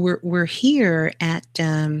again, we're here at,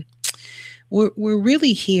 we're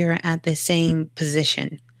really here at the same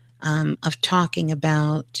position of talking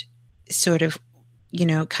about sort of,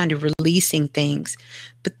 kind of releasing things.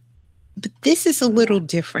 But this is a little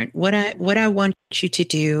different. What I want you to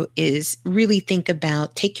do is really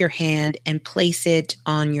take your hand and place it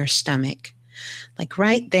on your stomach, like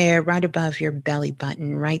right there, right above your belly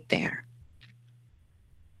button, right there.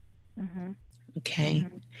 Okay.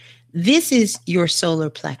 This is your solar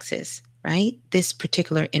plexus, right? This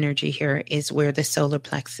particular energy here is where the solar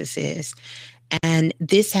plexus is. And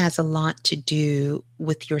this has a lot to do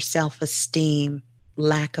with your self-esteem,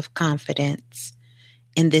 lack of confidence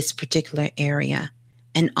in this particular area.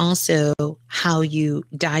 and also how you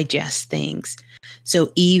digest things.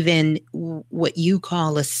 So even what you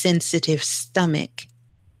call a sensitive stomach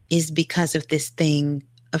is because of this thing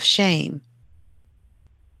of shame.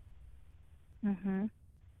 Mm-hmm.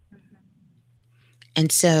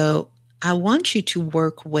 And so I want you to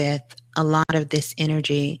work with a lot of this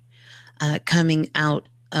energy coming out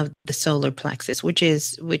of the solar plexus, which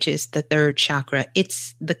is the third chakra.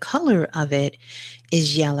 It's the color of it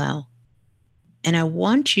is yellow. And I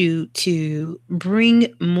want you to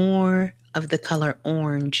bring more of the color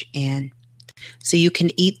orange in. So you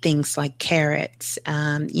can eat things like carrots,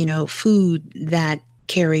 food that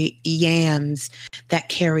carry yams that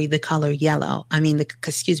carry the color yellow.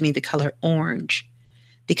 The color orange.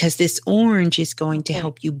 Because this orange is going to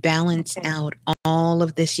help you balance out all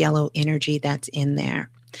of this yellow energy that's in there.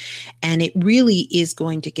 And it really is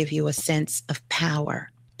going to give you a sense of power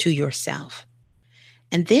to yourself.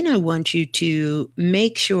 And then I want you to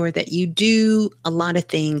make sure that you do a lot of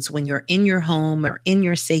things when you're in your home or in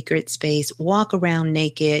your sacred space. Walk around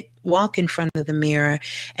naked, walk in front of the mirror,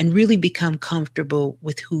 and really become comfortable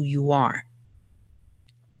with who you are.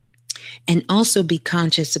 And also be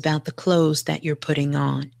conscious about the clothes that you're putting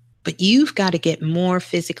on. But you've got to get more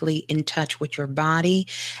physically in touch with your body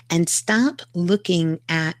and stop looking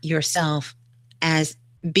at yourself as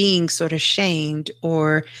being sort of shamed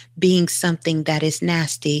or being something that is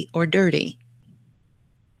nasty or dirty.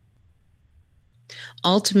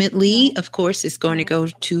 Ultimately, of course, it's going to go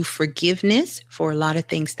to forgiveness for a lot of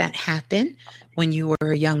things that happen when you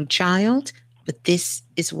were a young child. But this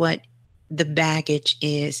is what the baggage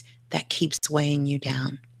is that keeps weighing you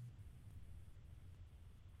down.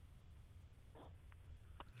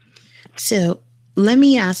 So let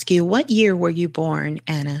me ask you, what year were you born,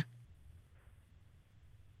 Anna?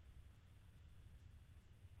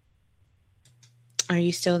 Are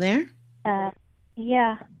you still there?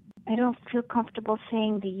 Yeah. I don't feel comfortable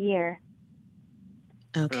saying the year.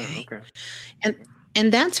 Okay.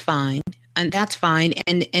 And that's fine. And that's fine.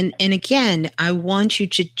 And again, I want you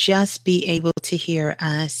to just be able to hear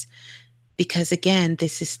us because again,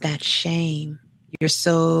 this is that shame. You're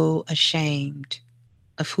so ashamed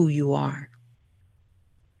of who you are.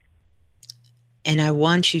 And I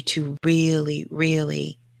want you to really,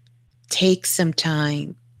 really take some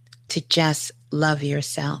time to just love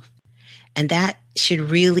yourself. And that should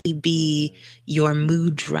really be your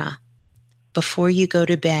mudra. Before you go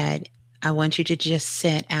to bed, I want you to just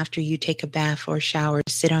sit after you take a bath or a shower,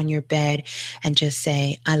 sit on your bed and just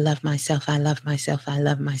say, I love myself, I love myself, I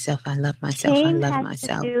love myself, I love myself, I love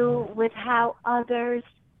myself. Shame has to do with how others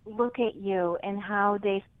look at you and how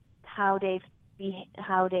they've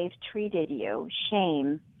treated you.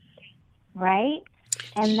 Shame, right?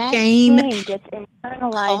 And that shame gets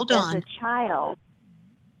internalized as a child.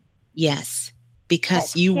 Yes,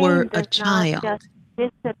 because you were a child. Not just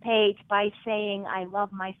dissipate by saying, I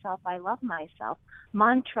love myself, I love myself.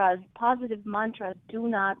 Mantras, positive mantras do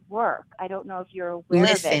not work. I don't know if you're aware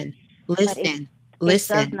of it. Listen. It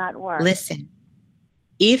does not work. Listen.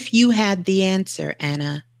 If you had the answer,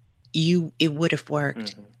 Anna, it would have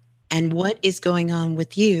worked. Mm-hmm. And what is going on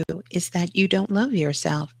with you is that you don't love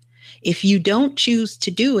yourself. If you don't choose to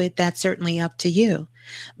do it, that's certainly up to you.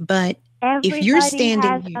 But if you're standing,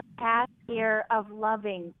 everybody has a path here of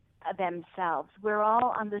loving themselves. We're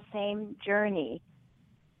all on the same journey.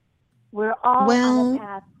 We're all on a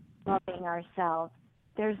path of loving ourselves.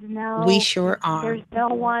 We sure are. There's no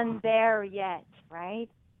one there yet, right?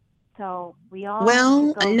 So we all.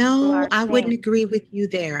 I wouldn't agree with you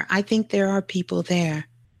there. I think there are people there.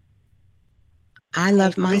 I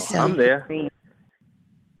love myself. I'm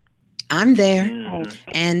there. Mm-hmm.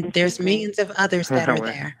 And there's millions of others that are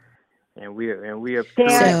there. And we we're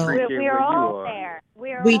all there.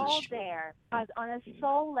 We're all there. On a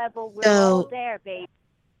soul level, we're all there, baby.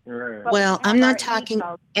 Right. Well, I'm not talking,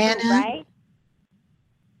 Anna. Right?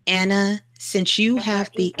 Anna, since you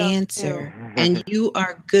have the answer and you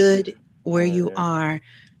are good where you are,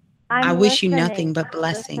 I wish you nothing but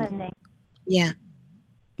blessings. Yeah.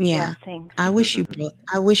 Blessings. I wish you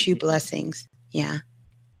blessings. Yeah.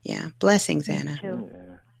 Blessings, Anna.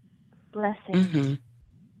 Blessings. Mm-hmm.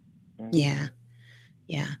 Yeah.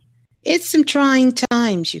 It's some trying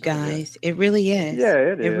times, you guys. It really is. Yeah,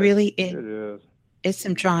 it is. It really is. It is. It's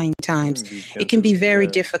some trying times. It can be very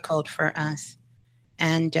difficult for us.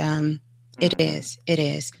 And it is.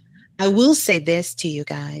 I will say this to you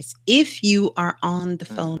guys. If you are on the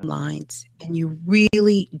phone lines and you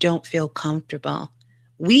really don't feel comfortable,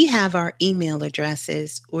 we have our email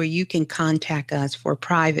addresses where you can contact us for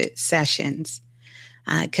private sessions.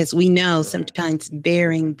 Because we know sometimes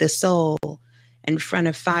bearing the soul in front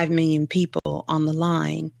of 5 million people on the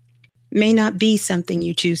line may not be something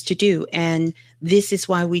you choose to do. And this is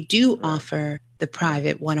why we do offer the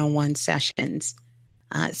private one-on-one sessions,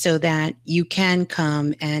 so that you can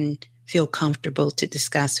come and feel comfortable to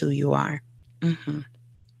discuss who you are. Mm-hmm.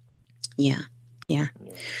 Yeah.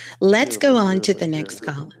 Let's go on to the next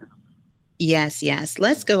caller. Yes.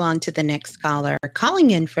 Let's go on to the next caller.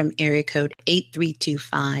 Calling in from area code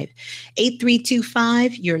 8325.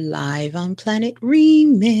 8325, you're live on Planet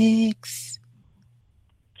Remix.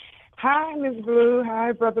 Hi, Ms.Blue.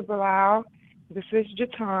 Hi, BroBalah. This is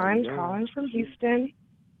Jatan calling from Houston.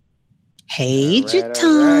 Hey,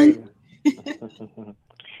 Jatan.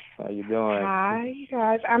 How you doing? Hi, you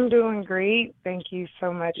guys. I'm doing great. Thank you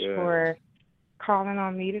so much for calling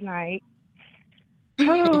on me tonight.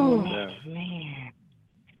 Oh, man.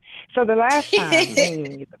 So the last time, I didn't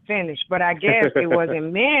even get to finish, but I guess it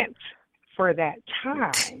wasn't meant for that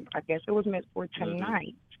time. I guess it was meant for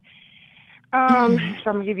tonight. So I'm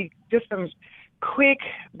going to give you just some quick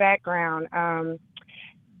background.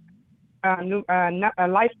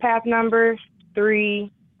 Life path number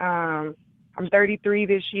 3. I'm 33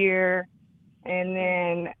 this year. And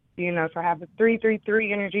then, so I have a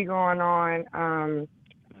 333 energy going on.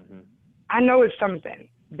 I know it's something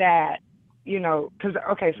that, because,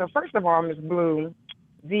 okay, so first of all, Ms.Blue,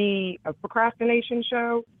 the procrastination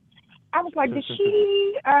show, I was like, did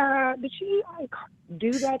she like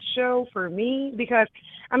do that show for me? Because,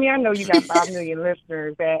 I know you got 5 million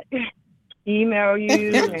listeners that email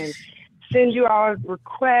you and send you all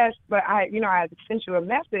requests, but I sent you a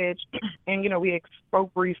message and, we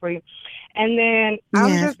spoke briefly. And then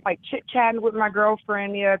I'm just like chit-chatting with my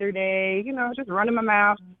girlfriend the other day, just running my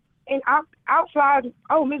mouth. And outside,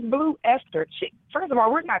 Ms.Blue Esther. First of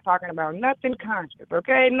all, we're not talking about nothing conscious,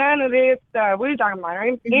 okay? None of this stuff. We're talking about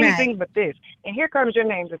anything but this. And here comes your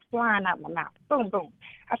name just flying out my mouth. Boom, boom.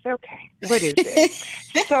 I said, okay, what is this?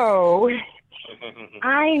 So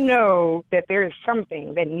I know that there is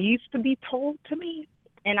something that needs to be told to me,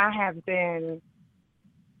 and I have been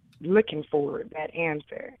looking for that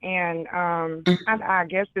answer. And I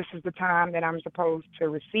guess this is the time that I'm supposed to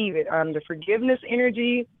receive it. The forgiveness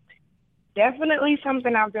energy, definitely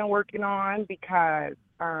something I've been working on, because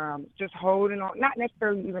just holding on, not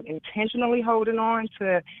necessarily even intentionally holding on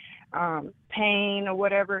to pain or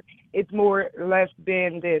whatever. It's more or less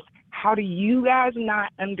been this, how do you guys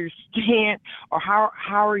not understand, or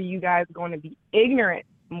how are you guys going to be ignorant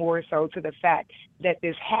more so to the fact that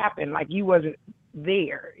this happened, like you wasn't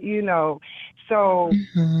there, So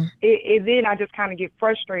then I just kind of get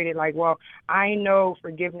frustrated, like, well, I know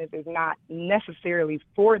forgiveness is not necessarily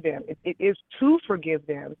for them. It is to forgive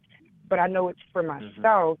them, but I know it's for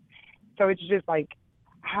myself. So it's just like,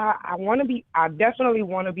 I definitely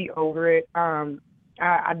want to be over it.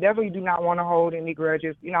 I definitely do not want to hold any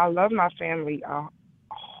grudges. I love my family a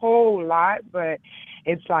whole lot, but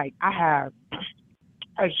it's like I have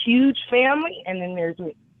a huge family, and then there's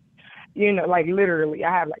me. Like literally,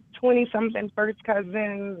 I have like 20-something first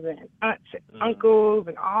cousins and aunts and uncles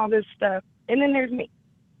and all this stuff. And then there's me.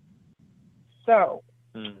 So,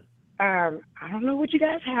 I don't know what you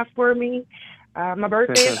guys have for me. My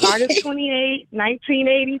birthday is August 28,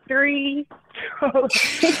 1983. So,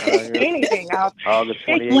 anything. August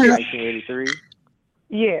 28, 1983?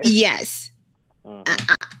 Yes.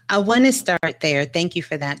 I want to start there. Thank you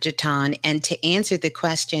for that, Jatan. And to answer the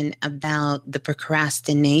question about the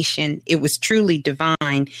procrastination, it was truly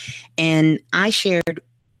divine. And I shared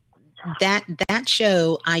that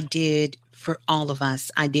show I did for all of us.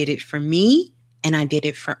 I did it for me, and I did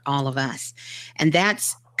it for all of us. And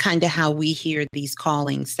that's kind of how we hear these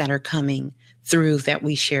callings that are coming through that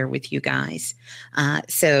we share with you guys. But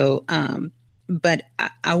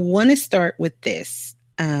I want to start with this.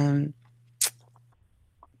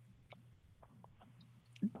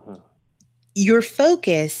 Your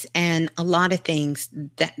focus and a lot of things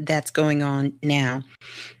that's going on now.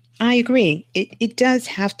 I agree. It does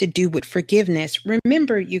have to do with forgiveness.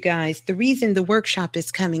 Remember, you guys, the reason the workshop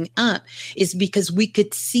is coming up is because we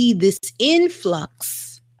could see this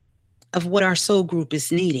influx of what our soul group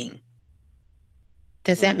is needing.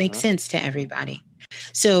 Does that make sense to everybody?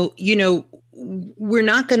 So, we're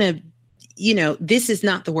not going to, this is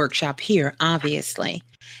not the workshop here, obviously.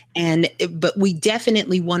 But we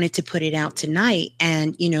definitely wanted to put it out tonight.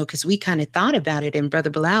 And, because we kind of thought about it, and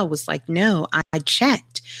BroBalah was like, no, I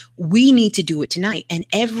checked. We need to do it tonight. And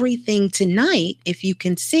everything tonight, if you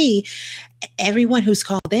can see, everyone who's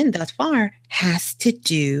called in thus far has to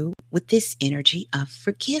do with this energy of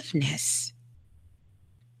forgiveness.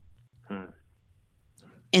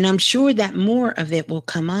 And I'm sure that more of it will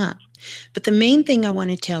come up. But the main thing I want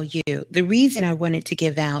to tell you, the reason I wanted to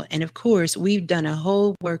give out, and of course, we've done a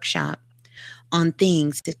whole workshop on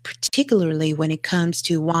things, particularly when it comes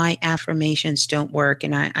to why affirmations don't work.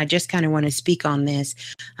 And I just kind of want to speak on this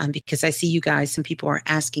because I see you guys, some people are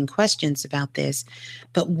asking questions about this.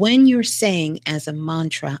 But when you're saying as a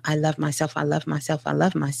mantra, I love myself, I love myself, I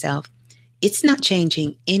love myself, it's not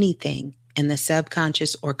changing anything in the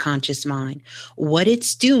subconscious or conscious mind. What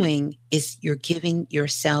it's doing is you're giving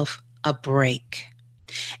yourself a break.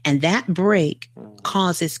 And that break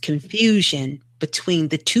causes confusion between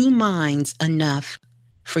the two minds enough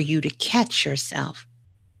for you to catch yourself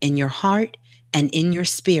in your heart and in your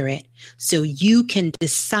spirit so you can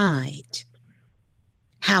decide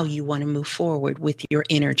how you want to move forward with your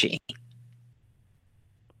energy.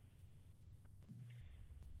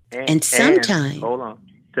 And sometimes, hold on,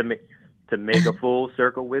 to make a full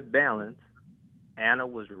circle with balance, Anna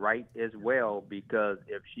was right as well, because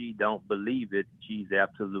if she don't believe it, she's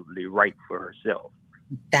absolutely right for herself.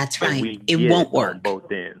 That's right. It won't work. On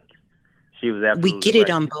both ends. She was absolutely right. We get it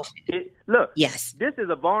on both ends. Look, yes, this is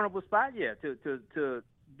a vulnerable spot, because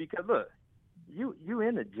look, you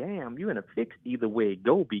in a jam, you in a fix either way it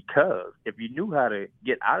go, because if you knew how to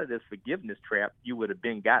get out of this forgiveness trap, you would have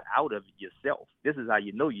been got out of it yourself. This is how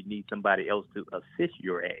you know you need somebody else to assist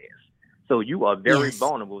your ass. So you are very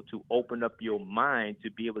vulnerable to open up your mind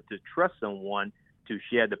to be able to trust someone to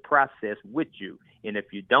share the process with you. And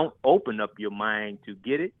if you don't open up your mind to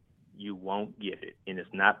get it, you won't get it. And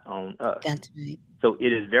it's not on us. That's right. So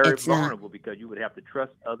it is very vulnerable because you would have to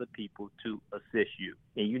trust other people to assist you.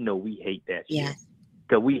 And you know we hate that shit.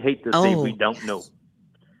 Because we hate to say we don't know.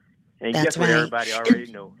 And guess what everybody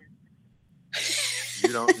already know?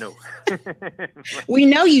 You don't know. We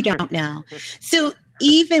know you don't know. So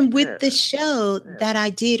even with the show that I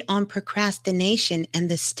did on procrastination and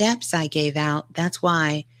the steps I gave out, that's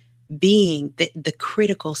why being the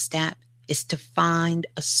critical step is to find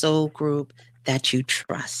a soul group that you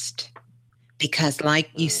trust. Because like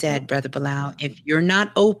you said, Brother Balah, if you're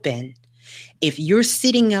not open, if you're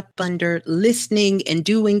sitting up under listening and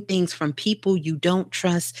doing things from people you don't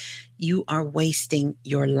trust, you are wasting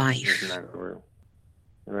your life. It's not real.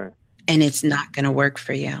 Right. And it's not going to work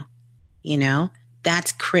for you. You know,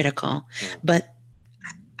 that's critical. But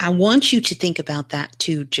I want you to think about that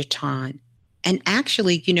too, Jatan. And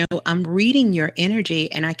actually, you know, I'm reading your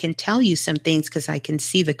energy and I can tell you some things because I can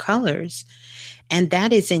see the colors. And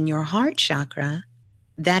that is in your heart chakra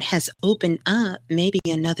that has opened up maybe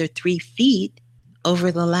another 3 feet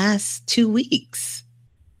over the last 2 weeks.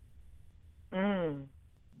 I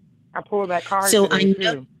pulled that card. So I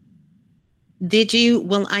know. Too. Did you?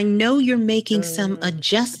 Well, I know you're making some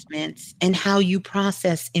adjustments in how you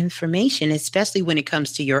process information, especially when it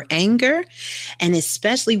comes to your anger and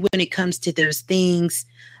especially when it comes to those things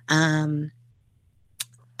of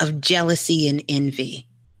jealousy and envy.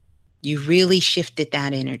 You really shifted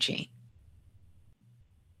that energy.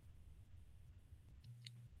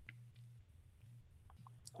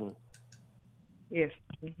 Yes.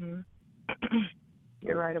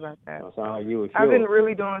 You're right about that. That's how you would feel. I've been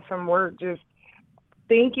really doing some work, just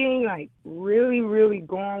thinking, like really, really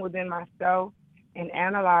going within myself and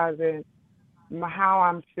analyzing how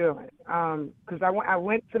I'm feeling. Because I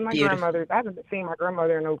went to my grandmother's. I haven't seen my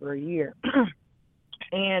grandmother in over a year.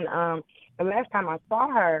 And the last time I saw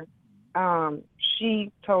her,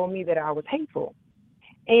 she told me that I was hateful.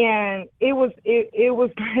 And it was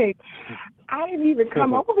like, I didn't even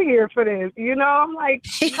come over here for this, you know. I'm like,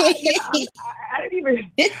 I didn't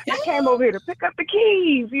even. I came over here to pick up the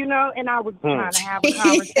keys, you know. And I was trying to have a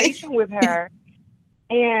conversation with her.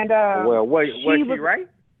 And well, was she right?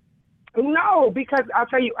 No, because I'll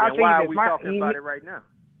tell you. Why are we talking about it right now?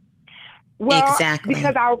 Well, exactly.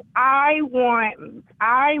 Because I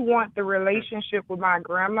want the relationship with my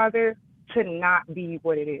grandmother to not be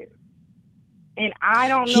what it is. And I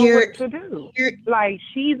don't know what to do. Like,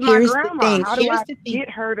 she's my grandma. How do I get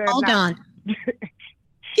her to Hold on.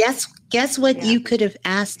 Guess what you could have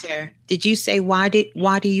asked her? Did you say, why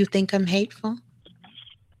do you think I'm hateful?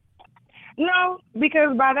 No,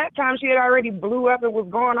 because by that time she had already blew up and was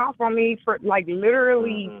going off on me for like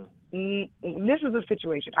literally. This is the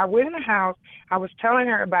situation. I went in the house. I was telling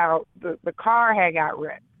her about the car had got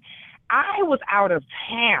wrecked. I was out of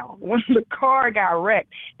town when the car got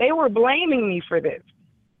wrecked. They were blaming me for this.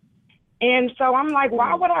 And so I'm like,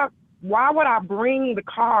 why would I bring the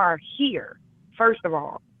car here? First of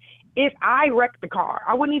all, if I wrecked the car,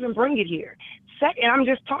 I wouldn't even bring it here. Second, I'm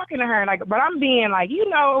just talking to her like, but I'm being like, you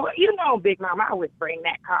know, Big Mama, I would bring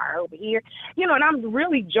that car over here, and I'm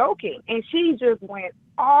really joking. And she just went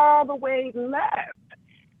all the way left.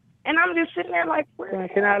 And I'm just sitting there like, where?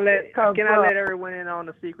 Can I let everyone in on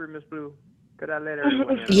the secret, Miss Blue? Could I let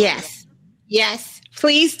everyone in? Yes. Yes,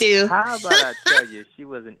 please do. How about I tell you, she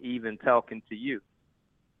wasn't even talking to you.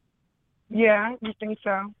 Yeah, you think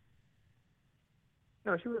so?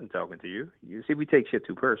 No, she wasn't talking to you. You see, we take shit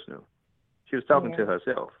too personal. She was talking to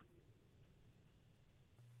herself.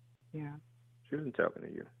 Yeah. She wasn't talking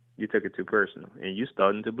to you. You took it too personal, and you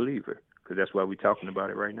starting to believe her, because that's why we're talking about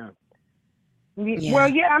it right now. Yeah. Well,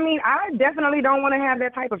 yeah, I mean, I definitely don't want to have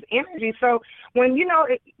that type of energy. So when, you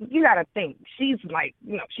got to think, she's like,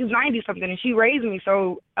 she's 90-something, and she raised me.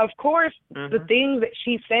 So, of course, the things that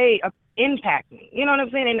she say impact me. You know what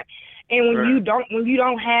I'm saying? And when you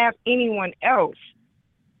don't have anyone else.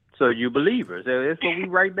 So you believe her. So that's what we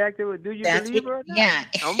right back to it. Do you believe her or not? Yeah.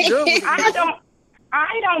 I'm good with it.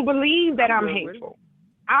 I don't believe that I'm hateful.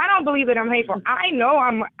 I don't believe that I'm hateful. I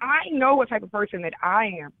know what type of person that I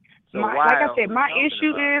am. So like I said, my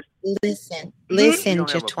issue is listen, you don't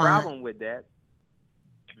have a Jatwan. problem with that.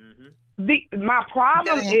 My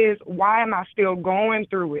problem is, why am I still going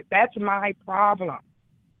through it? That's my problem.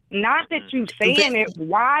 Not that you saying it.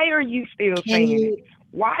 Why are you still saying it?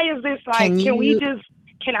 Why is this like?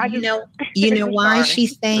 Can I just? You know why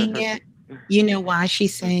she's saying it. You know why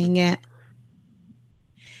she's saying it.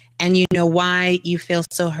 And you know why you feel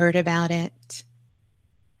so hurt about it?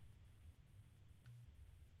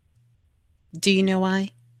 Do you know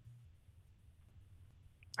why?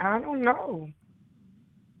 I don't know.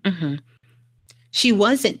 She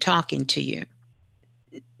wasn't talking to you.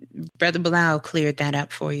 Brother Bilal cleared that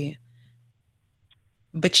up for you.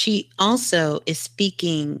 But she also is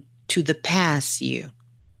speaking to the past you.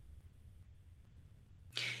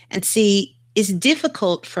 And see, it's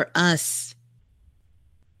difficult for us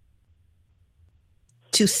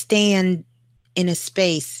to stand in a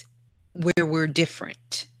space where we're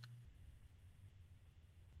different.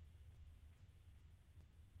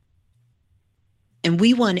 And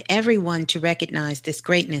we want everyone to recognize this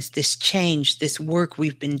greatness, this change, this work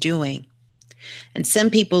we've been doing. And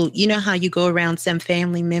some people, you know how you go around some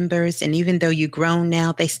family members, and even though you're grown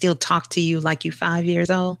now, they still talk to you like you're 5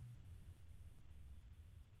 years old?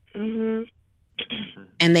 Mm-hmm.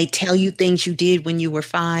 And they tell you things you did when you were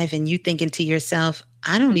 5, and you thinking to yourself,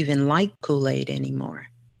 I don't even like Kool-Aid anymore.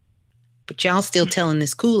 But y'all still telling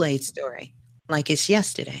this Kool-Aid story like it's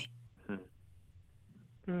yesterday.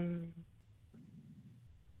 Mm.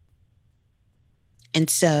 And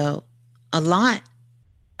so a lot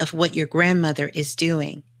of what your grandmother is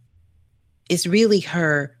doing is really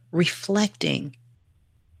her reflecting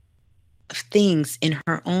of things in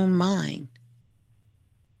her own mind.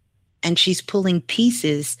 And she's pulling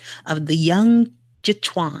pieces of the young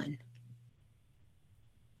Jatwan.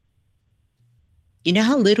 You know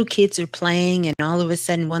how little kids are playing and all of a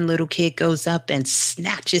sudden one little kid goes up and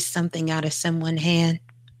snatches something out of someone's hand?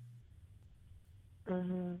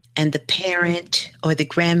 And the parent or the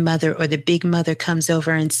grandmother or the big mother comes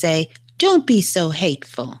over and say, don't be so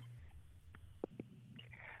hateful.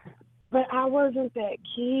 But I wasn't that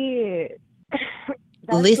kid.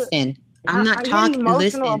 Listen, I'm not talking.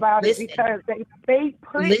 Listen about it because they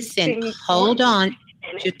put things hold on,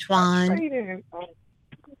 and Jatwan.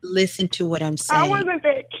 Listen to what I'm saying. I wasn't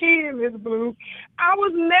that kid, Ms. Blue. I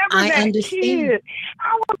was never that kid.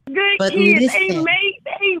 I was a good kid. Listen,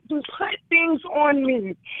 they put things on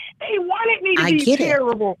me. They wanted me to be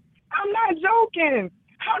terrible. I'm not joking.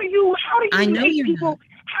 How do you make people? Not.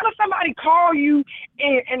 How does somebody call you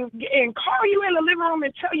and call you in the living room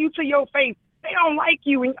and tell you to your face they don't like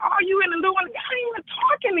you, and all you in the living room, they're not even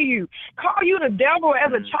talking to you. Call you the devil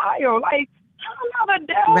as a child. Like, I'm not the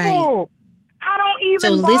devil. Right. I don't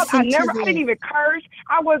even I didn't even curse.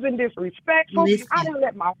 I wasn't disrespectful. I didn't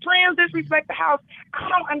let my friends disrespect the house. I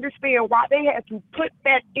don't understand why they had to put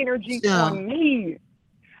that energy on me.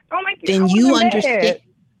 Don't make then you understand.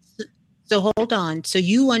 So hold on. So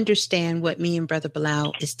you understand what me and Brother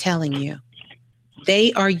Bilal is telling you.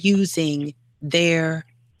 They are using their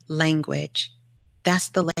language. That's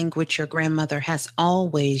the language your grandmother has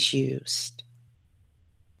always used.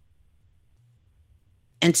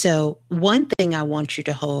 And so one thing I want you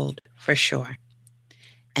to hold for sure,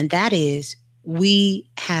 and that is we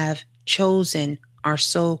have chosen our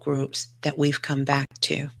soul groups that we've come back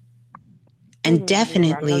to. And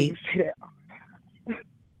definitely,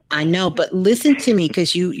 I know, but listen to me,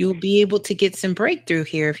 because you'll be able to get some breakthrough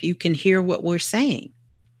here if you can hear what we're saying.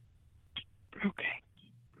 Okay.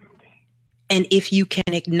 And if you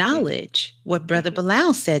can acknowledge what Brother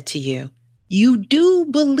Bilal said to you, you do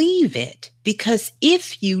believe it, because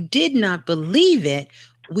if you did not believe it,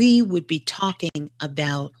 we would be talking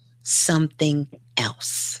about something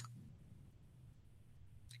else.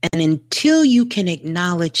 And until you can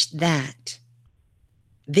acknowledge that,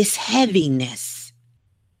 this heaviness,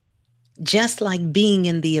 just like being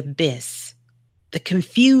in the abyss, the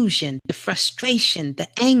confusion, the frustration, the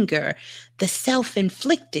anger, the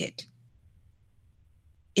self-inflicted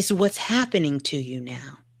is what's happening to you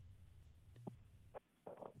now.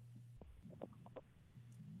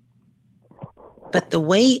 But the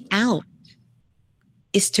way out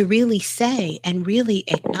is to really say and really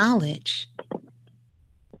acknowledge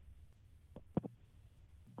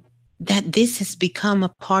that this has become a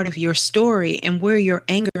part of your story, and where your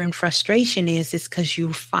anger and frustration is because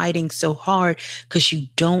you're fighting so hard because you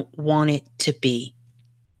don't want it to be.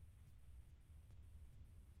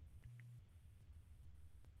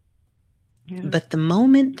 Yeah. But the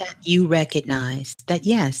moment that you recognize that,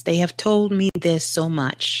 yes, they have told me this so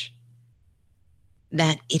much,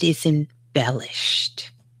 that it is embellished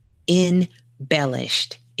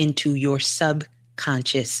into your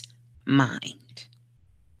subconscious mind.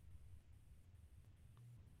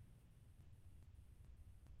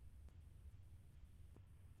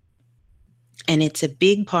 And it's a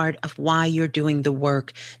big part of why you're doing the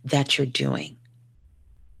work that you're doing.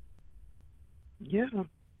 Yeah.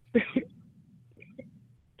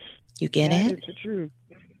 You get it? That is the truth.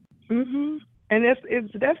 Mm-hmm. And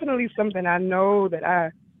it's definitely something I know that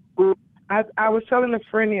I was telling a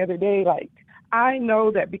friend the other day, like, I know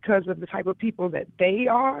that because of the type of people that they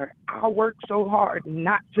are, I work so hard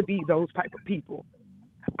not to be those type of people.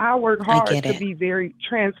 I work hard to be very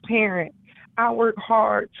transparent. I work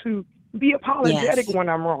hard to be apologetic when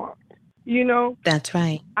I'm wrong. You know? That's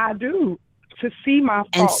right. I do, to see my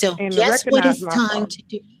faults and so and guess recognize what it's my time faults. to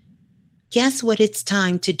do. Guess what it's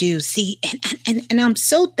time to do. See, and I'm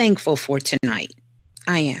so thankful for tonight.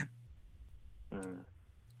 I am.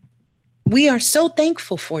 We are so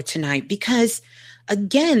thankful for tonight because,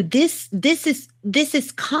 again, this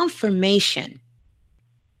is confirmation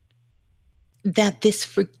that this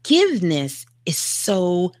forgiveness is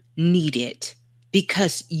so needed,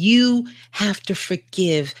 because you have to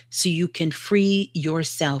forgive so you can free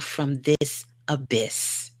yourself from this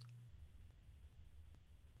abyss.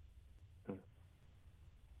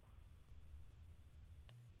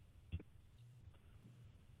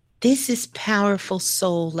 This is powerful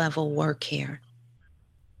soul level work here.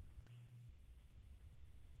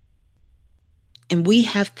 And we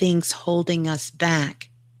have things holding us back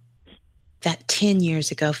that 10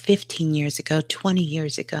 years ago, 15 years ago, 20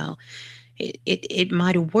 years ago, it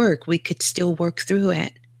might have worked. We could still work through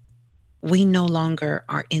it. We no longer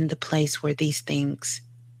are in the place where these things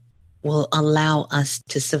will allow us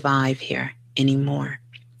to survive here anymore.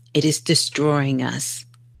 It is destroying us.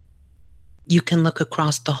 You can look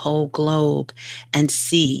across the whole globe and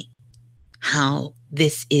see how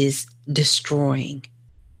this is destroying.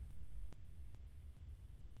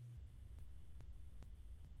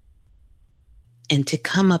 And to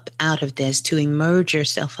come up out of this, to emerge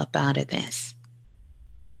yourself up out of this,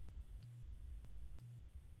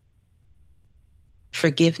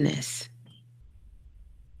 forgiveness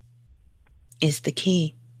is the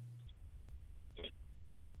key.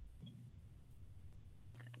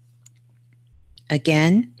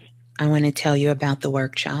 Again, I want to tell you about the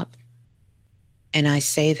workshop. And I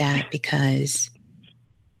say that because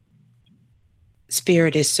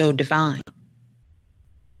Spirit is so divine.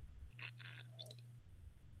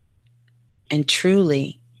 And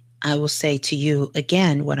truly, I will say to you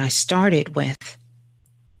again what I started with.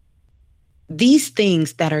 These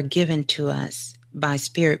things that are given to us by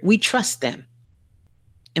Spirit, we trust them.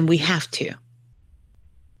 And we have to.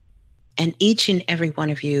 And each and every one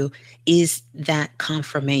of you is that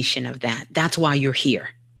confirmation of that. That's why you're here.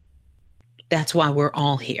 That's why we're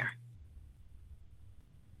all here.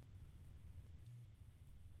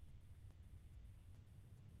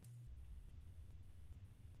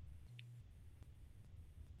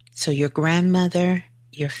 So your grandmother,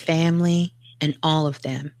 your family, and all of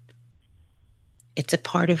them, it's a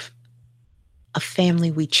part of a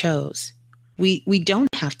family we chose. We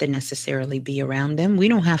don't have to necessarily be around them. We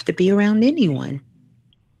don't have to be around anyone.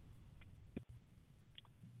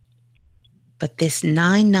 But this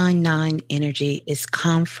 999 energy is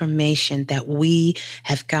confirmation that we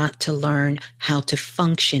have got to learn how to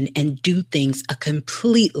function and do things a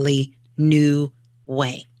completely new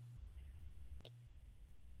way.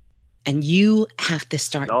 And you have to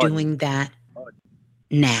start doing that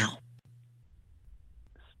now.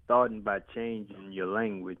 Starting by changing your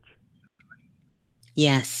language.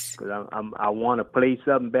 Yes. Because I want to play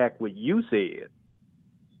something back what you said.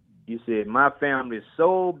 You said, my family is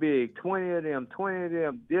so big, 20 of them,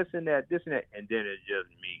 this and that, and then it's just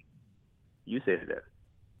me. You said that.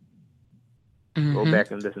 Go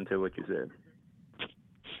back and listen to what you said.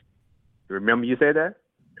 Remember you said that?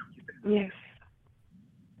 Yes.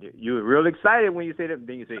 You were real excited when you said that,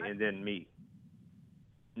 then you say, and then me.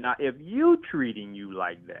 Now, if you treating you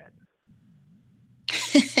like that,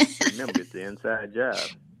 remember, it's the inside job.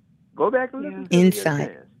 Go back and listen to it.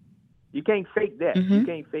 Inside. You can't fake that. You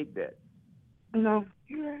can't fake that. No,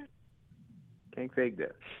 you're right. Can't fake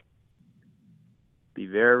that. Be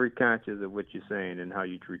very conscious of what you're saying and how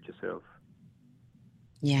you treat yourself.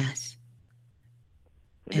 Yes.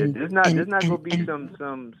 And there's not gonna be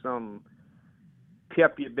some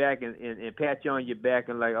pep your back and pat you on your back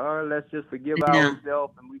and like, oh, let's just forgive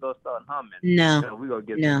ourselves and we gonna start humming. No, we gonna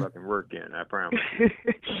get some fucking work in. I promise.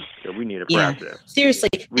 So we need a process. Seriously,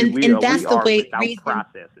 and that's the way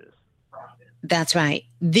processes. That's right.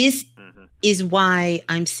 This is why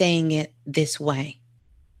I'm saying it this way.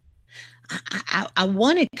 I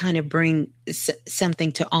want to kind of bring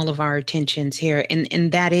something to all of our attentions here,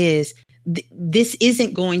 and that is this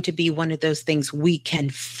isn't going to be one of those things we can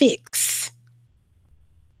fix.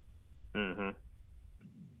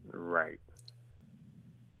 Right.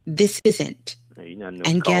 This isn't.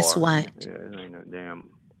 And guess what? Yeah, ain't no damn.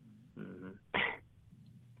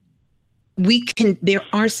 There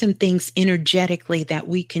are some things energetically that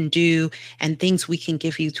we can do and things we can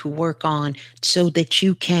give you to work on so that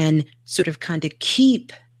you can sort of kind of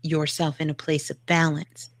keep yourself in a place of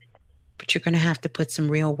balance. But you're going to have to put some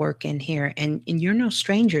real work in here. And you're no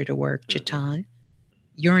stranger to work, Jatan.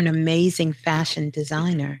 You're an amazing fashion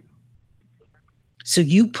designer. So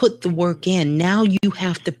you put the work in. Now you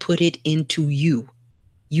have to put it into you.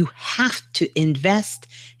 You have to invest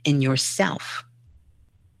in yourself.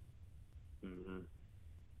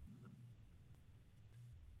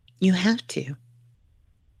 You have to.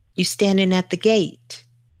 You standing at the gate.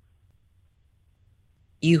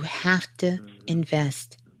 You have to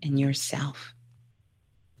invest in yourself.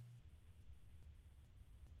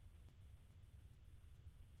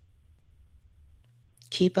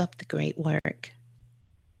 Keep up the great work.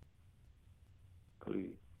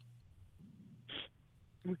 Please.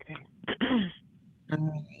 Okay. All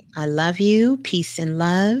right. I love you. Peace and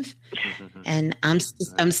love. And I'm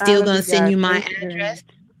still going to send you my address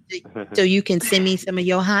so you can send me some of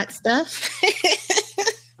your hot stuff.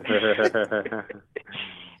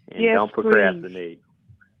 And don't procrastinate.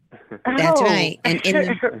 That's right. And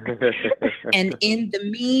in the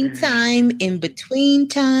meantime, in between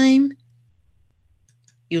time,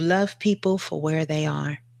 you love people for where they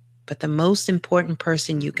are. But the most important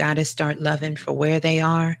person you got to start loving for where they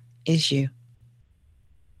are is you.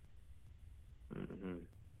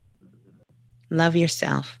 Love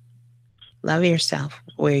yourself. Love yourself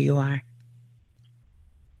where you are.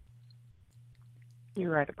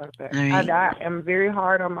 You're right about that. Right. I am very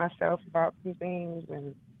hard on myself about some things,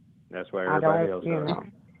 and that's why everybody else is.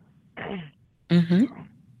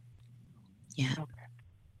 Yeah. Okay.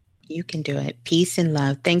 You can do it. Peace and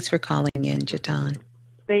love. Thanks for calling in, Jatan.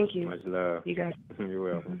 Thank you. Much love. You guys. You're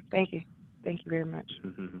welcome. Thank you. Thank you very much.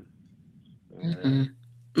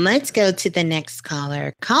 Let's go to the next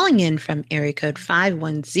caller. Calling in from area code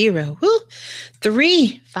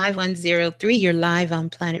 5103. You're live on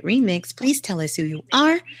Planet Remix. Please tell us who you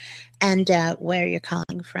are and where you're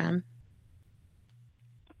calling from.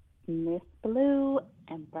 Ms.Blue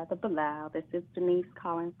and BroBalah. This is Denise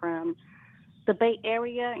calling from the Bay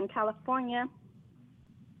Area in California.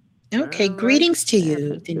 Okay, greetings to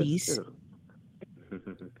you, Denise.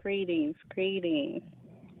 Greetings.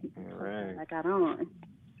 All right. I got on.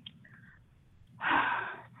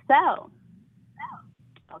 So,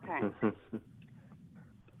 okay.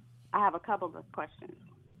 I have a couple of questions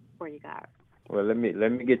for you guys. Well, let me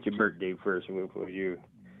get your birthday first for you.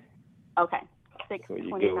 Okay.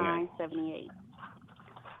 6/29/78.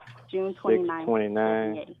 June 29.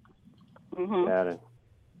 6/29. Got it.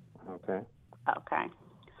 Okay. Okay.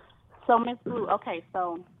 So, Ms.Blue, okay,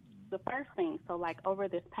 so the first thing, so like over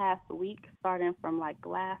this past week, starting from like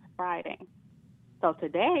last Friday. So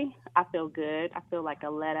today, I feel good. I feel like a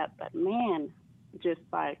let up, but man, just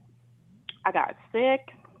like I got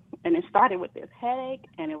sick and it started with this headache,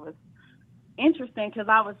 and it was interesting because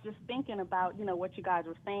I was just thinking about, what you guys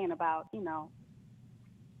were saying about,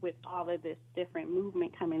 with all of this different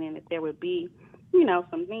movement coming in, that there would be,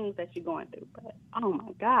 some things that you're going through. But, oh,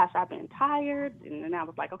 my gosh, I've been tired. And then I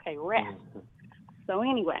was like, okay, rest. So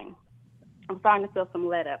anyway, I'm starting to feel some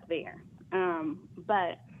let up there.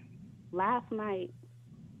 But last night,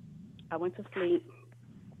 I went to sleep,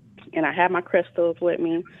 and I had my crystals with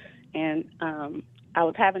me, and I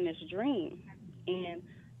was having this dream. And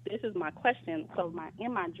this is my question. So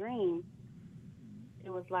in my dream, it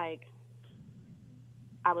was like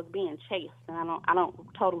I was being chased, and I don't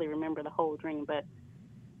totally remember the whole dream, but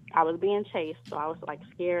I was being chased, so I was like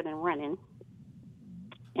scared and running.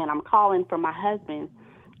 And I'm calling for my husband,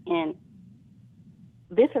 and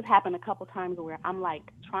this has happened a couple times where I'm like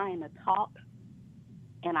trying to talk,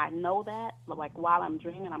 and I know that, but like while I'm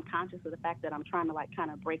dreaming, I'm conscious of the fact that I'm trying to like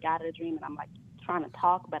kind of break out of the dream, and I'm like trying to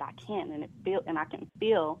talk, but I can't, and I can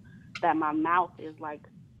feel that my mouth is like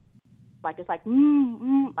it's like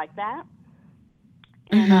like that.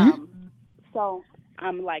 And so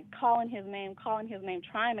I'm like calling his name, trying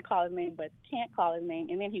to call his name, but can't call his name,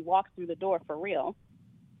 and then he walks through the door for real.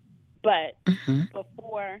 But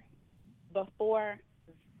before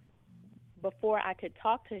I could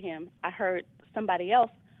talk to him, I heard somebody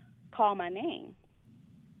else call my name,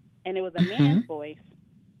 and it was a man's voice,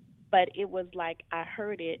 but it was like I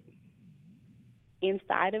heard it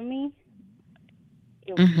inside of me.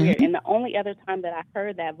 It was weird. And the only other time that I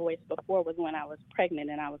heard that voice before was when I was pregnant,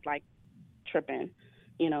 and I was like tripping,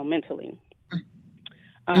 mentally,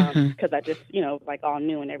 because I just, like all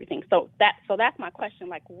knew and everything. So that's my question.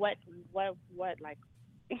 Like, what, like,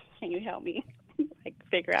 can you help me? Like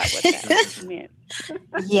figure out what that meant.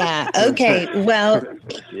 Yeah. Okay. Well,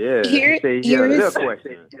 here's a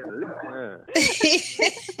question.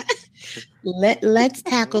 Let's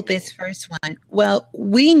tackle this first one. Well,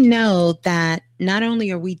 we know that not only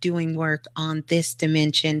are we doing work on this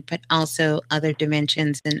dimension, but also other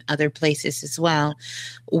dimensions and other places as well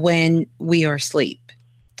when we are asleep.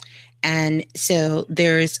 And so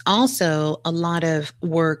there's also a lot of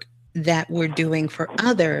work that we're doing for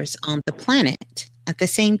others on the planet at the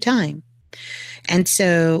same time. And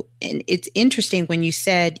so it's interesting when you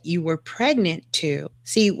said you were pregnant too.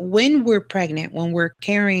 See, when we're pregnant, when we're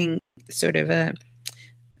carrying sort of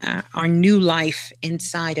our new life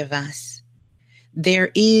inside of us,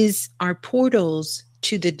 there is our portals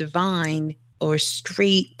to the divine, or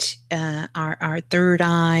straight, our third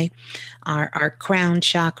eye, our crown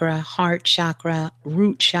chakra, heart chakra,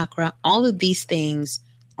 root chakra, all of these things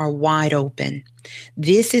are wide open.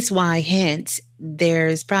 This is why, hence,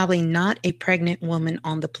 there's probably not a pregnant woman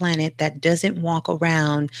on the planet that doesn't walk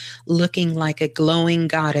around looking like a glowing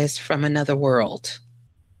goddess from another world.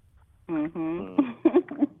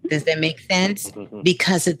 Does that make sense?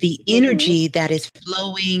 Because of the energy that is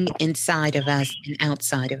flowing inside of us and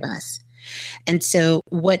outside of us. And so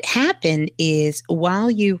what happened is, while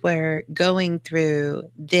you were going through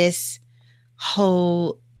this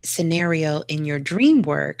whole scenario in your dream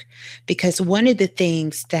work, because one of the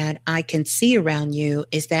things that I can see around you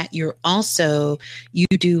is that you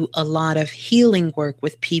do a lot of healing work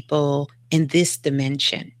with people in this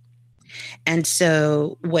dimension. And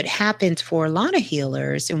so what happens for a lot of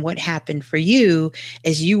healers, and what happened for you,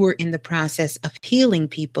 is you were in the process of healing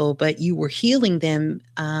people, but you were healing them.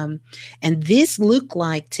 And this looked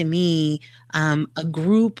like to me a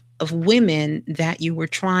group of women that you were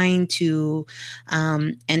trying to,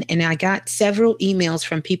 and I got several emails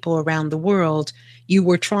from people around the world. You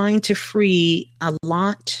were trying to free a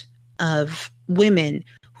lot of women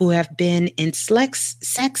who have been in sex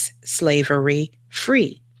slavery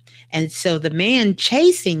free. And so the man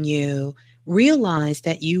chasing you realized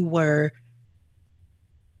that you were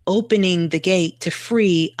opening the gate to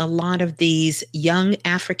free a lot of these young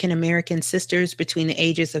African-American sisters between the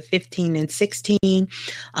ages of 15 and 16,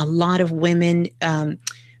 a lot of women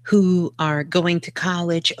who are going to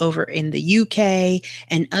college over in the UK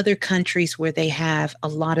and other countries where they have a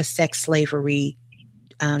lot of sex slavery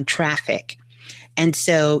traffic. And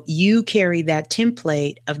so you carry that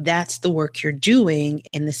template of that's the work you're doing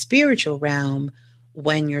in the spiritual realm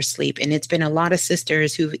when you're asleep. And it's been a lot of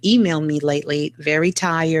sisters who've emailed me lately, very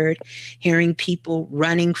tired, hearing people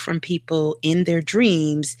running from people in their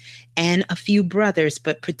dreams, and a few brothers,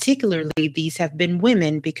 but particularly these have been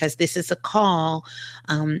women, because this is a call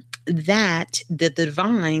that the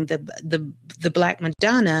divine, the Black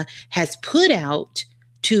Madonna has put out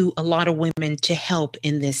to a lot of women to help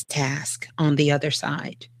in this task on the other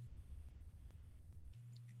side.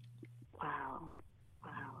 Wow.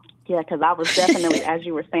 Yeah, because I was definitely, as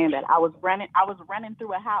you were saying that, I was running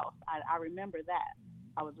through a house. I remember that.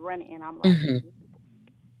 I was running, and I'm like,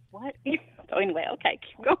 what? So anyway, okay,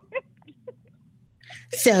 keep going.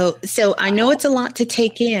 So I know it's a lot to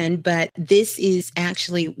take in, but this is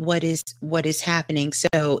actually what is happening.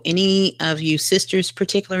 So any of you sisters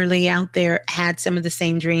particularly out there had some of the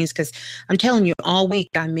same dreams? Because I'm telling you, all week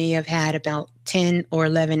I may have had about 10 or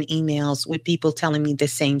 11 emails with people telling me the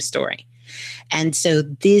same story. And so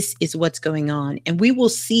this is what's going on. And we will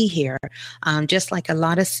see here, just like a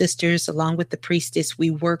lot of sisters, along with the priestess, we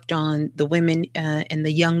worked on the women and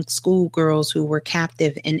the young schoolgirls who were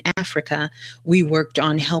captive in Africa. We worked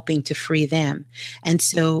on helping to free them. And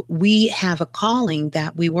so we have a calling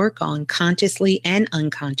that we work on consciously and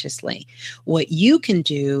unconsciously. What you can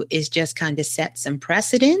do is just kind of set some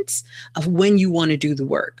precedents of when you want to do the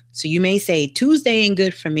work. So you may say Tuesday ain't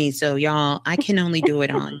good for me. So y'all, I can only do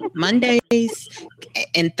it on Mondays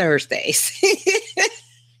and Thursdays.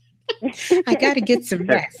 I got to get some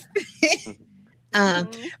rest.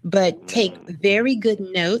 But take very good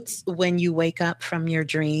notes when you wake up from your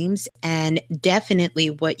dreams. And definitely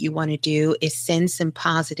what you want to do is send some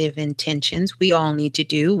positive intentions. We all need to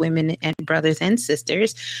do, women and brothers and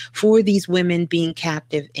sisters, for these women being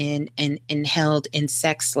captive and held in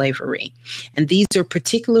sex slavery. And these are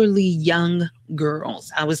particularly young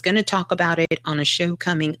girls. I was going to talk about it on a show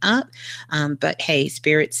coming up, but hey,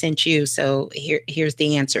 Spirit sent you. So here's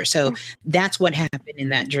the answer. So that's what happened in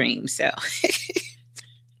that dream. So.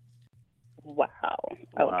 Wow.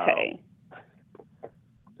 Okay.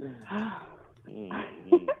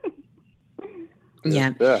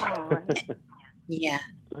 Yeah. Yeah.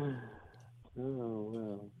 Oh,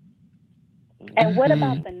 well. And what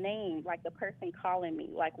about the name? Like the person calling me,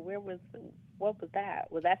 like what was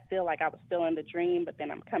that? Was that still like I was still in the dream, but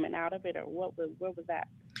then I'm coming out of it, or what was that?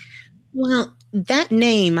 Well, that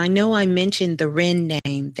name, I know I mentioned the Ren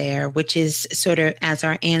name there, which is sort of, as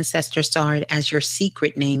our ancestors saw it, as your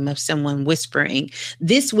secret name of someone whispering.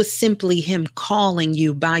 This was simply him calling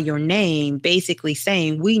you by your name, basically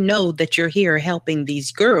saying, we know that you're here helping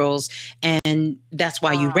these girls, and that's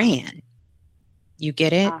why you ran. You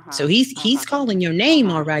get it? So he's calling your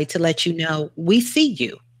name, all right, to let you know we see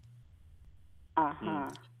you.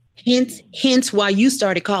 Hence why you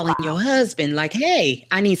started calling your husband, like, hey,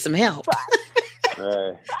 I need some help.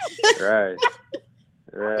 Right.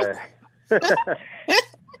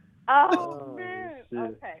 Oh man.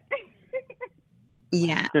 Okay.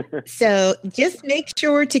 Yeah. So just make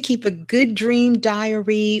sure to keep a good dream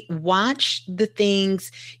diary. Watch the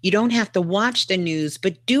things. You don't have to watch the news,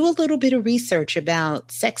 but do a little bit of research about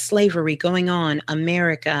sex slavery going on,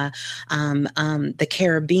 America, the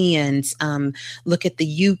Caribbeans. Look at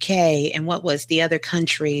the UK and what was the other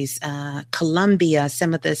countries, Colombia,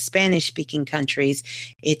 some of the Spanish-speaking countries.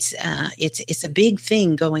 It's a big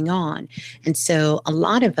thing going on. And so a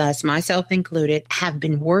lot of us, myself included, have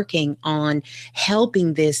been working on helping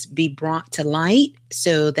this be brought to light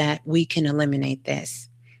so that we can eliminate this.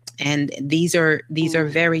 And these are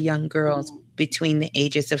very young girls between the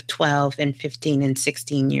ages of 12 and 15 and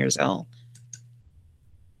 16 years old.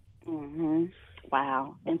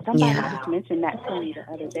 Wow. And somebody just mentioned that to me the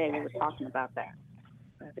other day. We were talking about that.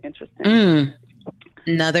 That's interesting.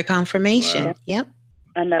 Another confirmation. Wow. Yep.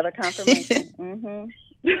 Another confirmation.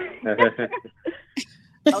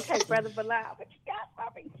 Okay, Brother BroBalah, what you got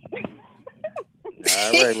for me?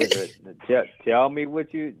 All right,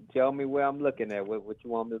 tell me where I'm looking at. What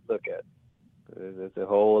you want me to look at? There's a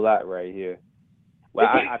whole lot right here. Well,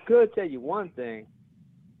 I could tell you one thing.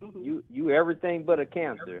 You everything but a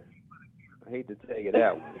Cancer. I hate to tell you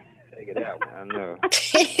that one. I know.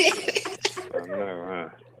 Huh?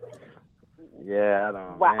 Yeah, I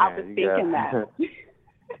don't. Well, man, I was thinking that.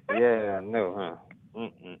 Yeah, I know, huh?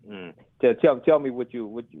 Tell me what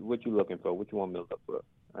you looking for. What you want me to look for?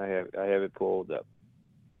 I have it pulled up.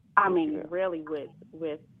 I mean, really,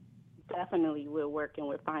 with definitely we're working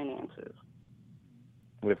with finances.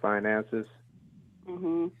 With finances.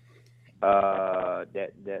 Well,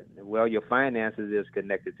 your finances is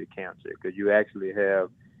connected to Cancer because you actually have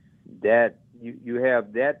that. You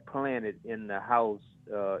have that planet in the house.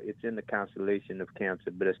 It's in the constellation of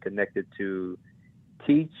Cancer, but it's connected to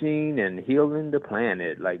teaching and healing the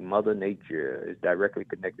planet, like Mother Nature. Is directly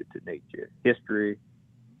connected to nature. History,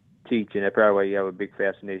 teaching. That's probably why you have a big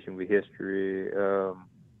fascination with history,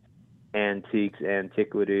 antiques,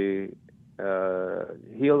 antiquity,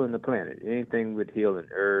 healing the planet. Anything with healing,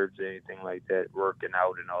 herbs, anything like that, working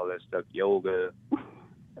out and all that stuff, yoga,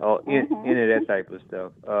 any of that type of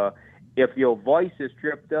stuff. If your voice is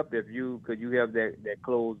tripped up, because you have that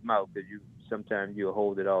closed mouth, because sometimes you'll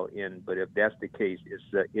hold it all in. But if that's the case, it's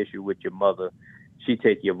an issue with your mother. She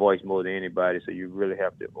takes your voice more than anybody, so you really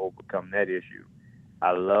have to overcome that issue.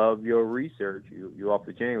 I love your research. You off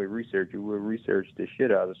the chain with research. You will research the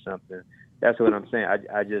shit out of something. That's what I'm saying.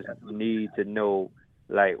 I just need to know,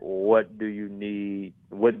 like, what do you need?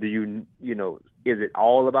 What do you is it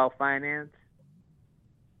all about finance?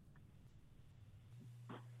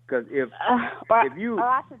 Because if you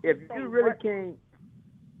really can't,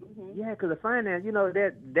 Yeah, because the finance,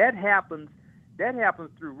 that happens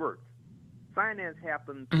through work. Finance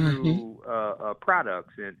happens through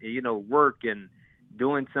products and work and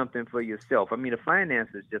doing something for yourself. I mean, the finance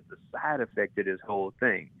is just a side effect of this whole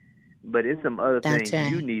thing, but it's some other things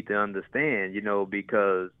you need to understand.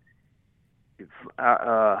 Because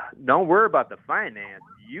don't worry about the finance.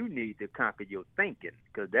 You need to conquer your thinking,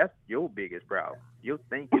 because that's your biggest problem. Your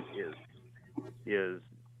thinking is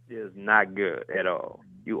not good at all.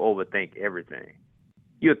 You overthink everything.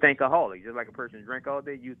 You're a thinkaholic. Just like a person drink all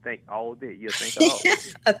day, you think all day. You're a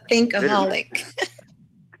thinkaholic. A thinkaholic.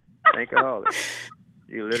 Thinkaholic.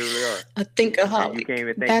 You literally are. A thinkaholic. And you can't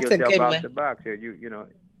even think That's yourself out one. the box.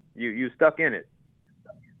 You stuck in it.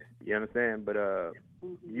 You understand? But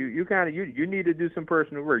you need to do some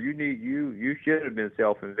personal work. You should have been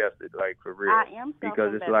self-invested, like, for real. I am self-invested.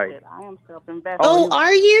 Because it's like, I am self-invested. Oh,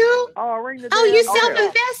 are you? Oh, ring the Oh, you bell.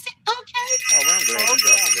 self-invested? Okay. Oh, well, I'm glad you're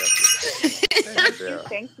self-invested.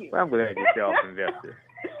 Thank you. Well, I'm glad you're self-invested.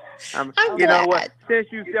 I'm you know glad. what?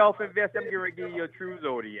 Since you self-invested, I'm getting ready to give you a true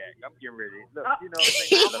zodiac. I'm getting ready. Look,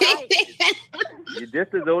 this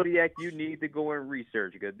is zodiac you need to go and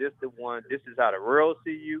research, because this is how the world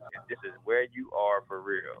see you, and this is where you are for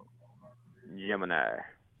real. Gemini.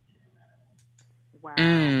 Wow.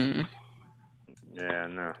 Yeah,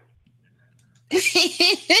 no.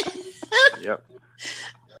 Yep.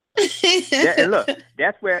 Yeah, and look,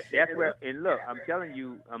 that's where, and look, I'm telling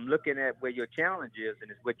you, I'm looking at where your challenge is,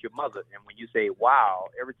 and it's with your mother. And when you say wow,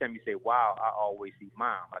 every time you say wow, I always see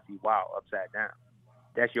mom. I see wow upside down.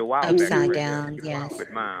 That's your wow. Upside down, right, yes.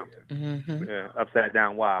 With mom. Mm-hmm. Yeah, upside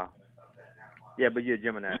down wow. Yeah, but you're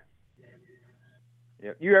Gemini.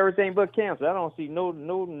 Yeah, you everything but Cancer. I don't see no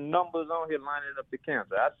numbers on here lining up to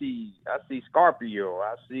Cancer. I see Scorpio.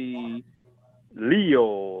 I see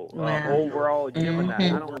Leo. Overall Gemini.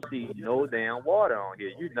 I don't see no damn water on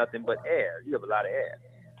here. You nothing but air. You have a lot of air.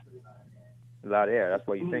 A lot of air. That's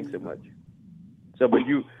why you think so much. So, but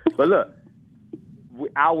look,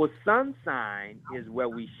 our sun sign is where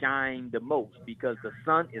we shine the most, because the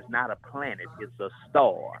sun is not a planet. It's a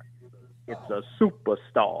star. It's a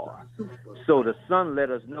superstar. So the sun let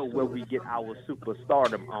us know where we get our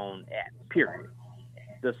superstardom on at, period.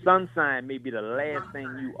 The sun sign may be the last thing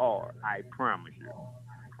you are, I promise you.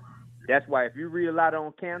 That's why if you read a lot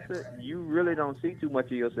on Cancer, you really don't see too much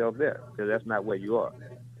of yourself there, because that's not where you are.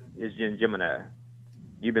 It's in Gemini.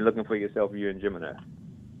 You've been looking for yourself, you're in Gemini.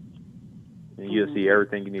 And you'll see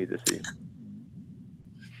everything you need to see.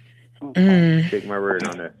 Take my word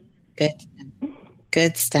on that.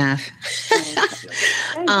 Good stuff.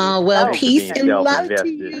 Well, peace and love to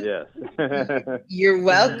you. Yes. You're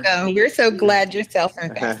welcome. We're so glad you're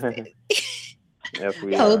self-invested. Yes,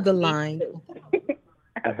 we Hold the line.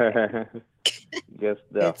 Good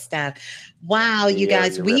stuff. Wow, you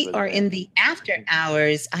guys, we are in the after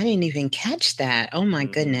hours. I didn't even catch that. Oh my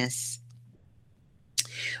goodness.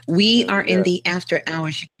 We are in the after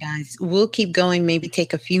hours, you guys. We'll keep going, maybe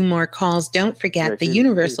take a few more calls. Don't forget the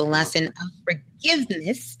universal lesson of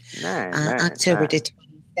forgiveness, October the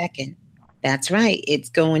 22nd. That's right. It's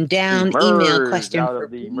going down. Email question out for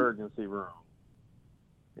of the emergency room.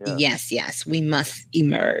 Yeah. Yes, we must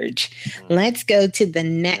emerge. Let's go to the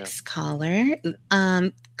next caller.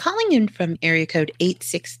 Calling in from area code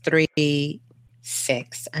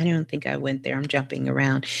 8636. I don't think I went there. I'm jumping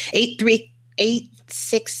around.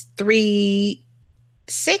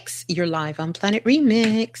 8636. You're live on Planet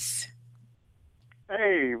Remix.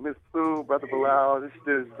 Hey, Ms.Blue, Brother BroBalah. This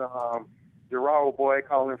is Gerard Boy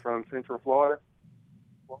calling from Central Florida.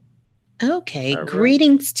 Okay,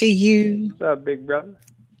 greetings to you. What's up, big brother?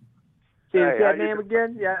 Say that name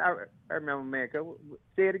again? Yeah, I remember, man.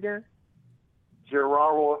 Say it again.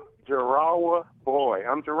 Gerard Boy.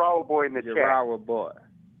 I'm Gerard Boy in the chat. Gerard Boy.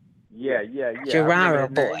 Yeah.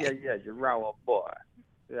 Gerard Boy. Yeah, Gerard Boy.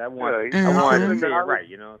 Yeah, I wanted to say it right,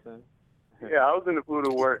 you know what I'm saying? Yeah, I was in the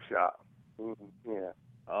Voodoo workshop. Yeah.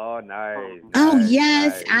 Oh, nice. Oh,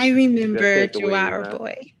 yes, nice. I remember Gerard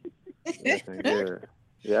Boy. Good.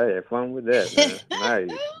 Yeah, I had fun with that, man.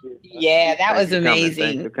 Nice. Yeah, that was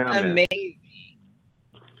amazing. amazing.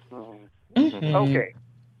 Amazing. Mm-hmm. Okay.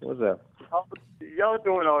 What's up? Y'all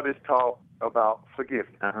doing all this talk about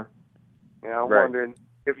forgiveness. Uh-huh. And I'm wondering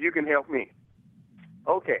if you can help me.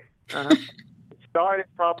 Okay. Uh-huh. It started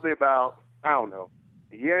probably about, I don't know,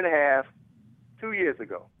 a year and a half, 2 years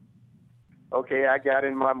ago. Okay, I got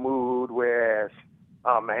in my mood where,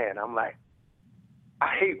 oh man, I'm like,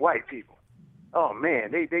 I hate white people. Oh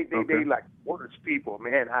man, they like worse people,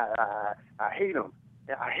 man. I hate them.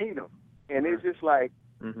 I hate them. And it's just like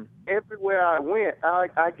everywhere I went,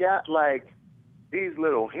 I got like these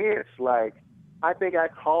little hints, like I think I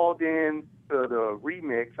called in to the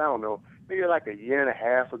remix, I don't know, maybe like a year and a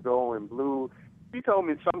half ago in Blue. He told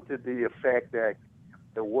me something to the effect that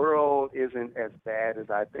the world isn't as bad as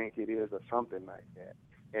I think it is, or something like that.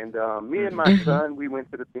 And me and my son, we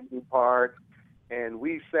went to the theme park, and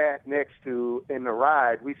we sat next to, in the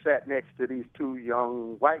ride, we sat next to these two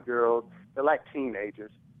young white girls. They're like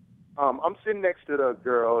teenagers. I'm sitting next to the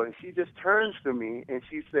girl, and she just turns to me, and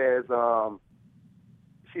she says,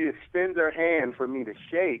 she extends her hand for me to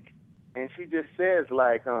shake, and she just says,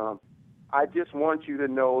 like, I just want you to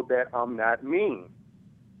know that I'm not mean.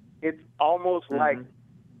 It's almost like,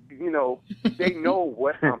 you know, they know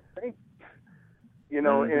what I'm thinking. You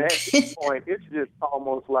know, and at this point, it's just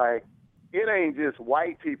almost like it ain't just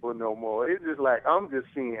white people no more. It's just like I'm just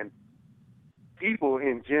seeing people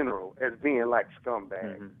in general as being like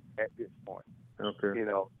scumbags at this point. Okay. You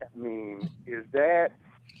know, I mean, does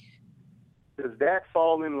that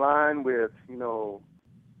fall in line with, you know,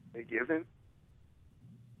 the giving?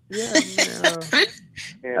 Yeah, man.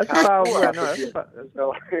 And That's how about, no, that's about,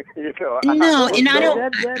 so, you know, No, and I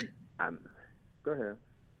don't. Go ahead.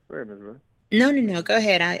 Go ahead, Ms. Blue. No. Go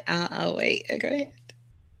ahead. I'll wait. Go ahead.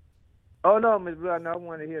 Oh no, Ms. Blue. I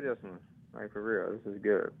want to hear this one. Like for real, this is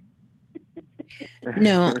good.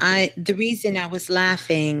 No, the reason I was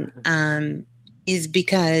laughing is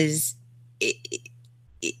because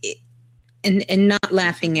and not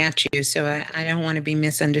laughing at you, so I don't want to be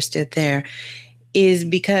misunderstood there, is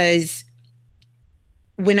because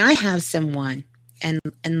when I have someone, and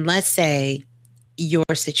let's say your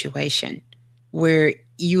situation where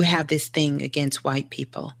you have this thing against white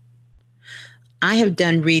people, I have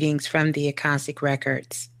done readings from the Akashic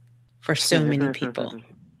records for so many people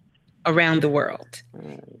around the world.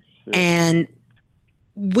 And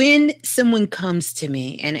when someone comes to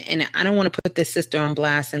me, and I don't want to put this sister on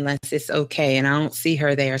blast unless it's okay, and I don't see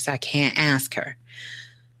her there, so I can't ask her.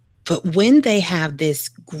 But when they have this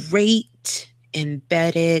great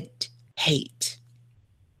embedded hate,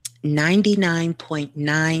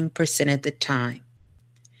 99.9% of the time,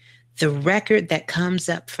 the record that comes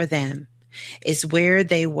up for them is where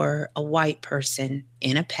they were a white person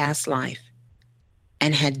in a past life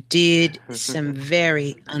and had did some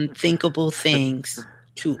very unthinkable things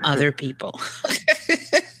to other people.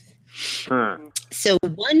 So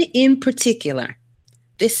one in particular,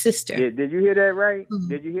 this sister. Did you hear that right?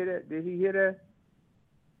 Did you hear that? Did he hear that?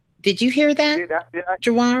 Did you hear that,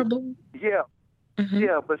 Jawarable? Yeah.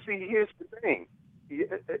 Yeah, but see, here's the thing.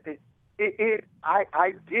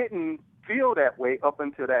 I didn't feel that way up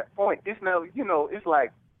until that point. It's now, you know, it's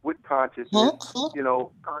like with consciousness, you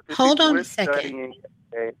know, consciousness. Hold on a second.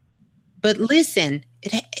 But listen,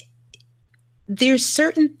 there's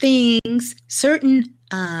certain things, certain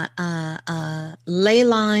ley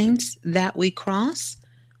lines that we cross,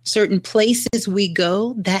 certain places we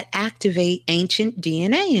go that activate ancient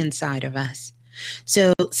DNA inside of us.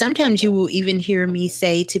 So sometimes you will even hear me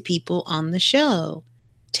say to people on the show,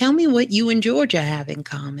 tell me what you and Georgia have in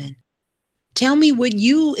common. Tell me what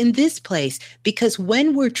you in this place, because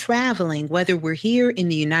when we're traveling, whether we're here in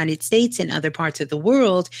the United States and other parts of the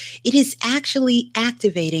world, it is actually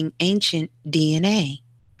activating ancient DNA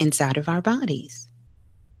inside of our bodies.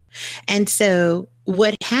 And so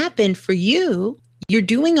what happened for you, you're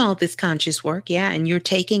doing all this conscious work, yeah, and you're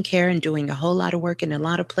taking care and doing a whole lot of work in a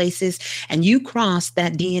lot of places, and you crossed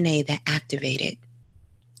that DNA that activated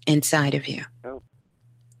inside of you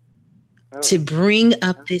to bring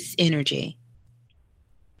up this energy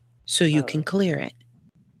so you can clear it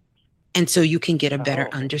and so you can get a better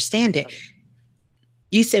understanding.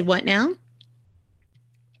 You said what now?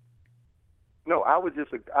 No, I was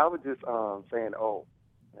just saying, oh,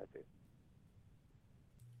 that's it.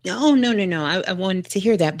 Oh, no. I wanted to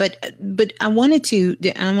hear that. But I wanted to,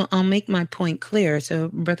 I'll make my point clear so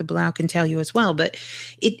Brother Blau can tell you as well. But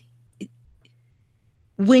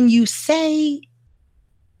when you say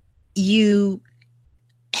you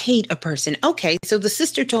hate a person, okay, so the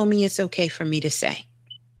sister told me it's okay for me to say.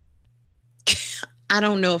 I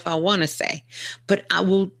don't know if I want to say, but I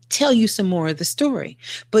will tell you some more of the story.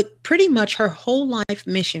 But pretty much her whole life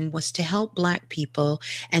mission was to help Black people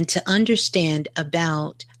and to understand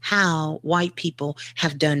about how white people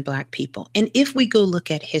have done Black people. And if we go look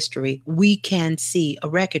at history, we can see a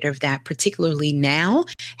record of that, particularly now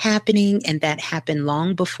happening, and that happened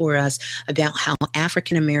long before us, about how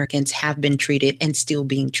African Americans have been treated and still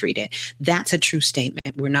being treated. That's a true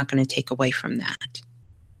statement. We're not going to take away from that.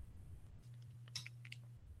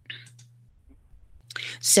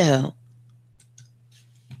 So,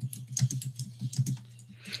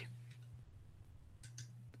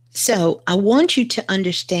 So I want you to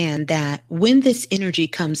understand that when this energy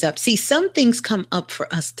comes up, see, some things come up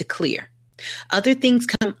for us to clear. Other things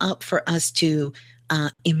come up for us to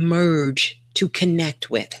emerge, to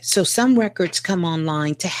connect with. So some records come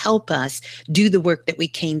online to help us do the work that we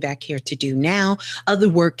came back here to do. Now, other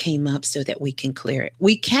work came up so that we can clear it.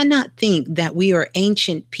 We cannot think that we are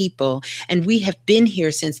ancient people and we have been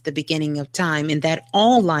here since the beginning of time and that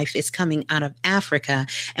all life is coming out of Africa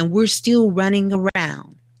and we're still running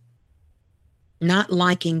around not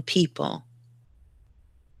liking people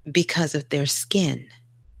because of their skin.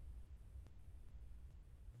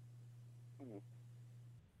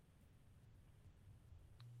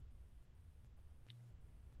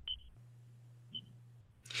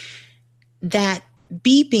 That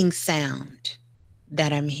beeping sound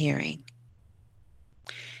that I'm hearing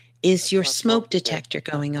is your smoke detector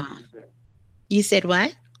going on. You said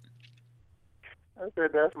what? I said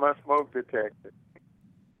that's my smoke detector.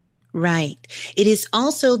 Right. It is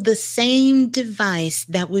also the same device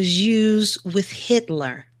that was used with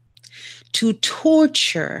Hitler to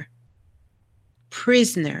torture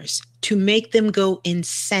prisoners, to make them go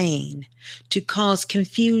insane, to cause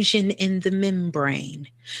confusion in the membrane,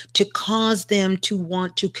 to cause them to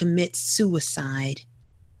want to commit suicide.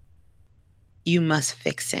 You must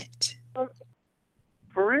fix it.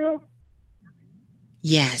 For real?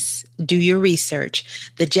 Yes. Do your research.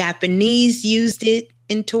 The Japanese used it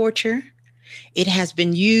in torture. It has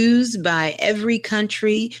been used by every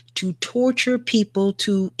country to torture people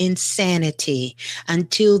to insanity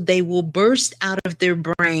until they will burst out of their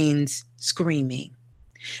brains screaming.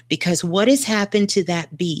 Because what has happened to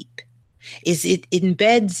that beep is it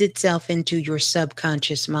embeds itself into your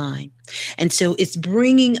subconscious mind. And so it's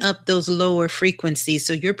bringing up those lower frequencies.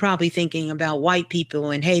 So you're probably thinking about white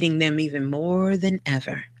people and hating them even more than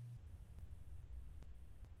ever.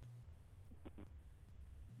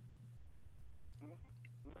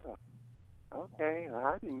 Okay,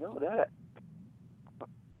 I didn't know that.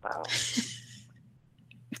 Wow.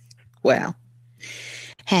 Well,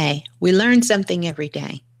 hey, we learn something every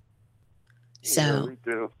day. So yeah, we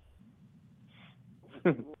do.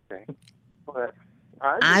 Okay. But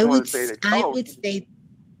I would say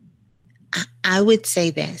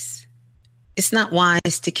this. It's not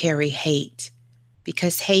wise to carry hate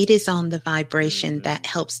because hate is on the vibration that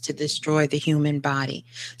helps to destroy the human body.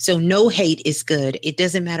 So no hate is good. It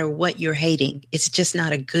doesn't matter what you're hating. It's just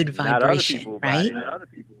not a good vibration, right? Not other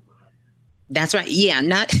people. That's right. Yeah,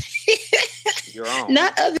 not your own.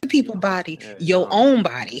 Not other people's body, your own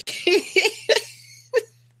body.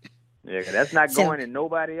 Yeah, that's not going in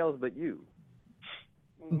nobody else but you.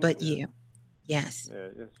 But you. Yes. Yeah,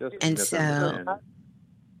 it's just and so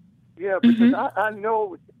yeah, because I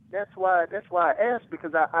know that's why I asked,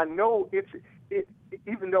 because I know it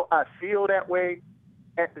even though I feel that way,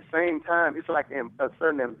 at the same time it's like a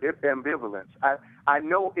certain ambivalence. I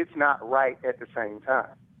know it's not right at the same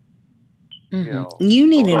time. Mm-hmm. You know, you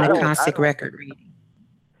need an Akashic record reading.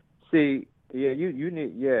 See, yeah, you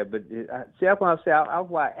need, yeah, but see, that's why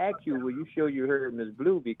I asked you, will you show you heard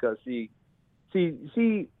Ms.Blue, because she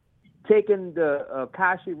taking the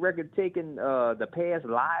Akashic record, taking the past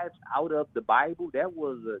lives out of the Bible. That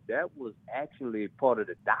was actually part of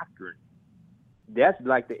the doctrine. That's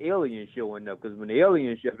like the aliens showing up, because when the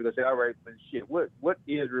aliens show up, they're gonna say, all right, but shit, what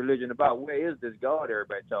is religion about? Where is this God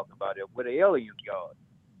everybody talking about? What the aliens God?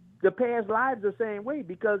 The past lives the same way,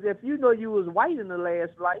 because if you know you was white in the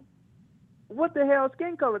last life, what the hell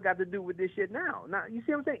skin color got to do with this shit now? Now, you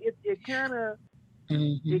see what I'm saying? It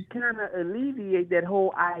kind of alleviate that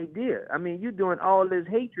whole idea. I mean, you're doing all this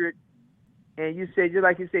hatred, and you say, just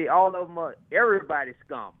like you say, all of them are everybody's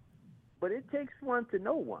scum. But it takes one to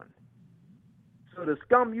know one. So the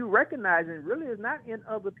scum you recognizing really is not in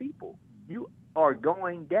other people. You are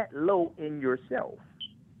going that low in yourself.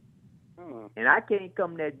 And I can't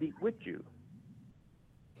come that deep with you.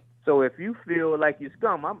 So if you feel like you're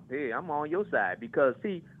scum, I'm on your side, because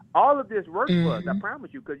see, all of this works for us, I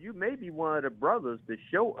promise you, because you may be one of the brothers to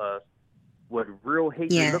show us what real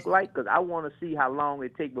hatred look like, because I want to see how long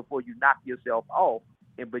it takes before you knock yourself off.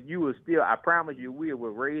 But you will still, I promise you, we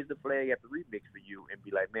will raise the flag at the remix for you and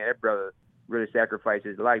be like, man, that brother really sacrificed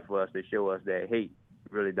his life for us to show us that hate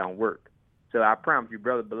really don't work. So I promise you,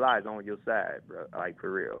 Brother Balah is on your side, bro, like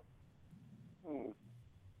for real.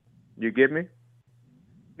 You get me?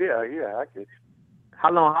 Yeah, I get you.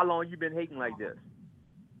 How long you been hating like this?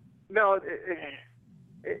 No,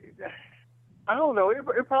 I don't know. It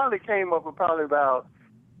probably came up about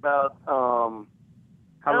how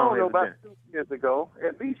long know, about 2 years ago.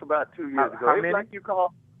 At least about 2 years ago. How many? Like you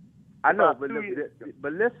call. I know,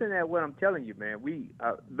 but listen at what I'm telling you, man.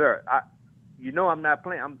 you know I'm not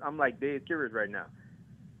playing. I'm like dead serious right now.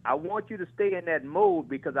 I want you to stay in that mode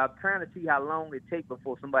because I'm trying to see how long it takes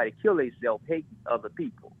before somebody kill themselves hating other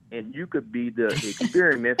people, and you could be the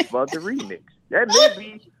experiment for the remix. That may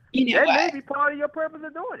be may be part of your purpose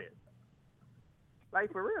of doing it.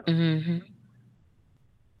 Like for real. Mm-hmm.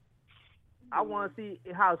 I want to see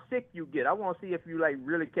how sick you get. I want to see if you like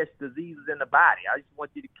really catch diseases in the body. I just want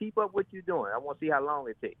you to keep up what you're doing. I want to see how long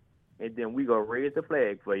it takes, and then we gonna raise the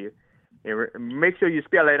flag for you. And make sure you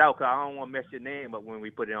spell it out, because I don't want to mess your name up when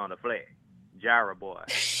we put it on the flag. Jara boy.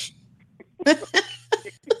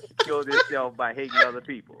 Killed himself by hating other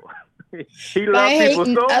people. He loved people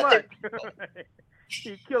so much.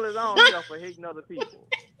 He killed his own self for hating other people.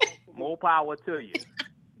 More power to you.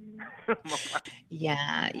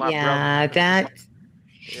 Yeah, brother. that's...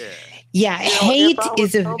 You Yeah, know, hate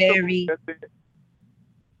is a very...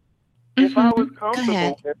 If I was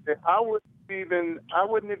comfortable with it, I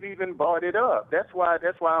wouldn't have even brought it up. That's why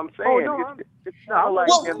I'm saying it's not like.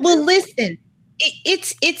 Well, listen.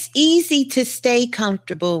 It's easy to stay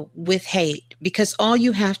comfortable with hate because all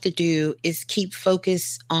you have to do is keep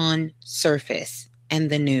focus on surface and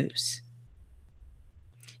the news.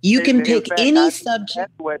 You can pick any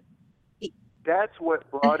subject. That's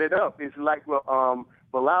what brought it up. It's like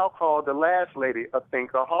Bilal called the last lady a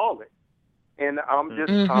thinkaholic. And I'm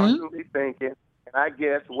just constantly thinking, and I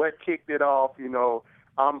guess what kicked it off, you know,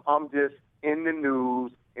 I'm just in the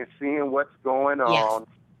news and seeing what's going on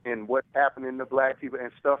and what's happening to black people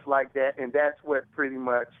and stuff like that. And that's what pretty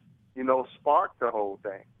much, you know, sparked the whole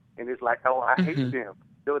thing. And it's like, oh, I hate them.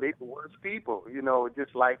 They're the worst people, you know,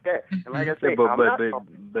 just like that. And like I said, but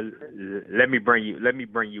let me bring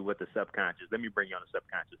you with the subconscious. Let me bring you on the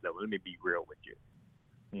subconscious level. Let me be real with you.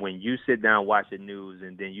 When you sit down, watch the news,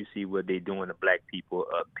 and then you see what they're doing to black people,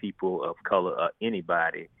 people of color,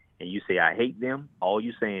 anybody, and you say, I hate them, all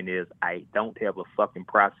you're saying is, I don't have a fucking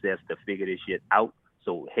process to figure this shit out,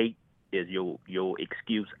 so hate is your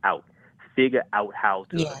excuse out. Figure out how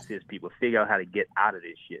to assist people. Figure out how to get out of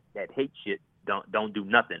this shit. That hate shit don't do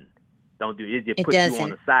nothing. It just puts you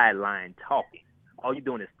on the sideline talking. All you're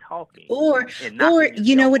doing is talking. Or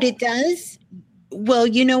you know what it does? Well,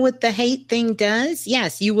 you know what the hate thing does?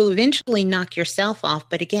 Yes, you will eventually knock yourself off.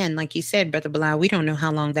 But again, like you said, Brother Bilal, we don't know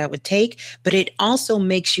how long that would take. But it also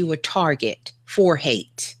makes you a target for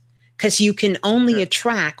hate because you can only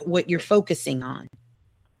attract what you're focusing on.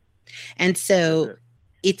 And so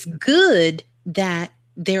it's good that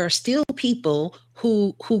there are still people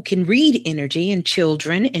who can read energy, and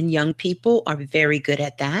children and young people are very good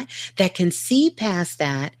at that can see past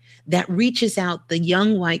that reaches out, the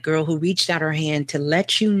young white girl who reached out her hand to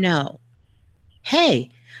let you know,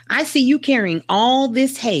 hey, I see you carrying all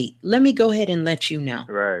this hate. Let me go ahead and let you know.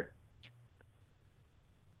 Right.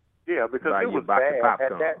 Yeah, because it was bad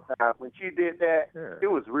at that time. When she did that,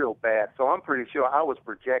 it was real bad. So I'm pretty sure I was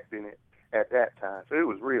projecting it at that time. So it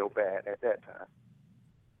was real bad at that time.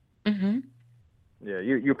 Mm-hmm. Yeah,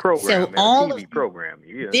 you're programmed. So all TV program.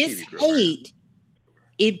 This hate,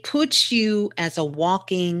 it puts you as a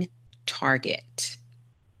walking target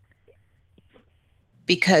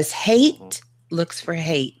because hate looks for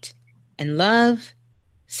hate and love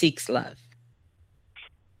seeks love.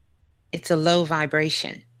 It's a low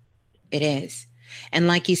vibration. It is. And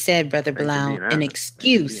like you said, Brother Bilal, an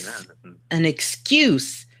excuse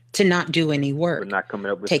to not do any work. Not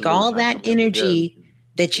coming up with Take all that energy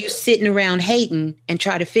that you sitting around hating and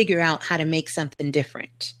try to figure out how to make something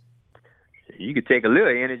different. You could take a little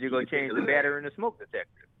energy, go change the battery in the smoke detector.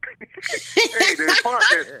 Hey, the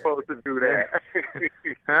partner's supposed to do that.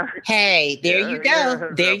 Huh? Hey, there you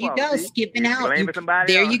go. There you go. Skipping out.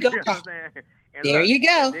 There you go. There you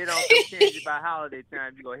go. They don't come change it by holiday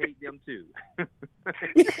time. You're going to hate them too.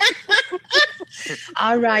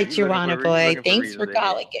 All right, your honor boy. Thanks for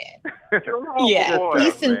calling in. Yeah.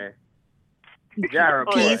 Peace and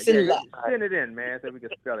peace and love. Send it in, man, so we can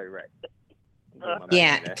spell it right.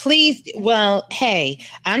 Yeah, please. Well, hey,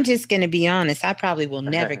 I'm just going to be honest. I probably will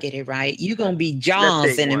never get it right. You're going to be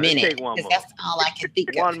Jaws in a minute. Because that's all I can think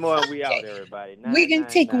of. One more, we out, everybody. We're going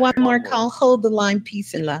to take one more call. Hold the line.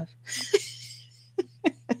 Peace and love.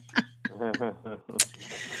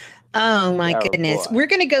 Oh, my goodness. We're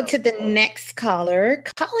going to go to the next caller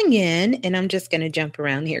calling in, and I'm just going to jump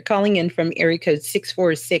around here. Calling in from area code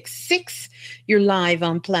 6466. You're live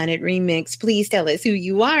on Planet Remix. Please tell us who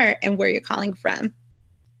you are and where you're calling from.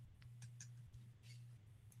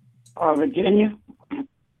 Virginia.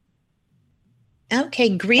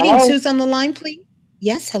 Okay, greetings. Hello? Who's on the line, please?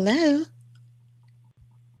 Yes, hello.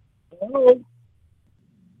 Hello.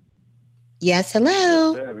 Yes,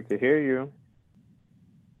 hello. Yeah, we can hear you.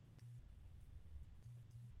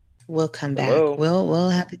 We'll come back. Hello?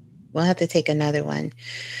 We'll have to take another one.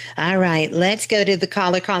 All right, let's go to the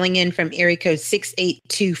caller calling in from area code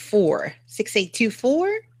 6824.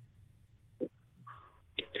 6824?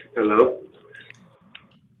 Hello.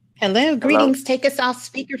 Hello, greetings. Take us off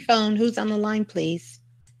speakerphone. Who's on the line, please?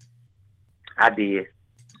 I did.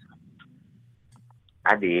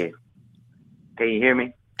 Can you hear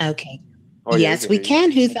me? Okay. Oh, yeah, yes, we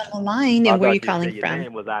can. Who's on the line and where are you calling your from?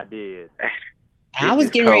 name was I did. I was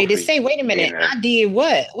getting ready to say, wait a minute. I did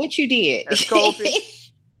what? What you did? That's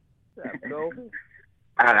Kofi. That's Kofi.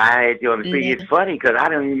 I had you on the speak. It's funny because I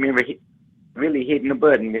don't remember really hitting the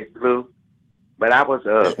button, Ms.Blue. But I was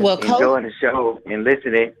enjoying the show and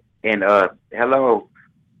listening. And hello,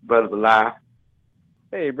 Brother BroBalah.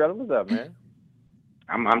 Hey, brother, what's up, man?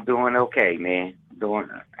 I'm doing okay, man.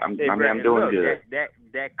 I'm doing good.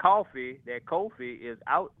 That coffee is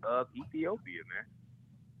out of Ethiopia, man.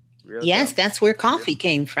 Yes, that's where coffee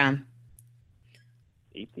came from.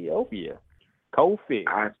 Ethiopia. Coffee.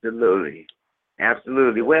 Absolutely.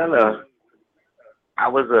 Well, I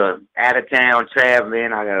was out of town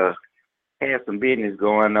traveling. I had some business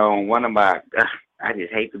going on. One of my, I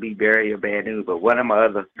just hate to be bearer of bad news, but one of my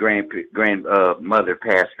other grandmother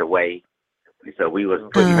passed away. So we was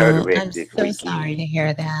putting her to rest this weekend. Sorry to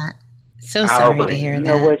hear that. Sorry to hear that.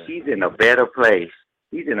 You know what? She's in a better place.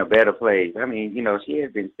 I mean, she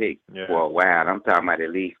has been sick for a while. I'm talking about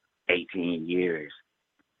at least 18 years.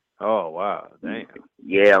 Oh, wow. Damn.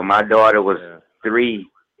 Yeah, my daughter was 3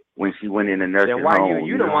 when she went in the nursing home. Then why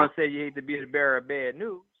you don't want to say you hate to be the bearer of bad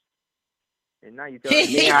news? And now you tell me.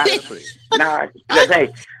 Hey,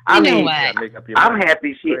 I'm happy I'm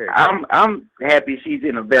happy she's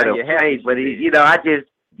in a better place, but I'm just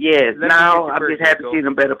happy she's in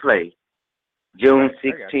a better place. June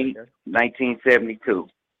 16th, 1972.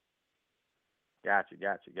 Gotcha.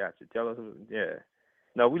 Tell us,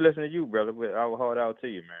 No, we listen to you, brother. I will hold out to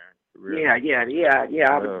you, man.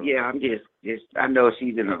 I'm just. I know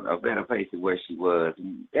she's in a better place than where she was.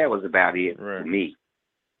 And that was about it for me.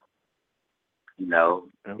 And I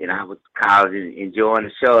was calling, enjoying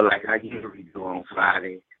the show like I usually do on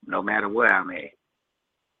Friday, no matter where I'm at.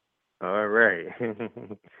 All right.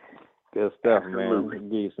 Good stuff, Absolutely. man.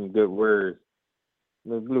 Give you some good words.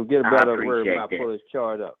 Ms.Blue, get a better word when I pull this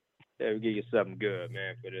chart up. We'll give you something good,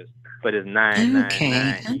 man, for this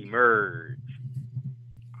 999 emerge.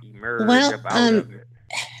 Well, up out of it.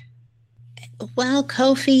 Well,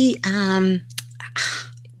 Kofi,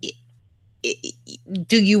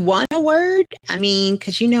 do you want a word? I mean,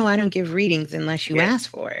 because I don't give readings unless you ask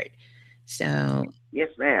for it. So yes,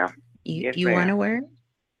 ma'am. You want a word?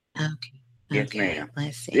 Okay. Yes, ma'am.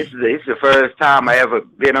 Let's see. This is the first time I ever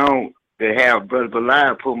been on to have Brother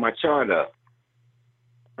BroBalah pull my chart up.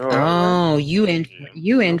 Oh, you in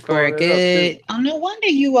for a good. Oh, no wonder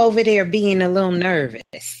you over there being a little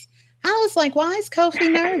nervous. I was like, why is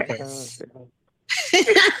Kofi nervous?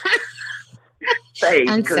 I'm sorry.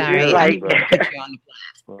 I'm going to put you on the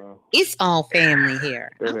blast. It's all family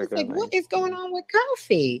here. I was like, what is going on with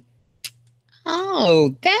Kofi?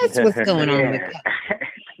 Oh, that's what's going on with Kofi.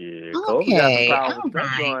 Yeah, Kofi got some powerful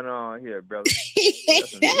stuff going on here, brother.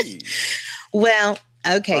 Well,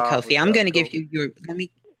 okay, Kofi, I'm going to give you your.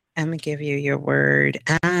 I'm going to give you your word.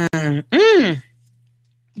 Okay,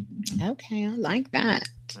 I like that.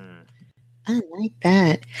 I like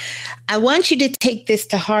that. I want you to take this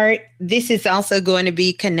to heart. This is also going to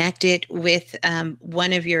be connected with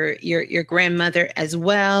one of your grandmother as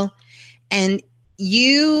well. And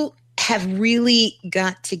you have really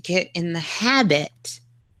got to get in the habit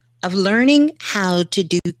of learning how to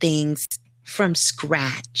do things from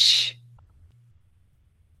scratch.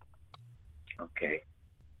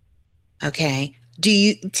 Okay. Do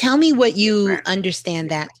you tell me what you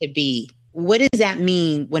understand that to be? What does that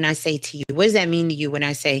mean when I say to you? What does that mean to you when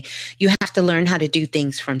I say you have to learn how to do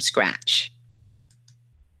things from scratch?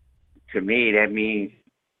 To me, that means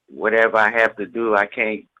whatever I have to do, I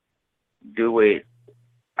can't do it,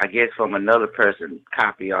 I guess, from another person's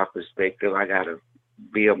copy off perspective.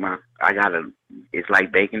 It's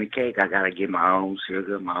like baking a cake. I got to get my own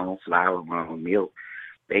sugar, my own flour, my own milk,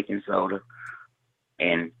 baking soda,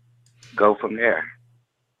 and go from there.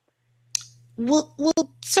 Well,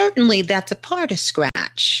 certainly that's a part of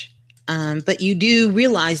scratch, but you do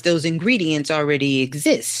realize those ingredients already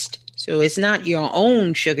exist. So it's not your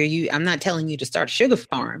own sugar. I'm not telling you to start a sugar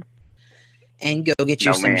farm and go get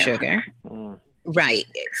you some sugar. Right.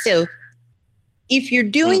 So if you're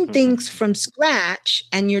doing things from scratch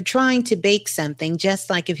and you're trying to bake something, just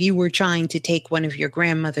like if you were trying to take one of your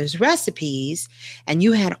grandmother's recipes and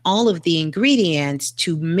you had all of the ingredients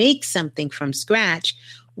to make something from scratch,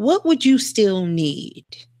 what would you still need?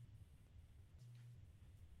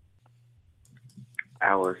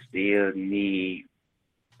 I would still need,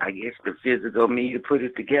 I guess, the physical me to put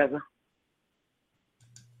it together.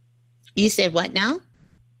 You said what now?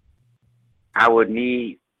 I would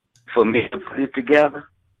need for me to put it together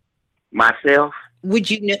myself. Would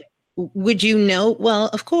you know? Well,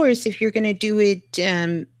 of course, if you're going to do it,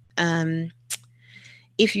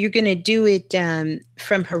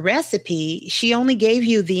 from her recipe, she only gave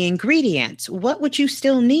you the ingredients. What would you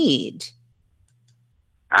still need?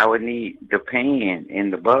 I would need the pan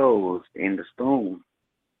and the bowls and the spoon.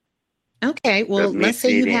 Okay, well, let's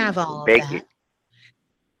say you have all of that.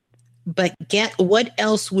 But what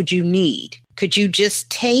else would you need? Could you just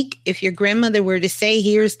take, if your grandmother were to say,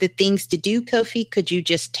 here's the things to do, Kofi, could you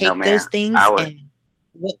just take those things?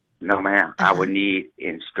 No, ma'am. I would need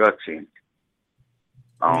instructions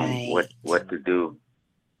on what to do.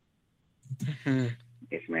 Mm-hmm.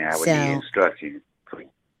 Yes, ma'am. I would need instructions. Please.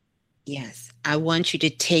 Yes. I want you to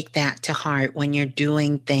take that to heart when you're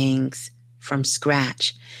doing things from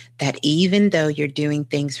scratch, that even though you're doing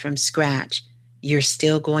things from scratch, you're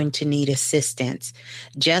still going to need assistance.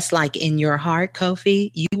 Just like in your heart, Kofi,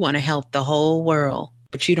 you want to help the whole world,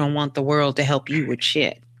 but you don't want the world to help you with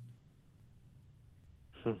shit.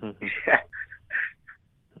 That's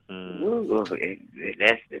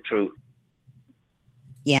the truth.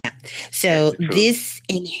 Yeah. So this,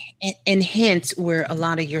 and hence where a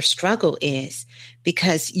lot of your struggle is,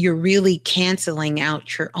 because you're really canceling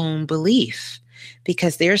out your own belief.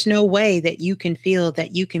 Because there's no way that you can feel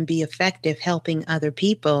that you can be effective helping other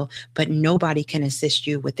people, but nobody can assist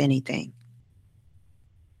you with anything.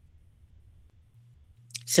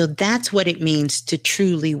 So that's what it means to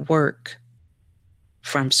truly work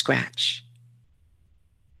from scratch.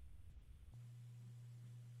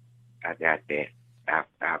 I got that. I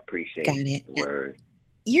appreciate the word.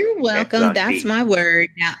 You're welcome. That's my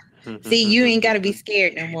word. Now, see, you ain't got to be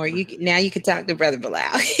scared no more. Now you can talk to Brother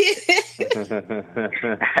Balah.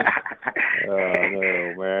 Oh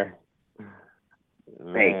no, man.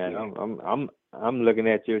 Man, I'm looking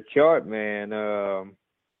at your chart, man.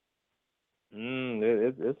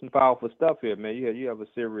 It's some powerful stuff here, man. You have a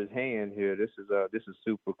serious hand here. This is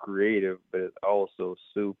super creative, but it's also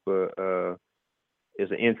super.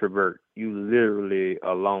 It's an introvert. You literally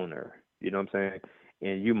a loner. You know what I'm saying?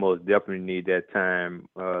 And you most definitely need that time,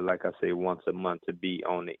 like I say, once a month to be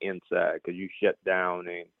on the inside, because you shut down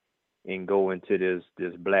and go into this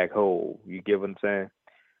black hole. You get what I'm saying?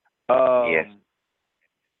 Yes.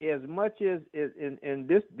 As much as and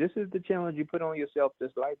this is the challenge you put on yourself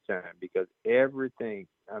this lifetime, because everything.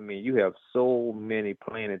 I mean, you have so many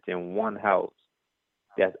planets in one house.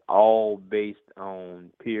 That's all based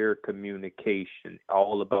on peer communication,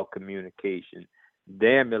 all about communication.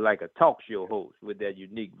 Damn it, like a talk show host with that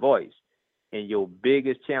unique voice. And your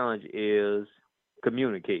biggest challenge is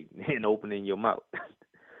communicating and opening your mouth.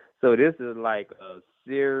 So this is like a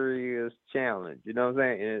serious challenge. You know what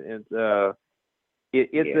I'm saying? And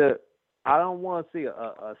it's I don't want to say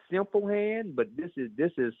a simple hand, but this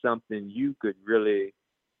is something you could really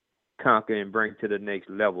conquer and bring to the next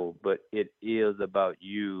level. But it is about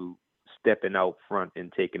you stepping out front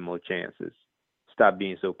and taking more chances. Stop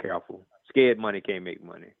being so careful. Scared money can't make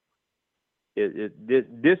money.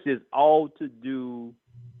 This is all to do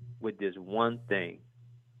with this one thing.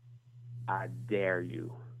 I dare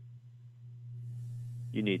you.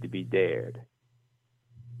 You need to be dared.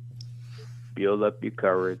 Build up your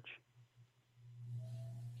courage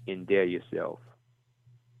and dare yourself.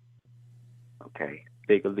 Okay.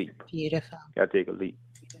 Take a leap. Beautiful. Gotta take a leap.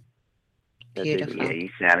 Beautiful. Yeah, you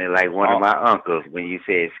sounded like one of my uncles when you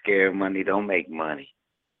said scared money don't make money.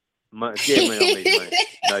 Scared money don't make money.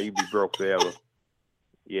 No, you be broke forever.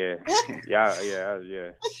 Yeah.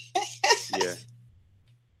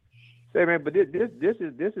 Say, man, but this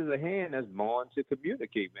is a hand that's born to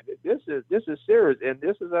communicate, man. This is serious, and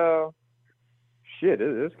this is shit.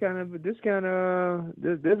 This is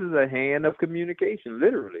a hand of communication.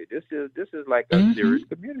 Literally, this is like a serious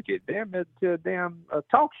communicator. Damn, a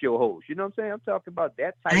talk show host. You know what I'm saying? I'm talking about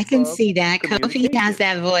that type. I can see that. Kofi has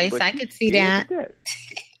that voice. I could see that.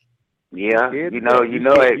 Yeah, you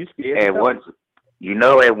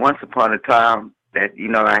know at once upon a time that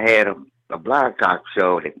I had a blog talk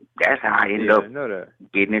show. That's how I ended up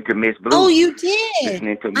getting into Ms.Blue. Oh, you did?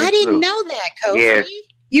 I didn't know that, Kofi. Yes.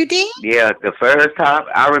 You did? Yeah,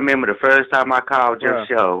 I remember the first time I called your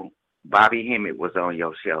show, Bobby Hemmett was on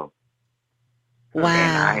your show. Wow.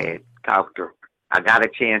 And I had talked to I got a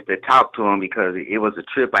chance to talk to him because it was a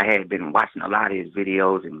trip. I had been watching a lot of his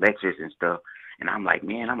videos and lectures and stuff. And I'm like,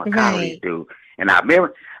 man, I'm a college dude. And I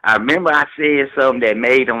remember I said something that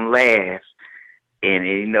made him laugh. And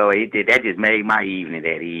you know, that just made my evening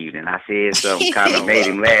that evening. I said something kind of made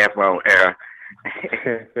him laugh on air.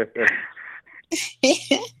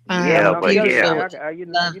 Yeah, but beautiful. yeah. You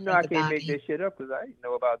know, I can't make this shit up because I didn't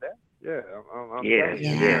know about that. Yeah, I'm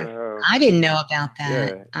yeah. I didn't know about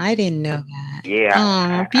that. Yeah. I didn't know that. Yeah,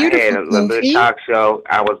 I beautiful. had a little talk show.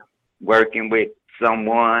 I was working with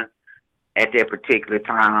someone at that particular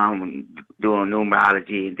time doing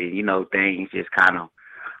numerology, and then, you know, things just kind of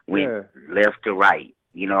went left to right.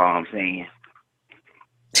 You know what I'm saying?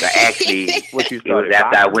 So actually, it was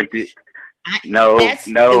after I went to... No.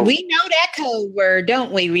 We know that code word,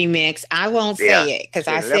 don't we, Remix? I won't say it because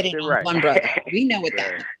I said it on One Brother. We know what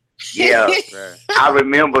that is. Yeah. I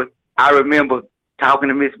remember talking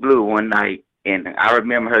to Ms.Blue one night, and I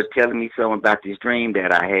remember her telling me something about this dream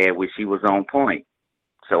that I had where she was on point.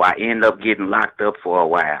 So I ended up getting locked up for a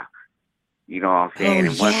while. You know what I'm saying?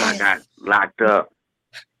 And once I got locked up,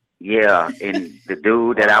 and the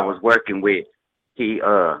dude that I was working with, he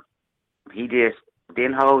just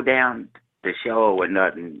didn't hold down the show or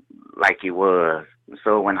nothing like it was.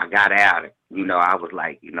 So when I got out, you know, I was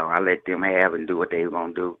like, you know, I let them have and do what they were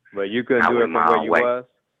gonna do. But you couldn't do it from where you was?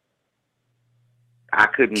 I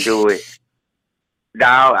couldn't do it.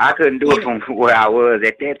 No, I couldn't do it from where I was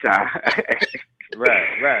at that time.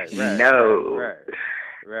 Right. No.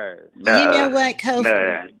 Right. You know what,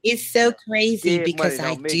 Kofi? It's so crazy because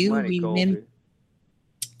I do remember.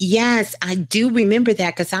 Yes, I do remember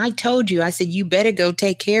that because I told you, I said, you better go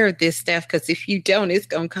take care of this stuff because if you don't, it's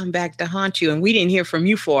going to come back to haunt you. And we didn't hear from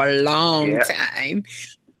you for a long time.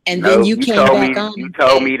 And then you came back on. You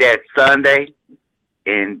told me that Sunday,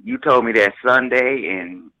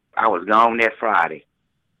 and I was gone that Friday.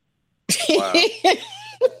 Wow.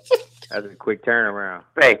 That's a quick turnaround.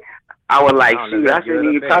 Hey, I was like, shoot, I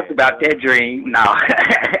shouldn't even talk about that dream. No.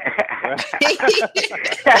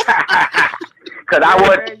 Cause I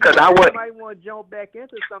would. Might want to jump back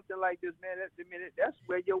into something like this, man. That's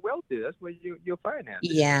where your wealth is. That's where your finance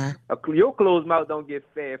is. Yeah. Your closed mouth don't get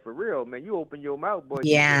fed for real, man. You open your mouth, boy.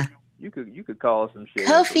 Yeah. You could call some shit.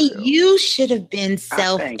 Kofi, you should have been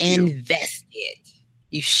self-invested.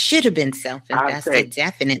 You should have been self-invested,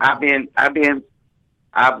 definitely.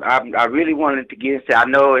 I really wanted to get into. I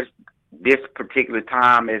know it's this particular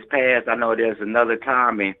time has passed. I know there's another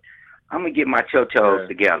time, and I'm gonna get my chochos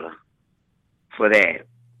together for that.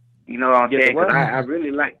 You know what I'm saying? Because I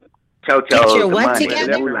really like chochos. Get your the what money.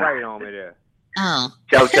 together? Right on me there. Oh.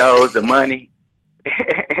 Chochos, the money.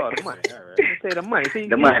 The money. All right. Say the money. See,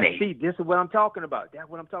 the money. See, this is what I'm talking about. That's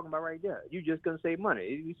what I'm talking about right there. You just couldn't say money.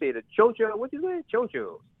 You say the chocho. What you say?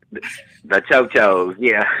 Chochos. The chochos,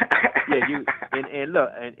 yeah. Yeah, you and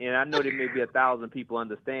look, and I know there may be 1,000 people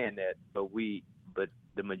understand that, but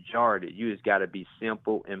the majority, you just got to be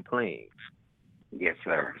simple and plain. Yes,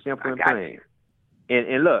 sir. Simple and plain.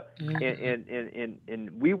 And look, and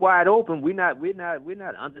we wide open. We're not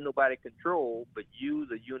under nobody's control, but use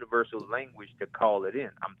a universal language to call it in.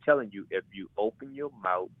 I'm telling you, if you open your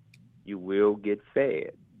mouth, you will get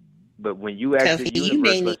fed. But when you ask the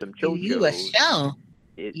universe for some chochos,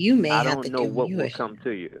 I don't know what will come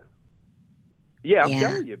to you. Yeah, I'm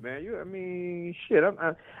telling you, man. Shit.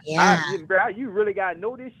 You really gotta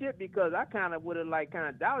know this shit because I kind of would have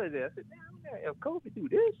doubted it. I said, damn, if Kofi do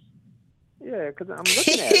this, because I'm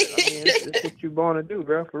looking at it. It's what you born to do,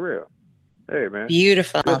 bro, for real. Hey, man.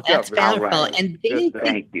 Beautiful. Good That's stuff, powerful. right. And then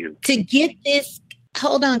thank you. To get this.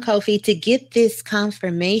 Hold on, Kofi, to get this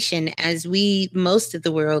confirmation as most of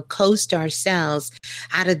the world, coast ourselves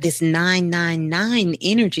out of this 999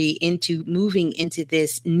 energy into moving into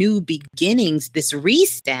this new beginnings, this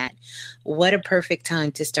reset. What a perfect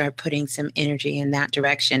time to start putting some energy in that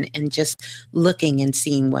direction and just looking and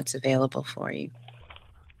seeing what's available for you.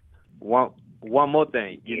 One more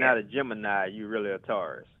thing. You're not a Gemini, you're really a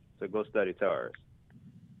Taurus. So go study Taurus.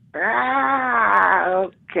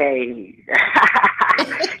 Okay.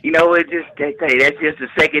 You know what? That's just the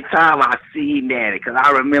second time I've seen that because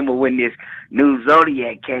I remember when this new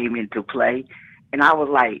zodiac came into play, and I was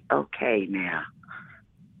like, okay, now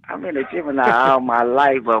I'm in a Gemini all my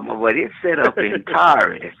life, but it's set up in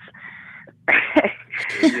Taurus.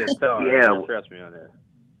 Yeah, trust me on that.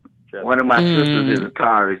 One of my sisters is a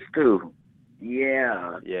Taurus too.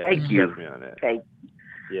 Yeah. Thank you. Trust me on that.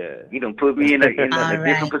 Yeah, you done put me in a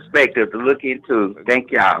different perspective to look into.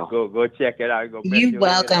 Thank y'all. Go check it out. You're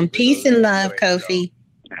welcome. Peace and love, Kofi.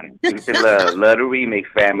 Peace and love. Love the remix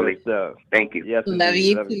family. Thank you. Yes, love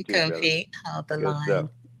you too, Kofi. Hold the line.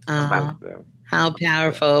 How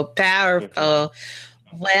powerful. Powerful.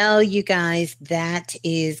 Well, you guys, that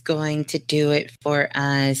is going to do it for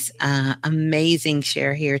us. Amazing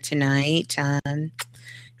share here tonight.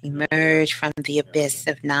 emerge from the abyss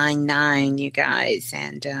of 9-9, you guys.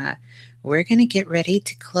 And we're going to get ready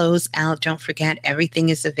to close out. Don't forget, everything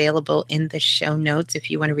is available in the show notes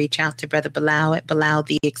if you want to reach out to Brother Balah at Balah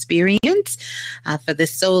the Experience for the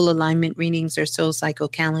soul alignment readings or soul cycle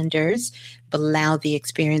calendars.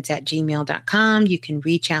 BalahTheExperience@gmail.com. You can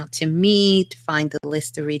reach out to me to find the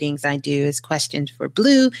list of readings I do as questions for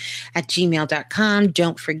Blue at gmail.com.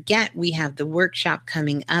 Don't forget, we have the workshop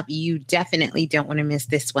coming up. You definitely don't want to miss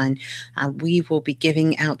this one. We will be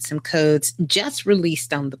giving out some codes just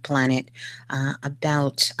released on the planet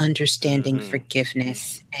about understanding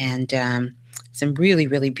forgiveness and some really,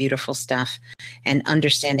 really beautiful stuff and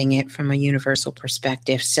understanding it from a universal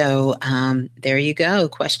perspective. So there you go.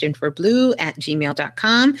 Question for Blue at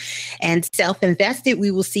gmail.com. And Self-Invested, we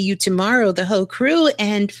will see you tomorrow, the whole crew.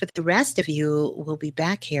 And for the rest of you, we'll be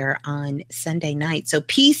back here on Sunday night. So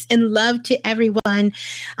peace and love to everyone.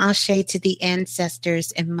 Ashe to the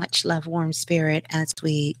ancestors and much love, warm spirit as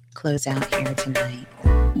we close out here tonight.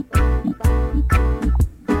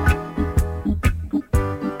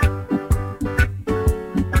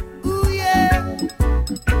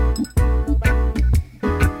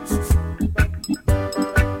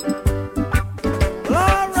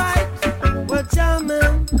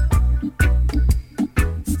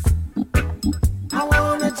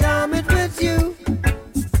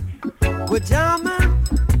 We're jamming,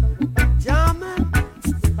 jamming,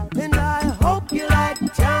 and I hope you like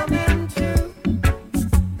jamming too.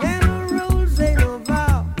 And the rules ain't no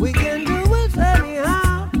vow, we can do it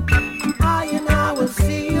anyhow. I and I will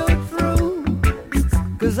see you through.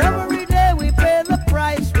 'Cause every day we pay the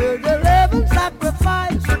price, we're the living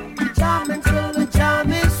sacrifice. Jamming till the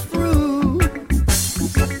jam is through.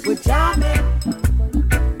 We're jamming.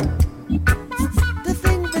 To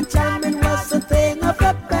think that jamming was a thing of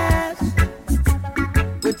the past.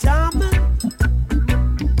 We're jamming,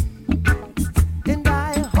 and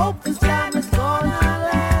I hope this jam is gonna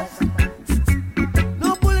last.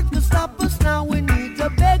 No bullet can stop us now. We need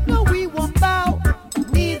to beg, no, we won't bow.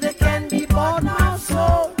 Neither can be bought our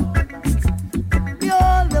soul. We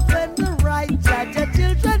all defend the right. Judge, our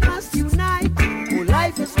children must unite. Oh,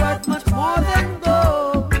 life is worth much more than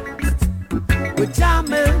gold. We're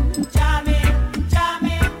jamming, jamming,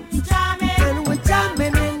 jamming, jamming, and we're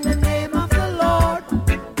jamming in the name of the Lord.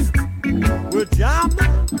 We're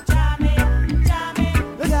jamming, jamming, jamming,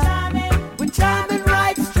 jamming. We're jamming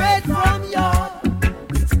right straight from your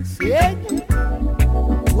sing.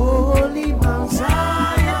 Holy Mount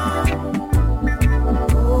Zion,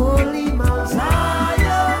 Holy Mount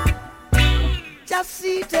Zion, just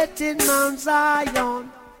seated in Mount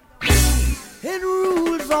Zion, it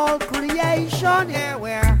rules all creation. Here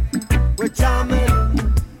we're jamming.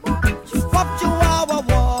 What you war,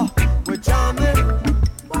 we're jamming.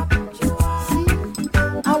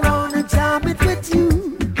 I wanna jam it with you.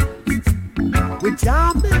 We're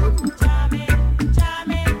jamming, jamming,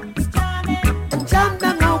 jamming, jamming. And jam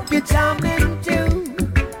them, hope you're jamming too.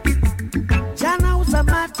 Jano's a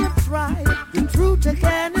magic try, the truth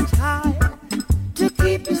again is high, to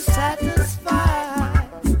keep you satisfied.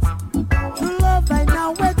 True love I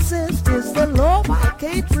know exists, is the love I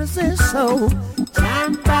can't resist. So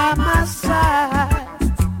jam by my side.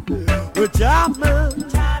 We're jamming,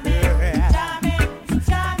 jamming, jamming,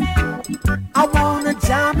 jamming. I wanna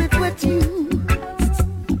jam it with you.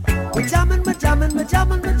 We're jamming, we're jamming, we're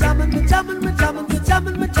jamming, we're jamming, we're jamming, we're jamming, we're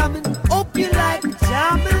jamming, we're jamming. Hope you like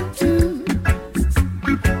jamming too.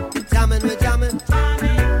 We're jamming, we're jamming,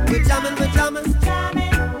 we're jamming, we're jamming,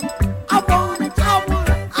 jamming. I wanna jam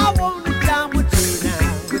with you now.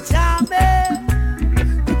 We're jamming,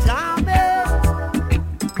 we're jamming.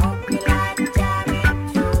 Hope you like jamming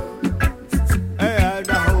too. And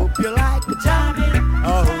I hope you like jamming. I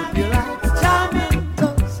hope you like jamming.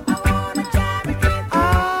 'Cause I wanna jam it with you. I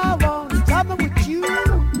wanna jam it with you.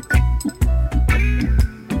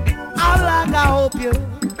 I hope you